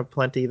up Horn of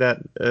Plenty that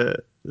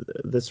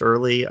this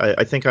early.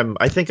 I think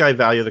I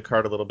value the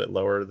card a little bit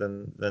lower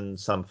than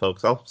some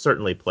folks. I'll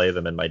certainly play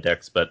them in my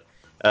decks, but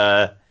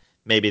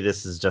maybe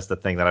this is just a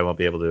thing that I won't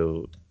be able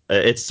to.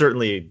 It's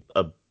certainly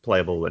a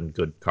playable and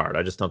good card.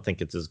 I just don't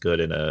think it's as good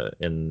in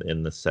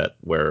the set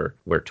where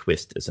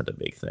twist isn't a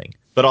big thing.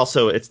 But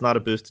also, it's not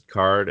a boosted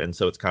card, and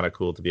so it's kind of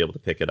cool to be able to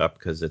pick it up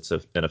because it's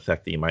an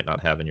effect that you might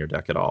not have in your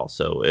deck at all.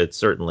 So it's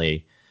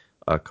certainly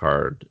a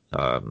card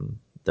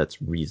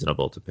that's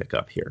reasonable to pick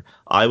up here.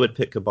 I would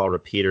pick Cabal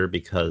Repeater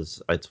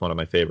because it's one of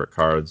my favorite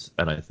cards,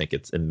 and I think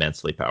it's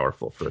immensely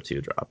powerful for a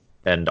 2-drop.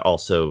 And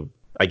also,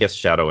 I guess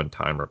Shadow and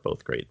Time are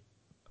both great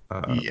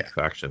Yeah.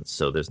 factions,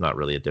 so there's not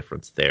really a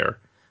difference there.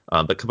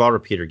 But Cabal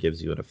Repeater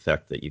gives you an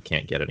effect that you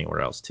can't get anywhere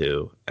else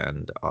too,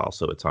 and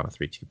also it's on a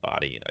 3/2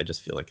 body. I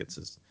just feel like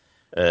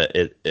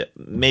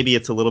maybe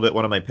it's a little bit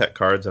one of my pet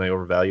cards, and I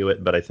overvalue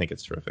it, but I think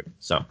it's terrific.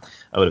 So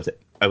I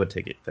would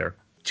take it there.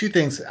 Two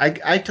things.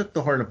 I took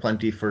the Horn of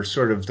Plenty for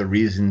sort of the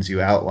reasons you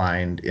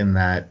outlined, in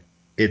that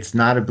it's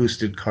not a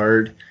boosted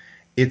card.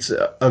 It's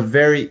a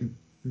very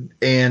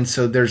and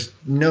so there's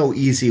no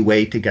easy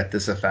way to get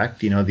this effect.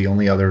 The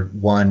only other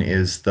one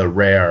is the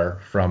rare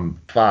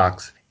from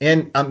Fox.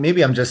 And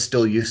maybe I'm just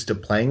still used to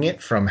playing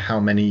it from how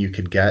many you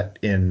could get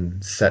in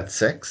set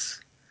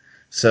 6.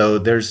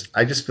 So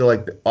I just feel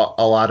like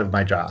a lot of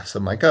my drafts,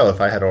 I'm like, oh,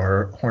 if I had a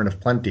Horn of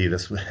Plenty,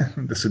 this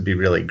would be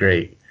really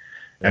great.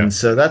 Yeah. And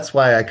so that's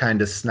why I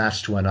kind of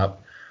snatched one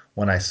up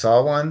when I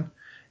saw one.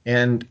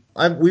 And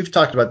we've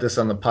talked about this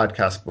on the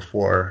podcast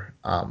before,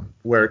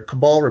 where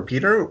Cabal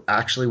Repeater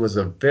actually was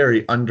a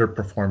very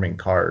underperforming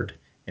card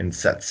in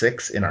set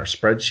 6 in our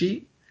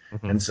spreadsheet.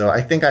 Mm-hmm. And so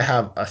I think I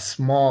have a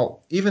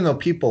small, even though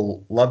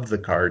people loved the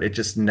card, it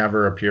just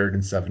never appeared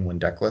in 7-win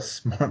deck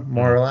lists,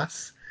 more or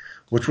less,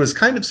 which was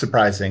kind of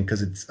surprising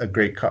because it's a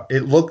great card.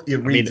 It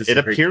reads as It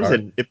a great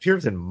card. it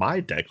appears in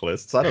my deck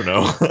lists. I don't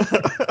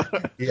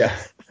know. Yeah.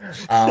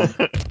 Um,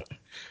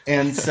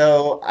 And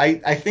so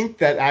I think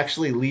that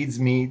actually leads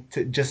me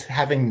to, just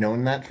having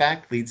known that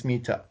fact, leads me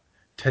to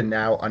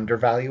now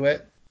undervalue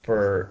it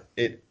for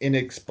it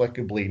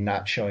inexplicably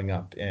not showing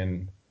up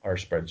in our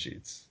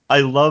spreadsheets. I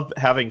love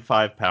having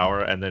 5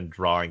 power and then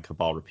drawing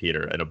Cabal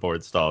Repeater and a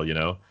board stall, you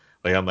know?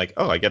 Like I'm like,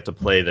 oh, I get to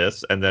play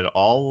this, and then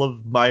all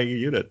of my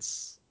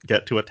units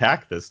get to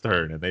attack this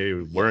turn, and they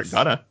weren't Yes.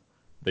 gonna.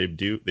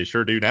 They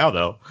sure do now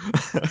though.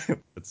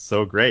 It's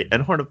so great.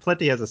 And Horn of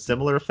Plenty has a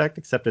similar effect,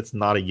 except it's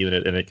not a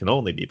unit and it can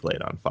only be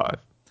played on 5.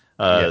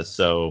 Yes.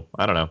 So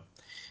I don't know.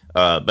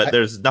 But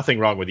there's nothing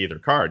wrong with either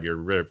card.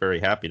 You're very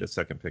happy to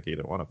second pick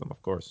either one of them,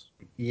 of course.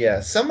 Yeah,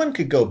 someone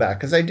could go back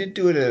because I did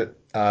do it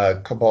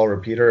at Cabal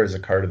Repeater as a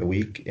card of the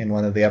week in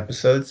one of the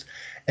episodes,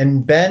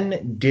 and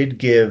Ben did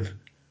give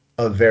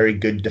a very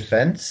good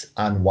defense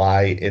on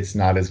why it's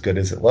not as good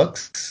as it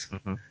looks.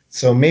 Mm-hmm.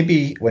 So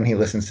maybe when he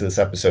listens to this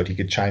episode, he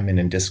could chime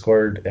in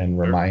Discord and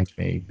Sure. remind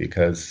me,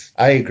 because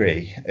I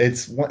agree.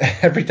 It's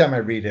every time I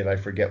read it, I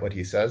forget what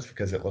he says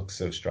because it looks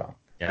so strong.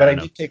 Yeah, But I I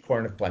know. did take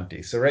Horn of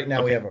Plenty. So right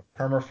now we Okay. have a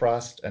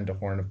Permafrost and a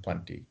Horn of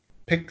Plenty.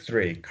 Pick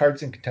three,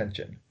 cards in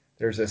contention.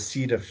 There's a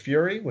Seed of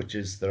Fury, which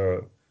is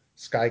the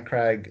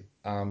Skycrag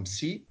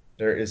seat.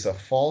 There is a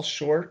Fall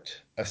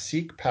Short, a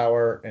Seek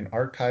Power, an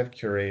Archive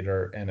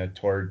Curator, and a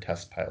Tord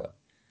Test Pilot.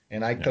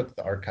 And I Yeah, took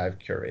the Archive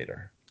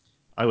Curator.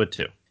 I would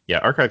too. Yeah,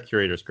 Archive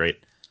Curator is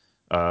great.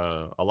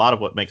 A lot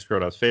of what makes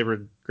Grotov's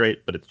favorite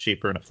great, but it's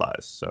cheaper and it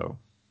flies. So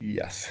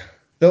Yes.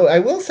 Though I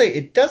will say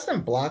it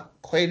doesn't block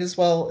quite as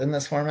well in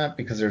this format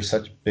because there's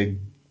such big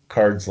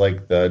cards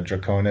like the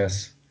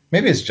Draconis.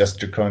 Maybe it's just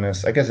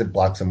Draconis. I guess it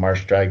blocks a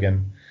Marsh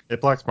Dragon.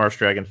 It blocks Marsh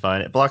Dragon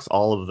fine. It blocks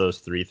all of those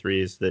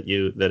 3/3s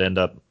that end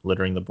up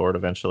littering the board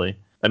eventually.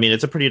 I mean,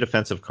 it's a pretty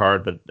defensive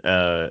card, but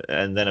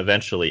and then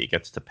eventually it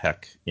gets to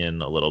peck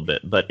in a little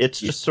bit. But it's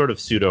just sort of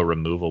pseudo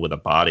removal with a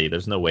body.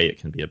 There's no way it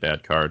can be a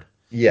bad card.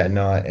 Yeah,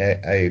 no, I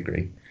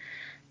agree.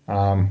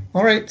 All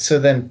right, so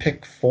then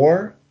pick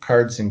 4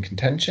 cards in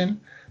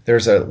contention.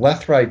 There's a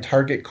Lethrai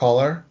Target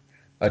Caller,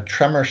 a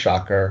Tremor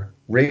Shocker,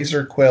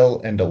 Razor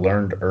Quill, and a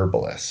Learned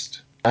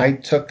Herbalist. I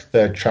took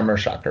the Tremor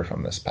Shocker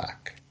from this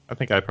pack. I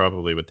think I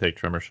probably would take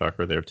Tremor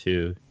Shocker there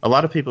too. A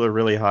lot of people are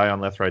really high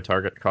on Lethrai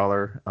Target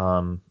Caller,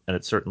 and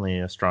it's certainly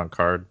a strong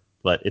card,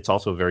 but it's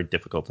also a very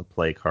difficult to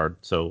play card,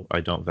 so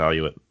I don't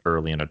value it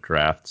early in a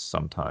draft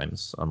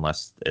sometimes,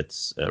 unless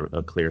it's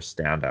a clear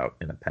standout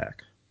in a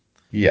pack.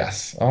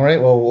 Yes. All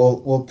right.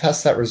 Well, we'll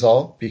test that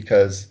result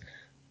because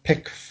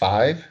pick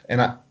 5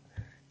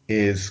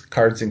 is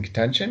cards in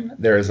contention.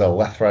 There is a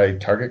Lethrai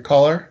Target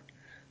Caller.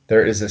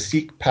 There is a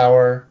Seek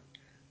Power.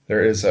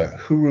 There is a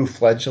Huru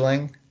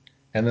Fledgling,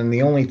 and then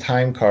the only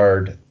time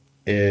card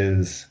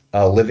is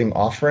a Living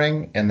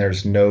Offering, and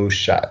there's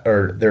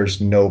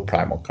there's no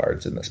primal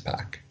cards in this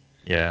pack.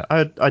 Yeah,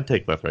 I'd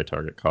take Lethrai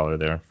Target Caller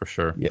there for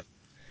sure. Yeah.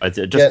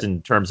 Just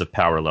in terms of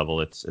power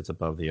level, it's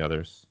above the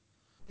others.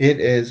 It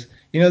is.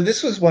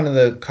 This was one of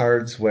the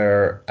cards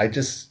where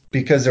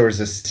because there was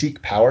a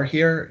Seek Power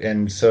here,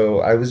 and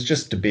so I was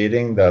just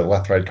debating the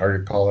Lethrai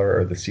Target Caller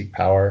or the Seek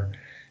Power,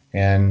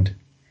 and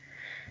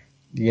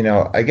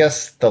I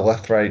guess the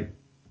Lethrai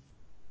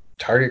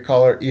Target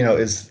Caller,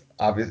 is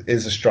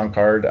a strong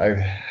card. I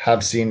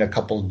have seen a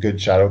couple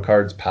good Shadow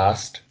cards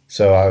passed,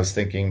 so I was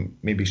thinking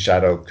maybe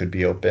Shadow could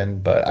be open,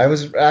 but I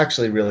was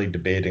actually really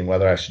debating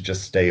whether I should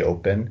just stay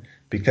open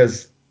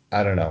because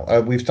I don't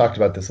know. We've talked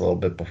about this a little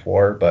bit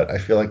before, but I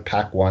feel like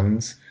pack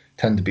ones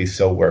tend to be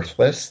so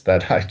worthless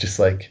that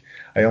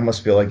I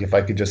almost feel like if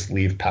I could just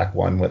leave pack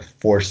 1 with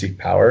 4 Seek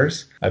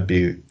Powers, I'd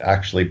be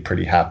actually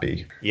pretty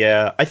happy.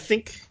 Yeah, I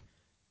think.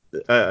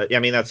 I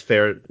mean, that's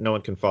fair. No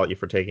one can fault you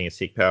for taking a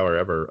Seek Power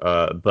ever.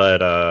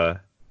 But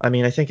I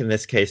mean, I think in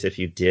this case, if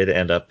you did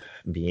end up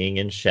being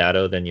in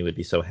Shadow, then you would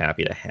be so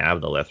happy to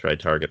have the Lethrai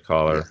Target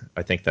Caller. Yeah.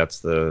 I think that's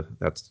the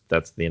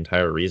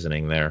entire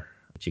reasoning there.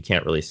 Which you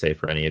can't really say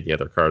for any of the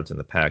other cards in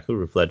the pack.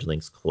 Huru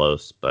Fledgling's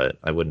close, but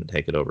I wouldn't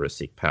take it over a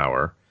Seek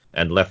Power.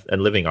 And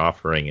Living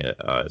Offering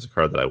is a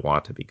card that I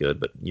want to be good,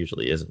 but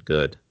usually isn't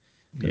good.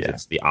 Because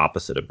it's the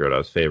opposite of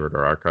Grotov's Favorite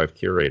or Archive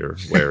Curator,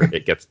 where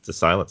it gets to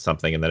silence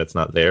something and then it's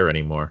not there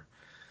anymore.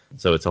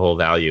 So its whole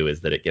value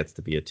is that it gets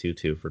to be a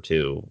 2/2 for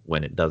 2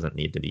 when it doesn't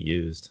need to be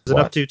used. There's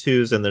enough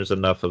 2/2s and there's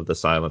enough of the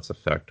silence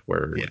effect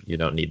where you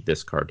don't need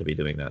this card to be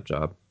doing that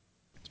job,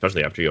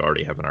 especially after you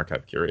already have an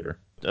Archive Curator.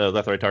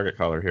 Lethrai Target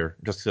Caller here,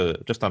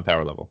 just on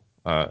power level.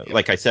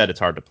 Like I said,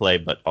 it's hard to play,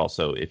 but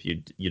also if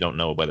you don't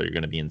know whether you're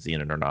going to be in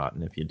Zenith or not,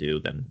 and if you do,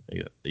 then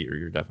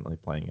you're definitely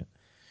playing it.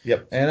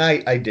 Yep, and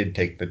I did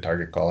take the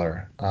Target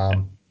Caller.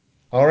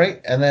 All right,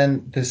 and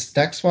then this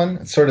next one,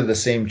 it's sort of the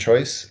same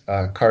choice.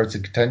 Cards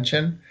in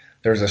contention.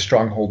 There's a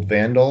Stronghold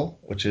Vandal,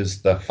 which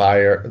is the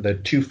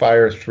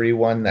 2-fire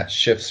 3/1 that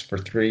shifts for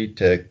 3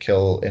 to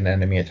kill an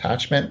enemy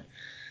attachment.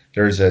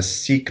 There's a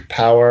Seek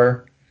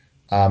Power,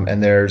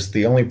 and there's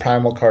the only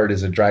primal card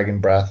is a Dragon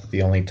Breath.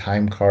 The only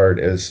time card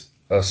is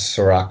a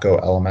Sirocco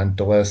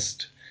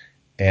Elementalist,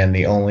 and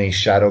the only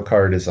shadow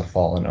card is a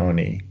Fallen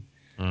Oni.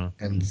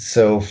 And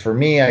so for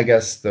me, I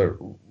guess the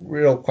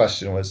real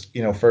question was,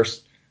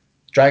 first,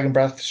 Dragon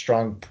Breath,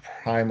 strong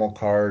primal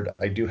card.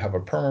 I do have a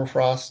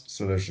Permafrost,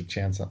 so there's a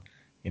chance,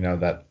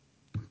 that,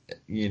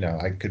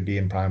 I could be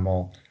in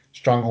primal.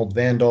 Stronghold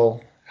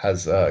Vandal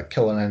has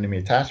kill an enemy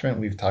attachment.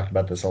 We've talked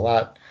about this a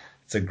lot.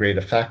 It's a great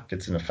effect.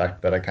 It's an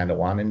effect that I kind of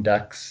want in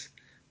decks,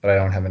 but I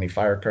don't have any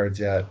fire cards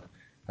yet.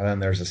 And then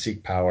there's a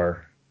Seek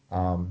Power.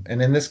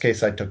 And in this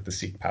case, I took the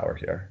Seek Power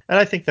here. And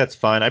I think that's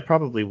fine. I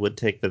probably would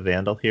take the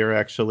Vandal here,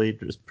 actually,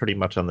 just pretty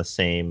much for the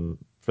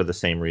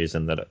same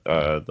reason that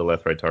the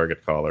Lethrai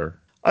Target Caller.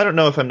 I don't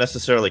know if I'm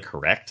necessarily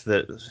correct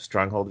that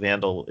Stronghold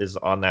Vandal is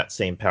on that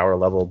same power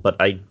level, but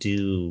I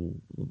do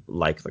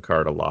like the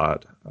card a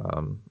lot.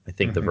 I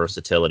think the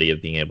versatility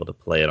of being able to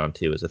play it on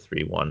 2 as a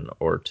 3/1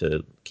 or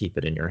to keep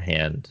it in your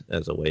hand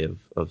as a way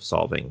of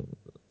solving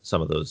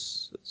some of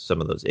those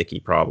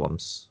icky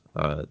problems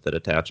that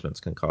attachments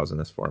can cause in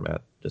this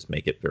format just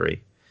make it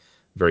very,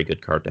 very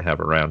good card to have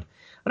around.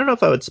 I don't know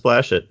if I would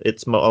splash it.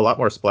 It's a lot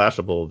more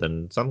splashable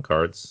than some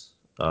cards,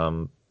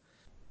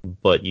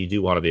 but you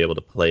do want to be able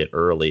to play it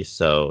early,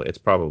 so it's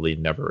probably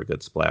never a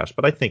good splash.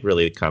 But I think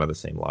really kind of the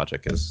same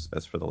logic as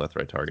for the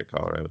Lethrai Target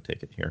Caller. I would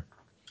take it here.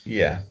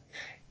 Yeah.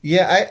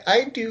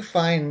 I do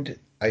find,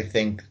 I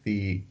think,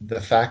 the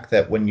fact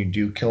that when you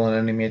do kill an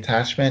enemy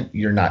attachment,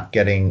 you're not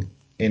getting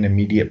an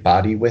immediate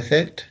body with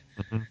it.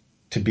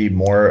 To be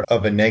more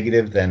of a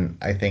negative than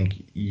I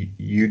think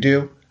you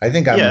do. I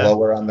think I'm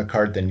lower on the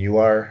card than you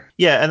are.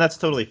 Yeah, and that's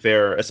totally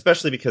fair,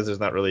 especially because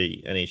there's not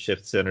really any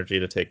shift synergy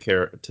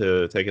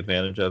to take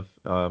advantage of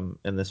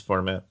in this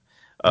format.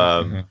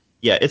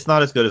 Yeah, it's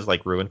not as good as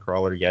like Ruin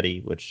Crawler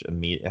Yeti, which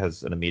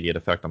has an immediate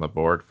effect on the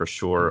board for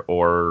sure,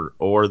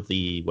 or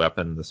the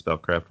weapon, the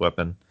spellcraft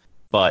weapon.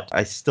 But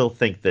I still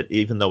think that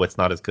even though it's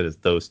not as good as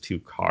those two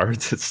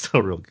cards, it's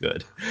still real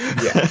good.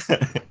 Yes.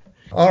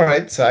 All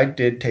right, so I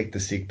did take the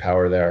Seek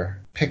Power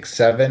there. Pick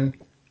 7.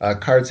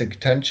 Cards in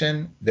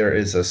contention. There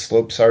is a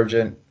Slope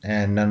Sergeant,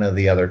 and none of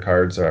the other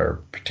cards are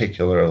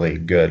particularly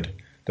good.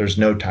 There's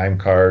no time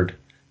card.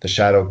 The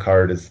shadow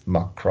card is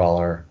Muck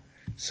Crawler.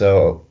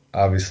 So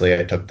obviously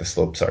I took the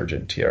Slope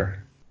Sergeant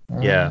here.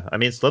 Yeah, I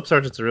mean, Slip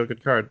Sergeant's a real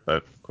good card, but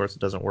of course it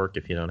doesn't work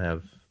if you don't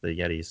have the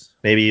Yetis.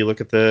 Maybe you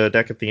look at the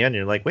deck at the end and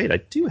you're like, wait, I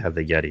do have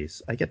the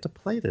Yetis. I get to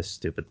play this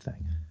stupid thing.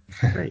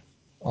 Great.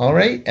 All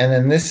right, and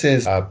then this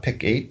is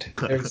pick 8.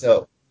 There's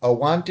a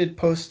wanted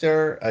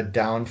poster, a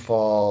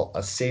downfall,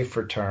 a safe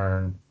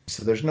return.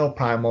 So there's no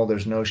primal,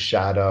 there's no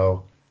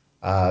shadow.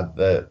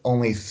 The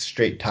only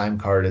straight time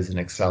card is an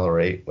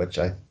accelerate, which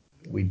I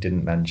we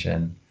didn't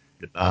mention.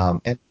 Did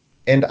not.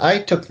 And I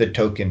took the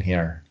token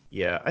here.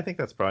 Yeah, I think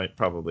that's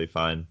probably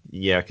fine.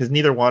 Yeah, because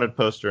neither Wanted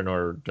Poster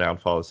nor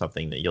Downfall is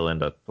something that you'll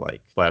end up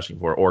like flashing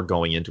for or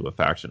going into a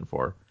faction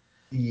for.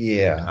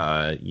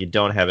 Yeah. You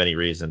don't have any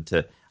reason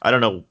to. I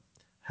don't know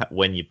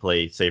when you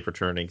play Safe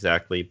Return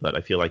exactly, but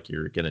I feel like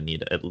you're going to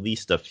need at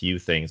least a few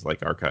things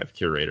like Archive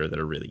Curator that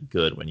are really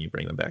good when you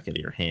bring them back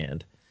into your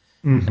hand.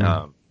 Hmm.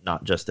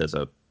 Not just as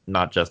a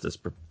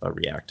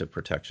reactive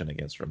protection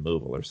against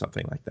removal or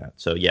something like that.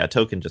 So yeah,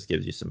 token just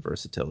gives you some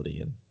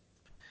versatility, and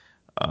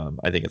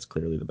I think it's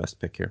clearly the best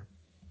pick here.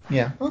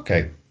 Yeah.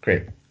 Okay.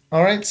 Great.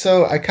 All right.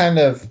 So I kind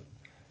of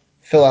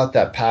fill out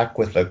that pack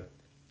with a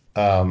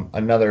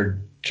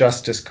another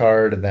justice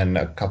card and then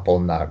a couple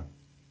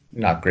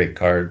not great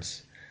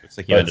cards. Looks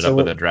like you But ended up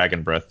with so a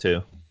Dragon Breath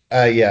too.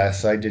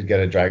 yes, I did get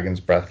a Dragon's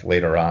Breath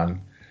later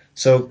on.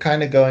 So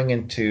kind of going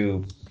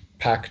into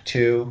pack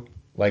 2,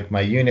 like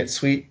my unit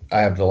suite, I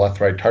have the left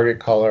right target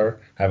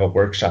caller, I have a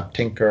Workshop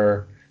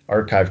Tinker,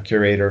 Archive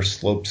Curator,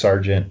 Slope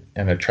Sergeant,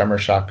 and a Tremor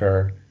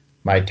Shocker.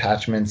 My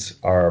attachments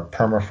are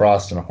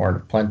Permafrost and a Horn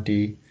of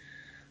Plenty.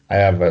 I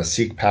have a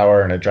Seek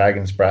Power and a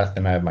Dragon's Breath,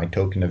 and I have my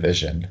Token of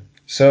Vision.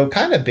 So,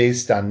 kind of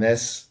based on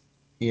this,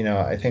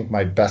 I think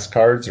my best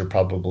cards are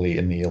probably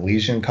in the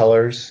Elysian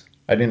colors.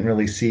 I didn't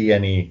really see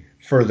any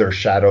further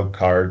shadow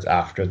cards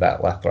after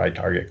that left right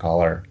target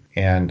caller.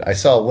 And I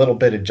saw a little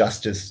bit of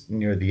Justice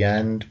near the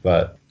end,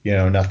 but,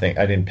 nothing.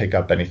 I didn't pick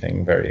up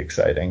anything very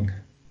exciting.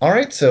 All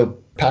right, so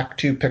pack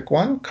 2, pick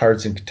 1,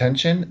 cards in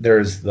contention.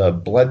 There's the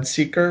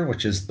Bloodseeker,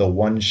 which is the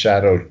one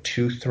shadow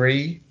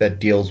 2/3 that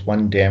deals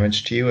 1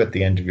 damage to you at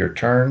the end of your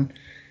turn.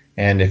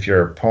 And if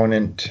your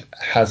opponent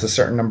has a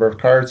certain number of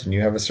cards and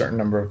you have a certain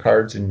number of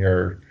cards in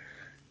your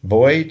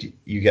void,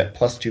 you get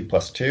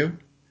 +2/+2.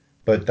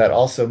 But that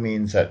also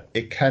means that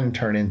it can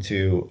turn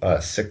into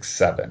a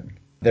 6/7.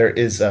 There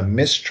is a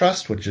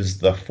Mistrust, which is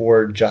the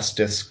 4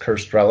 Justice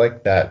Cursed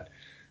Relic that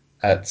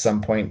at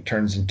some point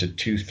turns into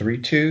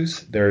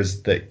 2/3/2s.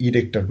 There's the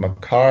Edict of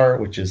Makar,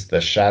 which is the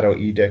Shadow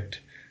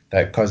Edict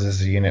that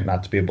causes a unit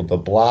not to be able to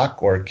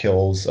block or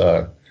kills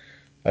a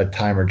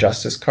Time or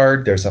Justice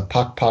card. There's a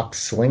Pock Pock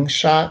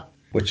Slingshot,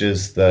 which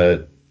is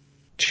the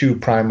 2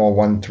 primal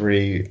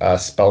 1/3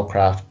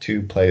 spellcraft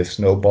to play a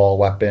snowball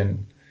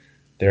weapon.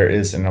 There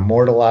is an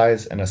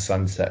Immortalize and a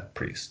Sunset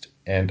Priest.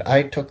 And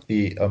I took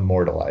the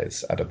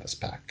Immortalize out of this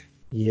pack.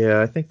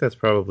 Yeah, I think that's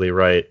probably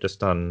right.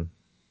 Just on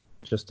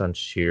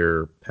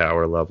sheer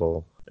power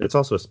level. It's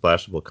also a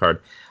splashable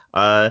card.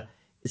 Uh,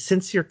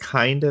 since you're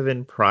kind of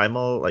in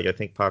primal, like I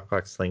think Pock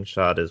Pock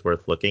Slingshot is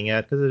worth looking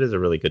at because it is a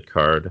really good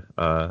card.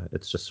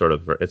 It's just sort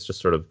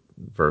of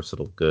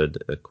versatile,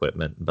 good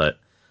equipment. But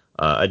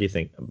I do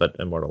think, but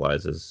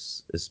Immortalize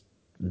is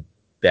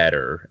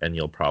better, and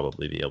you'll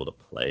probably be able to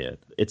play it.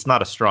 It's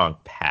not a strong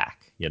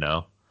pack,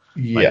 like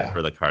Yeah.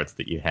 for the cards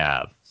that you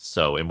have.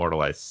 So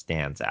Immortalize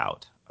stands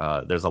out.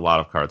 There's a lot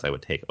of cards I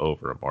would take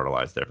over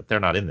Immortalize there, but they're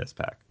not in this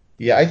pack.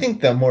 Yeah, I think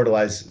the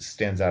Immortalize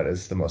stands out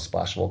as the most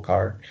splashable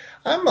card.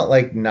 I'm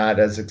like not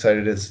as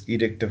excited as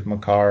Edict of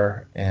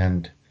Makar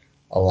and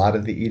a lot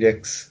of the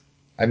edicts.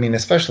 I mean,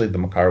 especially the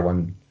Makar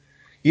one.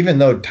 Even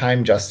though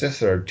Time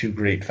Justice are two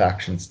great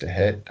factions to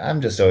hit, I'm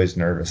just always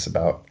nervous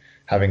about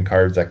having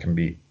cards that can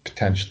be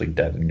potentially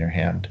dead in your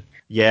hand.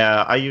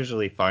 Yeah, I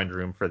usually find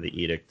room for the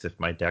edict if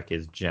my deck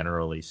is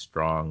generally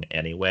strong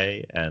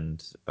anyway,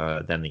 and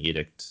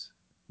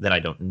then I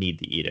don't need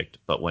the edict.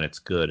 But when it's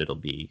good, it'll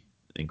be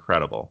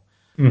incredible.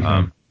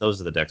 Hmm. Those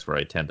are the decks where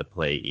I tend to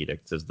play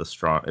edicts is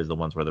the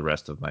ones where the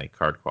rest of my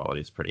card quality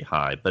is pretty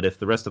high. But if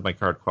the rest of my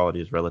card quality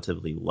is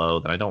relatively low,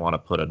 then I don't want to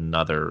put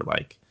another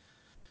like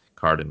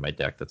card in my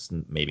deck that's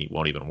maybe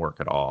won't even work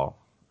at all.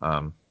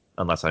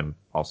 Unless I'm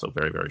also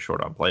very, very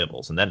short on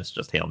playables, and then it's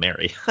just Hail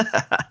Mary.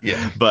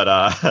 Yeah. but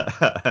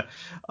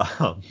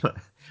um,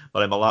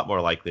 but I'm a lot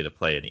more likely to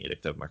play an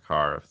Edict of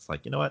Makar if it's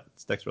like, you know what,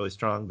 this deck's really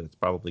strong, but it's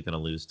probably going to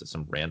lose to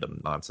some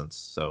random nonsense.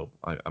 So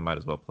I might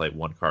as well play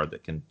one card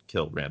that can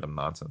kill random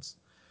nonsense.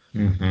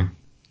 Hmm.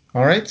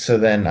 All right, so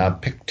then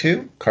pick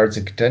 2, cards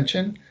in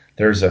contention.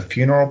 There's a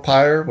Funeral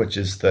Pyre, which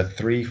is the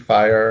 3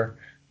 fire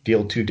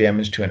deal 2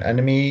 damage to an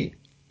enemy.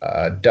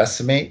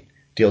 Decimate,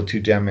 deal 2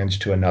 damage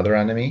to another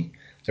enemy.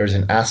 There's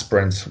an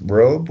Aspirant's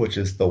Robe, which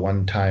is the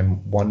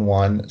one-time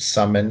 1/1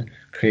 summon,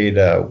 create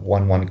a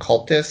 1/1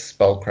 cultist,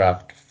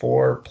 spellcraft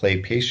 4, play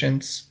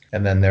Patience.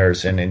 And then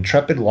there's an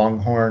Intrepid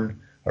Longhorn,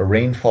 a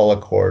Rainfall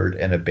Accord,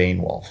 and a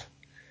Bane Wolf.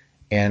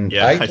 And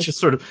Yeah, I I took, just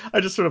sort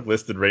of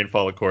listed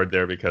Rainfall Accord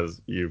there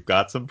because you've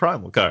got some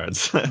primal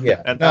cards,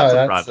 yeah, and no,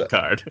 that's a that's primal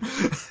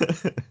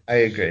card. I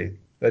agree.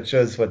 That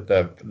shows what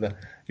the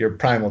your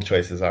primal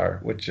choices are,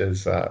 which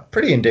is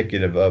pretty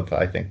indicative of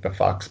I think the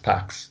Fox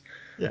packs.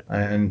 Yeah.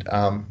 And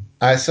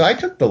I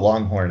took the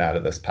Longhorn out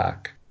of this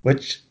pack,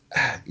 which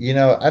I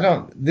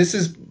don't. This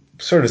is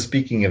sort of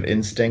speaking of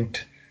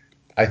instinct.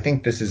 I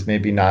think this is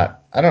maybe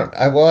not. I don't.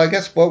 Well, I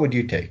guess what would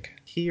you take?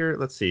 Here,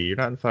 let's see. You're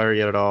not in fire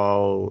yet at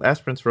all.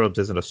 Aspirant's Robes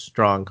isn't a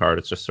strong card.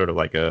 It's just sort of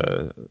like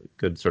a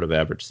good sort of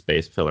average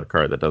space filler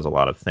card that does a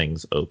lot of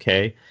things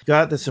okay.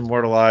 Got this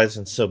immortalized,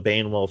 and so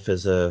Bane Wolf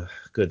is a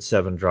good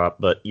 7-drop,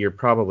 but you're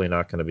probably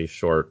not going to be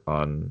short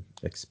on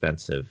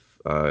expensive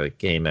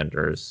game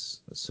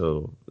enders.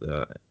 So,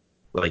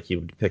 like you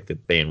would pick the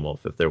Bane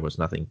Wolf if there was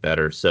nothing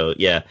better. So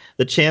yeah,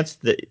 the chance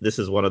that this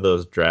is one of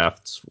those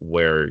drafts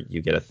where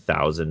you get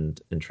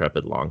 1,000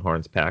 Intrepid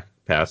Longhorns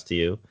passed to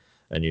you,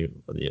 and you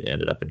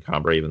ended up in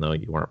Combray even though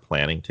you weren't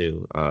planning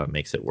to,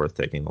 makes it worth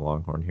taking the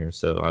Longhorn here.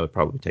 So I would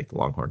probably take the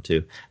Longhorn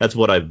too. That's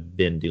what I've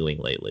been doing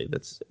lately.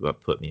 That's what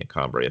put me in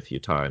Combray a few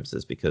times,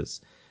 is because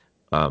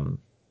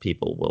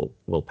people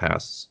will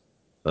pass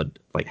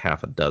like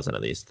half a dozen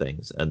of these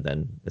things, and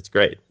then it's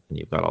great, and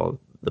you've got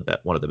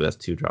one of the best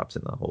 2-drops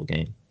in the whole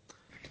game.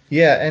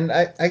 Yeah, and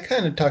I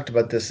kind of talked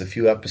about this a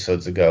few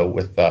episodes ago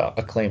with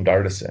Acclaimed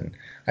Artisan.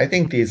 I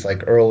think these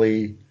like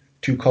early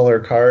 2-color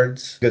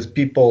cards, because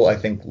people I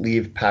think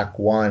leave pack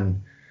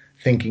one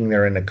thinking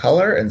they're in a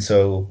color, and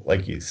so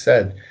like you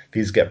said,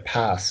 these get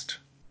passed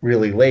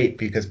really late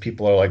because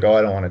people are like, oh,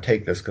 I don't want to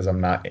take this because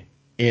I'm not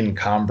in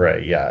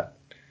Combray yet.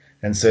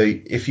 And so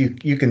if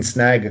you can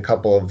snag a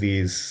couple of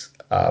these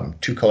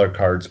 2-color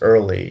cards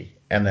early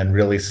and then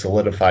really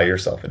solidify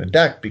yourself in a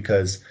deck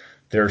because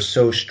they're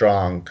so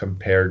strong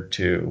compared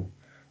to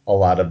a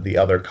lot of the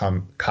other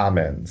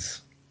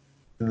commons,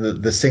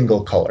 the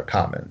single color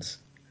commons.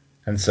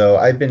 And so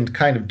I've been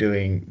kind of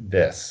doing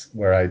this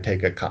where I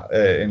take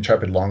a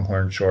Intrepid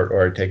Longhorn short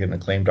or I take an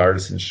Acclaimed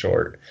Artisan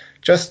short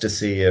just to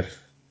see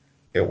if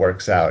it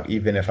works out,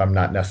 even if I'm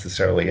not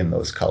necessarily in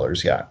those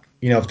colors yet.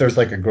 If there's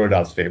like a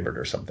Grodow's favorite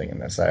or something in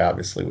this, I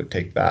obviously would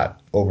take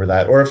that over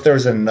that. Or if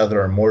there's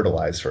another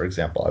Immortalize, for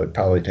example, I would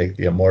probably take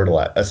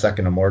a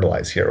second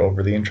Immortalize here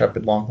over the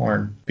Intrepid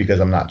Longhorn because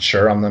I'm not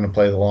sure I'm going to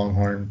play the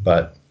Longhorn,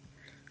 but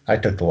I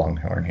took the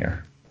Longhorn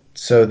here.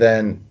 So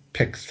then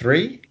pick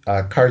three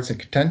cards in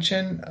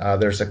contention.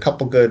 There's a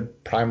couple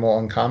good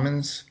primal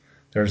uncommons.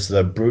 There's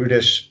the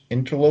Brutish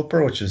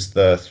Interloper, which is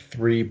the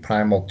 3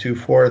 primal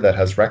 2/4 that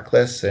has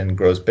Reckless and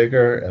grows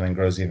bigger and then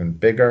grows even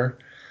bigger.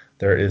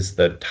 There is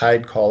the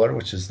Tidecaller,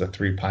 which is the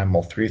 3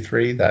 primal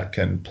 3/3 that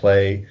can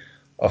play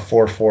a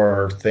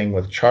 4/4 thing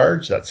with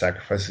charge that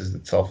sacrifices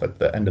itself at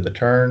the end of the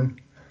turn.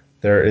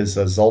 There is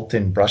a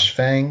Zoltan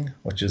Brushfang,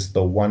 which is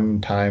the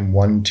 1-time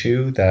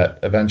 1/2 that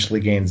eventually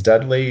gains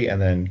deadly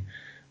and then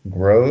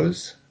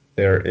grows.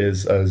 There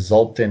is a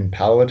Zoltan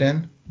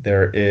Paladin.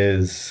 There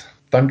is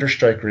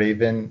Thunderstrike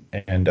Raven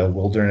and a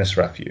Wilderness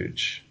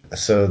Refuge.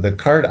 So the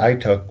card I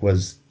took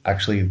was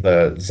actually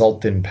the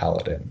Zoltan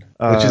Paladin,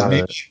 which is Uh,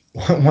 maybe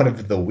one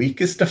of the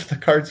weakest of the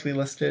cards we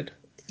listed.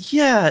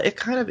 yeah, it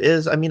kind of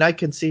is. I mean, I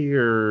can see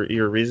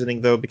your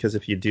reasoning though, because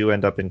if you do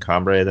end up in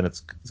Combray, then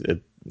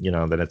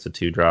then it's a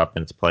 2-drop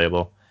and it's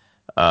playable.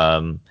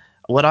 Um,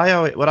 what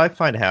I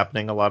find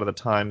happening a lot of the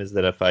time is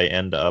that if I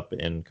end up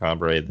in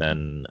Combray,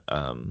 then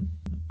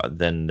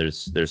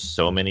there's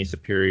so many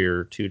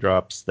superior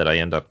 2-drops that I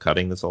end up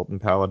cutting the Sultan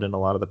Paladin a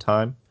lot of the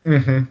time.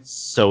 Mm-hmm.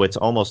 So it's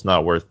almost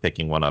not worth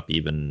picking one up,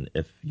 even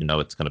if you know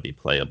it's going to be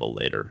playable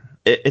later.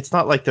 It's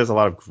not like there's a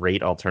lot of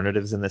great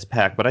alternatives in this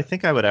pack, but I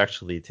think I would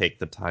actually take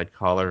the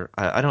Tidecaller.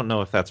 I don't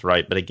know if that's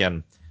right, but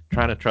again,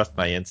 trying to trust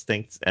my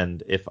instincts,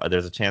 and if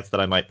there's a chance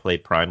that I might play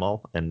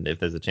Primal, and if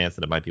there's a chance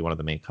that it might be one of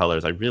the main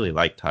colors, I really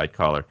like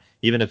Tidecaller.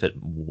 Even if it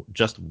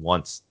just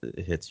once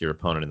hits your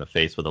opponent in the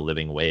face with a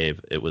living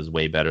wave, it was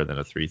way better than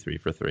a 3/3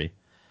 for 3.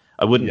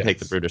 I wouldn't take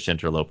the Yes. Brutish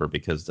Interloper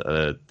because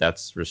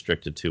that's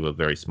restricted to a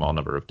very small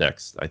number of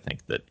decks, I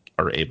think, that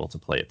are able to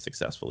play it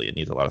successfully. It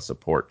needs a lot of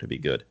support to be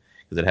good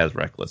because it has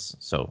Reckless,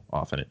 so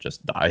often it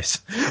just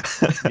dies.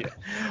 Yeah.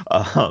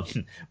 um,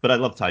 but I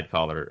love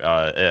Tidecaller.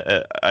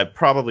 I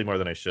probably more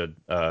than I should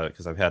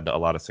because I've had a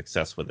lot of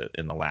success with it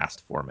in the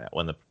last format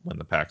when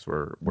the packs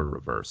were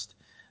reversed,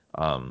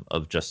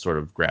 of just sort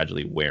of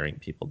gradually wearing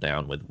people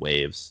down with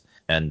waves.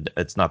 And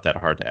it's not that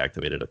hard to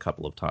activate it a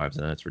couple of times,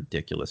 and then it's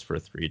ridiculous for a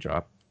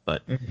 3-drop.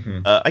 But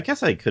Mm-hmm. I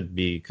guess I could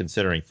be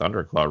considering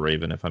Thunderclaw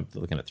Raven if I'm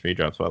looking at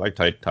 3-drops. So I like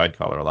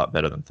Tidecaller a lot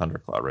better than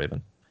Thunderclaw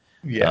Raven.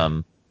 Yeah.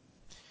 Um,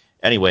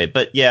 anyway,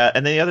 but yeah,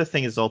 and then the other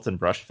thing is Zoltan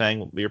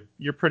Brushfang.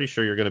 You're pretty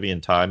sure you're going to be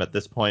in time at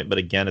this point, but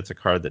again, it's a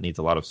card that needs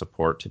a lot of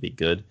support to be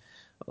good.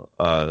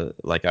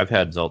 Like I've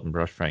had Zoltan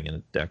Brushfang in a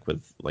deck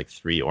with like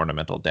 3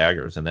 ornamental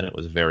daggers, and then it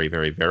was very,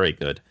 very, very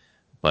good.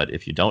 But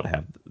if you don't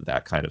have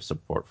that kind of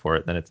support for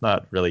it, then it's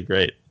not really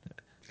great.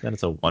 Then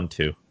it's a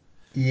 1-2.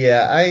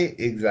 Yeah, I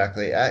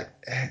exactly. I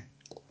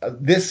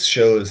This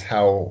shows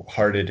how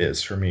hard it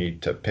is for me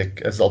to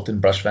pick a Zoltan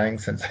Brushfang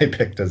since I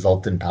picked a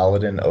Zoltan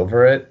Paladin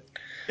over it.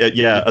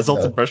 Yeah, a Even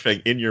Zoltan though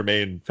Brushfang in your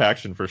main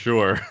faction for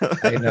sure.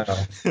 I know.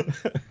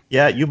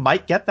 Yeah, you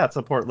might get that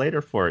support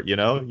later for it.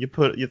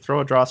 You throw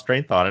a draw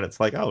strength on it. It's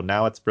like, oh,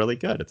 now it's really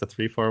good. It's a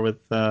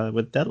 3/4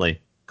 with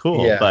deadly.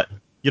 Cool, Yeah, but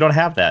you don't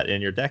have that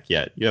in your deck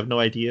yet. You have no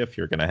idea if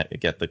you're gonna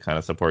get the kind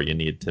of support you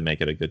need to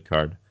make it a good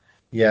card.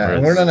 yeah,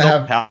 and we're Whereas gonna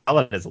Zoltan have.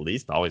 Paladin is at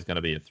least always going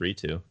to be a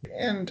 3/2.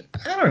 And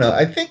I don't know.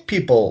 I think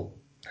people.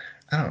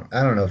 I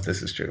don't know if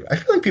this is true. I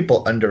feel like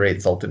people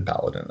underrate Zoltan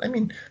Paladin. I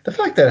mean, the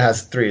fact that it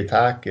has 3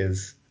 attack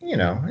is,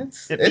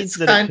 it's It means it's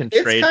that it kind can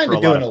it's trade kind for a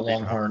of lot doing of a free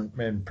drop. Longhorn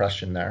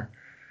impression there.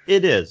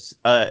 It is,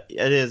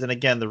 and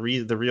again, the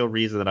real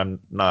reason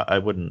that I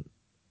wouldn't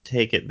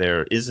take it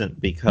there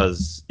isn't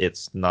because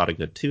it's not a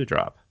good 2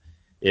 drop.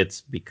 It's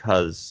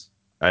because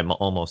I'm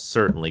almost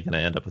certainly going to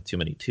end up with too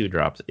many 2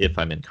 drops if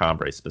I'm in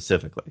Combre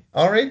specifically.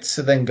 All right,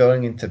 so then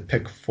going into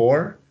pick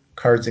four,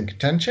 cards in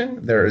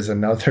contention, there is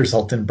another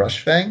Zoltan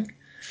Brushfang.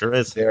 Sure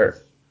is. There,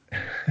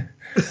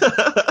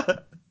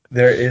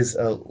 there is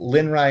a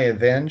Linrai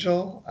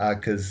Evangel,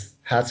 because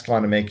Hats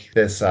want to make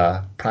this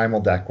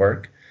primal deck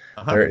work.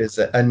 Uh-huh. There is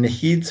a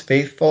Nahid's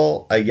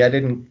Faithful, a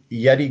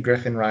Yeti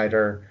Griffin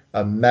Rider,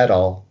 a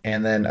Metal,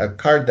 and then a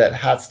card that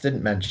Hats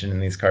didn't mention in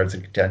these cards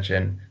in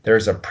contention.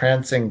 There's a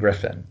Prancing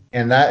Griffin,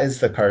 and that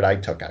is the card I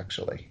took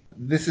actually.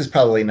 This is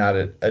probably not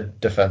a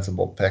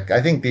defensible pick.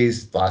 I think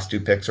these last 2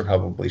 picks are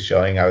probably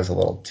showing I was a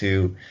little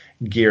too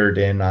geared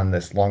in on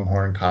this the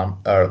Longhorn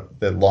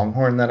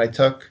that I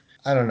took.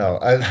 I don't know.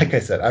 Like I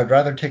said, I'd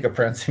rather take a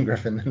Prancing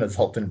Griffin than a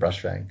Zoltan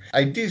Brushfang.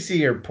 I do see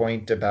your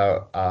point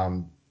about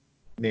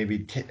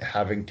maybe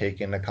having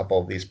taken a couple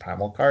of these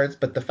primal cards,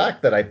 but the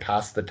fact that I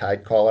passed the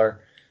Tide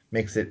Caller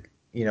makes it,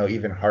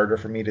 even harder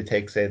for me to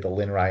take, say, the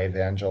Linrai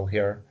Evangel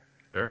here,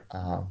 Sure.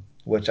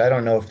 which I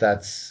don't know if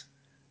that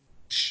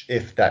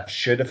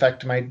should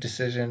affect my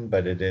decision,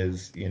 but it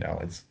is,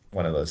 it's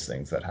one of those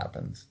things that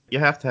happens. You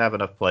have to have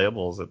enough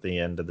playables at the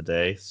end of the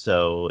day.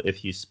 So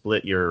if you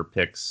split your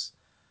picks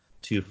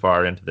too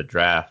far into the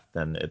draft,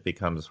 then it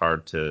becomes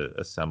hard to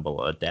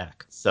assemble a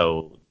deck.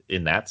 So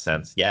in that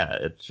sense, yeah,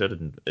 it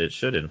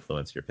should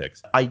influence your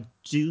picks. I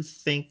do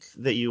think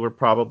that you were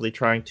probably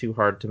trying too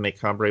hard to make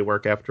Combre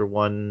work after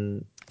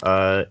one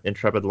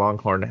Intrepid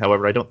Longhorn.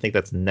 However, I don't think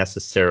that's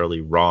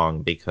necessarily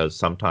wrong because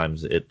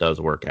sometimes it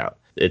does work out.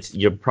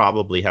 You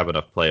probably have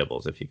enough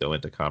playables if you go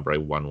into Combre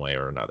one way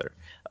or another.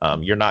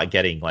 You're not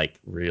getting like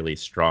really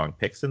strong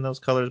picks in those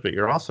colors, but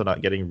you're also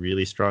not getting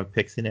really strong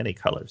picks in any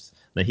colors.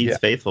 Yeah. Nahid's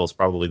Faithful is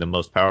probably the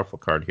most powerful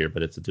card here,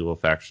 but it's a dual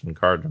faction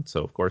card, and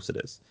so of course it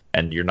is.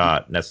 And you're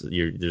not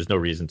necessarily. There's no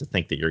reason to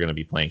think that you're going to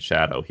be playing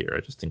Shadow here. I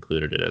just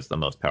included it as the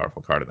most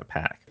powerful card in the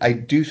pack. I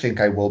do think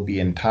I will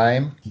be in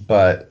time,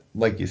 but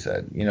like you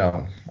said,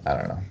 I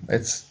don't know.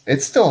 It's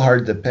still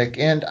hard to pick,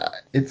 and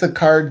it's a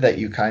card that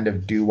you kind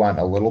of do want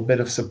a little bit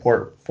of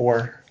support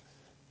for,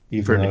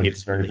 even For though it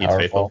is very Nahid's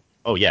Faithful. powerful.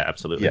 Oh yeah,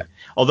 absolutely. Yeah,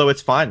 Although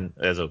it's fine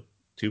as a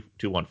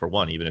 2-1 for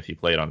 1, even if you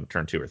play it on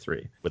turn 2 or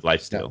 3 with yeah,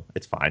 lifesteal,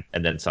 it's fine.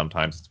 And then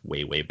sometimes it's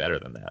way, way better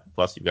than that.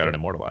 Plus you've got yeah. it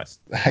immortalized.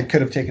 I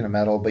could have taken a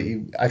medal, but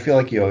I feel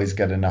like you always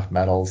get enough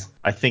medals.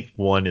 I think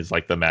 1 is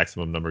like the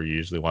maximum number you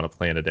usually want to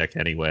play in a deck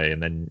anyway,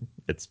 and then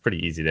it's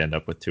pretty easy to end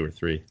up with 2 or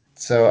 3.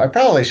 So I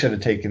probably should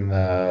have taken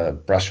the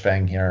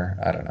Brushfang here.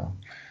 I don't know,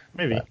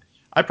 but Maybe.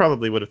 I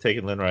probably would have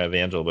taken Linrai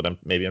Evangel, but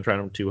maybe I'm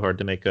trying too hard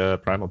to make a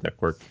primal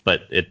deck work.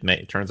 But it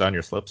turns on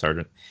your slope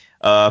sergeant.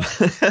 Um,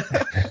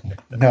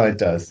 no, it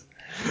does.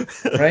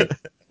 Right.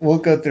 We'll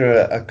go through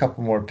a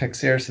couple more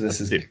picks here. So this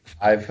Let's is see. pick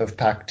 5 of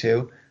pack 2.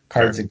 Sure.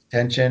 Cards in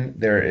contention.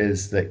 There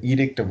is the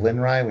Edict of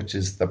Linrai, which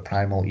is the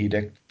primal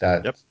edict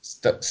that Yep.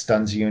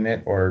 stuns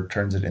unit or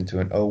turns it into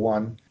an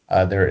O1.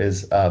 There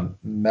is a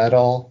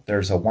Metal.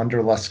 There's a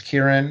Wonderlust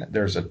Kirin.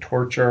 There's a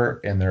Torture,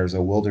 and there's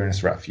a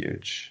Wilderness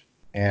Refuge.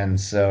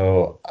 And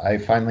so I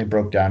finally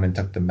broke down and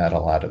took the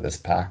Metal out of this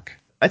pack.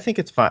 I think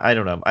it's fine. I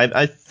don't know.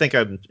 I think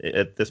I'm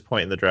at this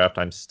point in the draft.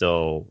 I'm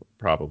still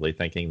probably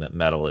thinking that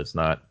metal is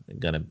not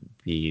going to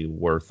be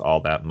worth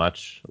all that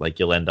much. Like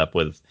you'll end up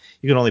with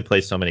you can only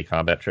play so many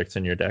combat tricks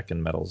in your deck,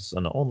 and metal's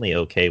an only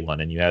okay one,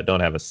 and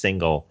don't have a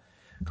single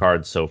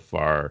card so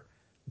far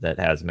that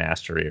has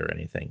mastery or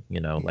anything.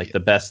 Like the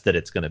best that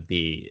it's going to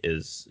be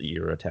is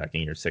you're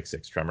attacking your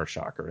 6/6 Tremor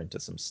Shocker into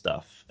some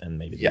stuff, and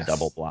maybe they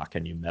double Yes. block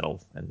and you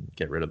metal and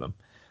get rid of them.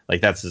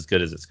 Like that's as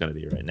good as it's going to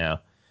be right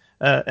now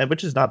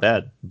which is not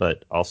bad,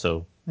 but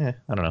also, I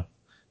don't know.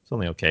 It's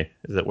only okay.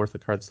 Is it worth a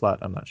card slot?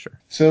 I'm not sure.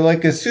 So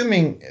like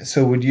assuming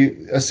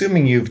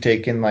you've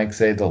taken like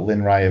say the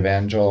Linrai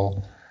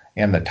Evangel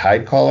and the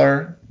Tide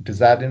Caller, does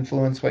that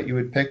influence what you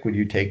would pick? Would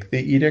you take the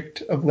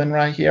Edict of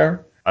Linrai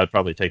here? I'd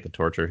probably take the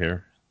torture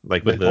here,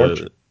 like The with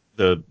Torture?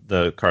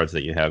 the cards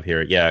that you have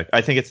here. Yeah,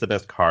 I think it's the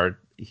best card.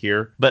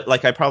 here. But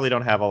like, I probably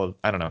don't have all of.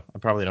 I don't know. I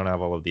probably don't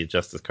have all of these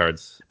Justice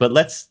cards. But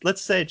let's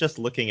say just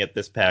looking at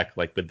this pack,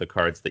 like with the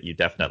cards that you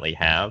definitely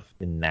have,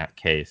 in that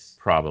case,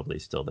 probably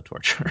still the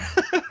Torture.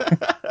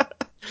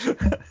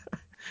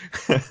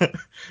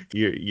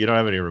 You don't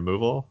have any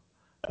removal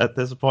at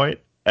this point,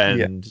 Yeah.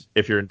 and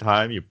if you're in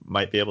time, you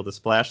might be able to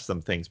splash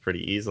some things pretty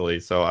easily.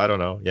 So I don't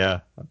know. Yeah,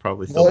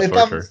 probably still Well, the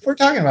Torture. if we're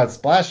talking about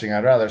splashing,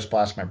 I'd rather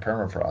splash my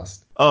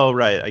permafrost. Oh,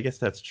 right. I guess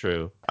that's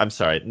true. I'm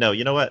sorry. No,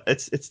 you know what?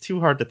 It's too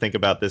hard to think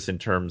about this in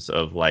terms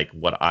of like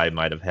what I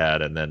might have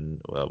had and then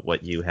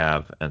what you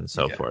have and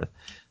so Yeah. forth.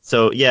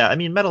 So yeah, I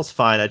mean, metal's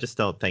fine. I just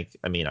don't think.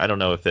 I mean, I don't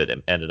know if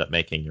it ended up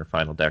making your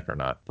final deck or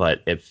not,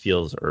 but it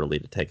feels early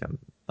to take a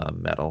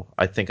metal.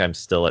 I think I'm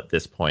still at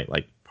this point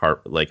like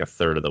a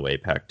third of the way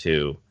pack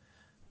two,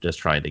 just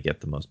trying to get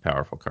the most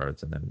powerful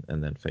cards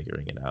and then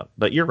figuring it out.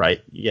 But you're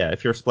right. Yeah,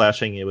 if you're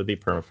splashing, it would be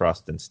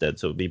permafrost instead.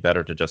 So it would be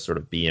better to just sort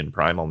of be in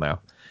primal now.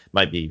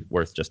 Might be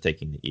worth just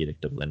taking the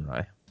Edict of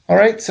Linrai. All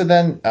right, so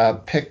then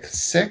pick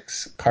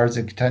 6 cards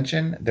in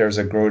contention. There's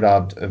a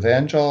Grodobbed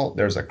Evangel,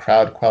 there's a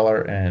Crowd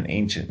Queller, and an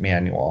Ancient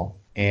Manual.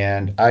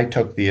 And I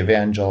took the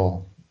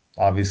Evangel.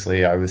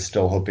 Obviously, I was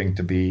still hoping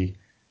to be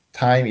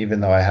time,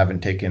 even though I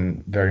haven't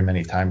taken very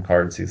many time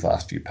cards these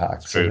last few It's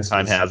packs. So true. this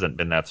Time was, hasn't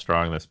been that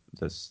strong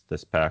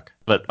this pack.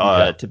 But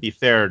yeah. to be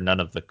fair, none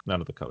of the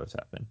colors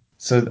have been.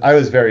 So I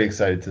was very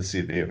excited to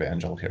see the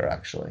Evangel here,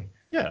 actually.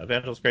 Yeah,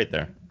 Evangel's great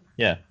there.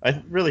 Yeah,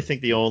 I really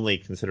think the only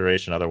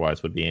consideration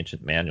otherwise would be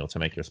Ancient Manual to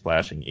make your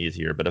splashing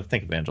easier, but I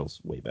think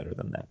Evangel's way better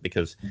than that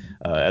because,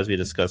 as we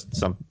discussed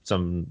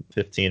some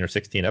 15 or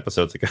 16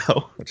 episodes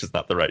ago, which is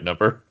not the right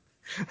number,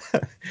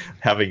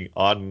 having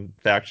an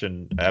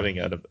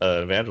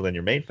Evangel in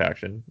your main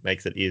faction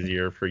makes it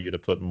easier for you to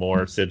put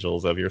more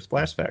sigils of your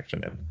splash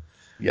faction in.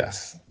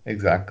 Yes,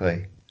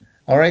 exactly.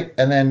 All right,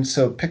 and then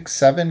so pick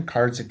 7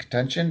 cards in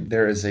contention.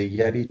 There is a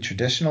Yeti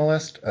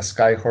Traditionalist, a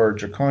Skyhorror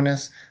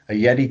Draconis, a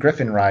Yeti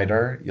Griffin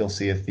Rider. You'll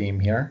see a theme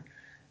here,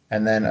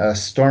 and then a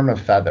Storm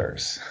of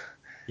Feathers.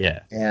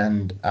 Yeah,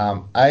 And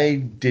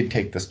I did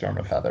take the Storm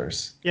of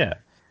Feathers. yeah.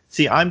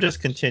 See, I'm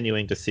just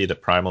continuing to see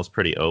that Primal's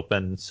pretty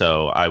open,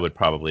 so I would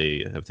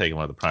probably have taken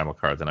one of the Primal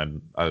cards,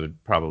 and I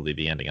would probably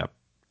be ending up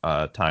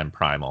Time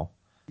Primal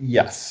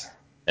Yes.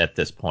 at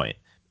this point.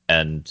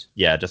 And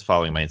yeah, just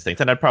following my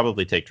instincts. And I'd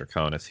probably take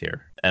Draconis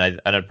here. And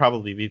I'd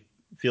probably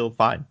feel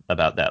fine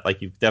about that.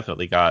 Like you've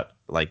definitely got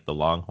like the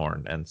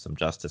Longhorn and some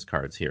Justice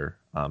cards here.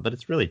 But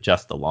it's really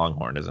just the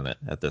Longhorn, isn't it,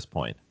 at this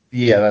point?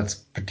 Yeah, that's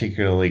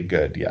particularly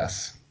good.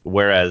 Yes.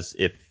 Whereas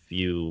if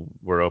you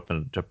were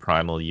open to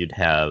Primal, you'd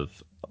have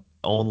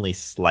only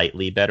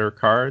slightly better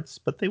cards,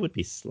 but they would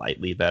be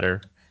slightly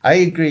better. I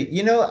agree.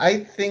 I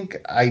think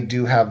I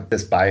do have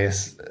this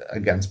bias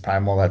against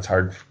Primal that's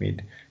hard for me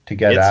to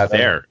get It's out of.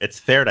 fair. It's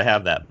fair to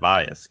have that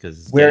bias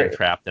because getting Where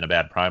trapped in a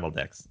bad Primal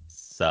deck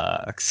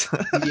sucks.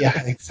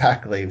 Yeah,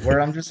 exactly. Where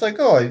I'm just like,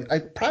 oh, I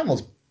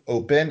Primal's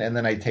open, and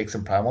then I take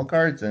some Primal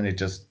cards, and it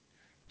just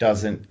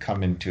doesn't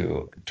turn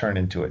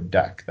into a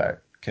deck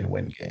that can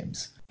win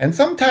games. And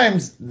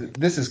sometimes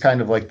this is kind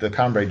of like the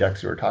Cambrai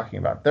decks we were talking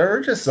about. There are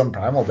just some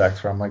Primal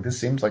decks where I'm like, this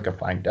seems like a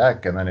fine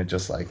deck, and then it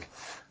just like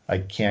I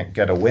can't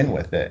get a win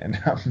with it,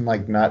 and I'm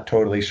like not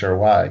totally sure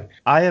why.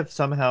 I have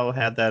somehow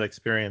had that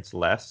experience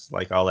less.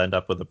 Like I'll end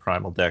up with a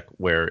primal deck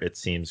where it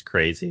seems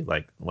crazy.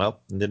 Like, well,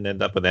 didn't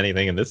end up with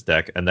anything in this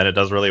deck, and then it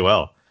does really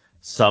well. Yeah.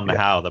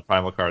 Somehow the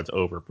primal cards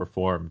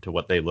overperform to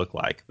what they look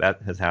like.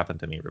 That has happened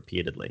to me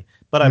repeatedly.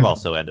 But I've Mhm.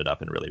 also ended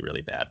up in really,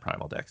 really bad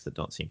primal decks that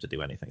don't seem to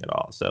do anything at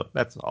all. So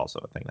that's also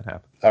a thing that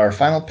happens. Our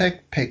final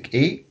pick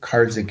 8,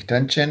 cards in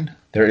contention.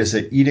 There is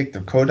an Edict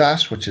of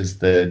Kodash, which is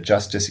the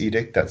Justice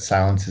Edict that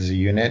silences a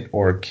unit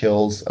or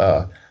kills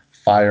a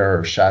fire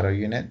or shadow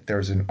unit.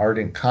 There's an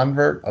Ardent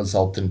Convert, a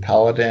Zoltan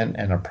Paladin,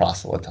 and a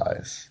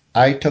Proselytize.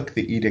 I took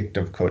the Edict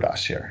of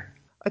Kodash here.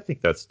 I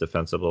think that's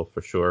defensible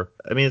for sure.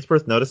 I mean, it's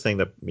worth noticing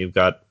that you've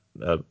got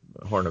a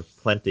Horn of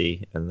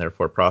Plenty, and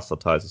therefore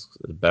Proselytize is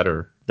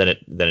better than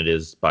it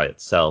is by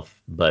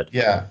itself. But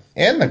Yeah,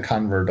 and the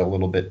Convert a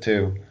little bit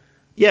too.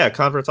 yeah,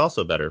 Convert's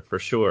also better for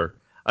sure.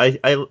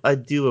 I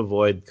do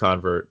avoid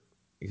Convert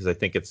because I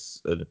think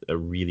it's a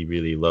really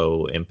really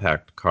low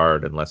impact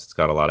card unless it's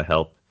got a lot of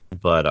help.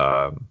 But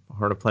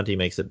Horn of Plenty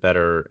makes it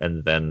better,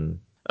 and then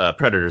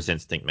Predator's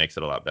Instinct makes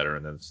it a lot better,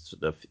 and then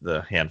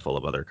the handful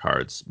of other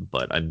cards.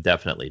 But I'm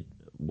definitely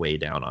way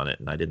down on it,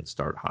 and I didn't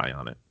start high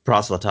on it.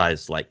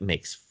 Proselytize like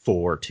makes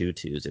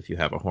 4/2/2s if you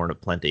have a Horn of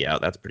Plenty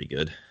out. That's pretty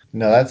good.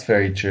 No, that's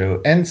very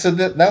true. And so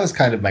that was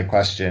kind of my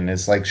question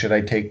is like, should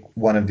I take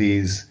one of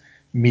these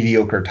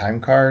mediocre time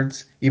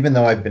cards? Even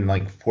though I've been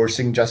like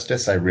forcing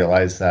Justice, I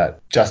realize that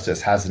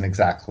Justice hasn't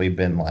exactly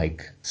been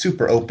like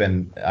super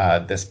open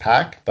this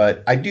pack.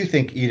 But I do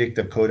think Edict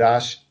of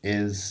Kodash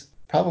is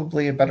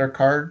probably a better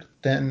card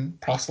than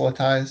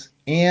Proselytize.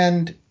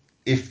 And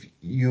if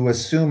you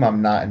assume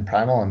I'm not in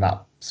Primal and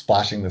not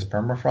splashing this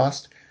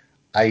Permafrost,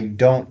 I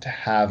don't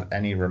have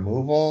any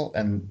removal,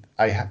 and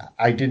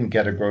I didn't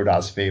get a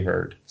Grodas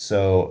favored,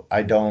 so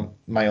I don't.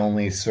 My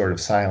only sort of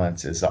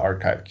silence is the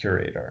Archive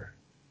Curator.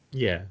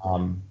 Yeah.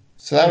 Um,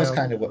 So that was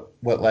kind of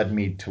what led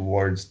me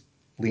towards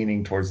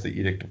leaning towards the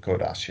Edict of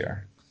Kodosh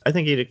here. I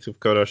think Edict of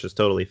Kodosh is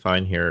totally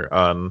fine here.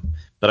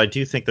 But I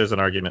do think there's an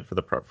argument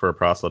for a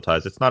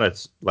proselytize. It's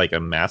not like a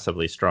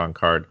massively strong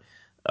card,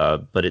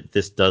 but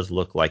this does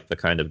look like the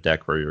kind of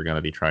deck where you're going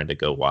to be trying to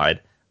go wide.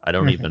 I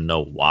don't even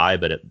know why,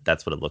 but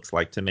that's what it looks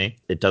like to me.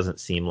 It doesn't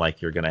seem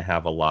like you're going to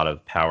have a lot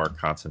of power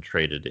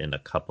concentrated in a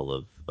couple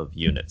of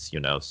units,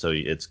 So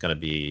it's going to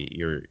be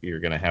you're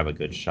going to have a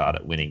good shot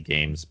at winning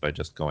games by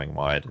just going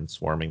wide and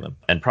swarming them.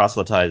 And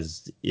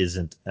proselytize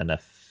isn't an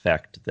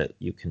effect that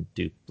you can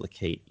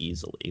duplicate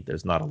easily.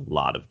 There's not a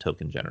lot of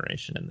token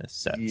generation in this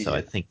set, so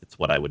I think that's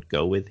what I would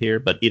go with here.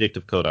 But Edict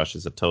of Kodosh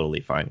is a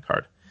totally fine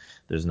card.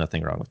 There's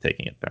nothing wrong with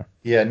taking it there.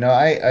 Yeah, no,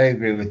 I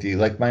agree with you.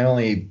 Like my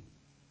only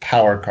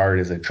power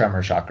card is a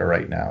Tremor Shocker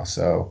right now,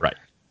 so Right.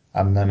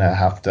 I'm gonna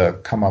have to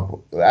come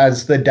up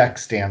as the deck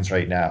stands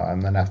right now.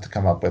 I'm gonna have to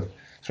come up with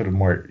sort of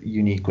more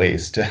unique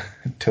ways to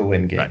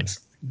win games. Right.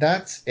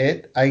 That's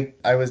it.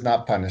 I was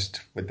not punished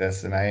with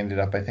this, and I ended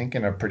up, I think,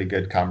 in a pretty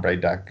good Cambrai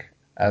deck,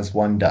 as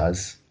one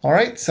does. All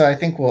right, so I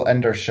think we'll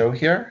end our show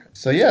here.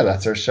 So yeah,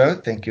 that's our show.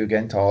 Thank you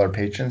again to all our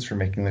patrons for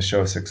making the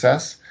show a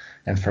success.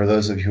 And for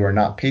those of you who are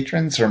not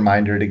patrons, a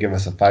reminder to give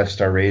us a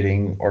 5-star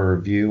rating or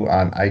review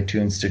on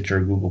iTunes, Stitcher,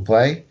 Google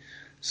Play,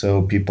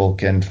 so people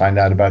can find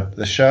out about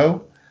the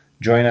show.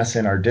 Join us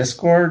in our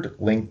Discord,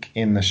 link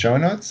in the show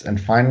notes. And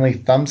finally,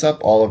 thumbs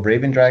up all of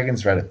Raven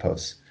Dragon's Reddit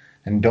posts.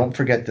 And don't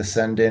forget to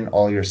send in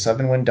all your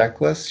 7-win deck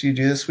lists you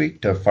do this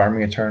week to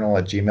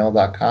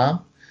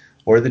farmingeternal@gmail.com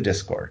or the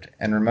Discord.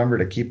 And remember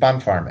to keep on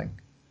farming.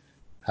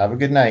 Have a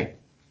good night.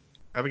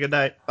 Have a good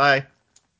night. Bye.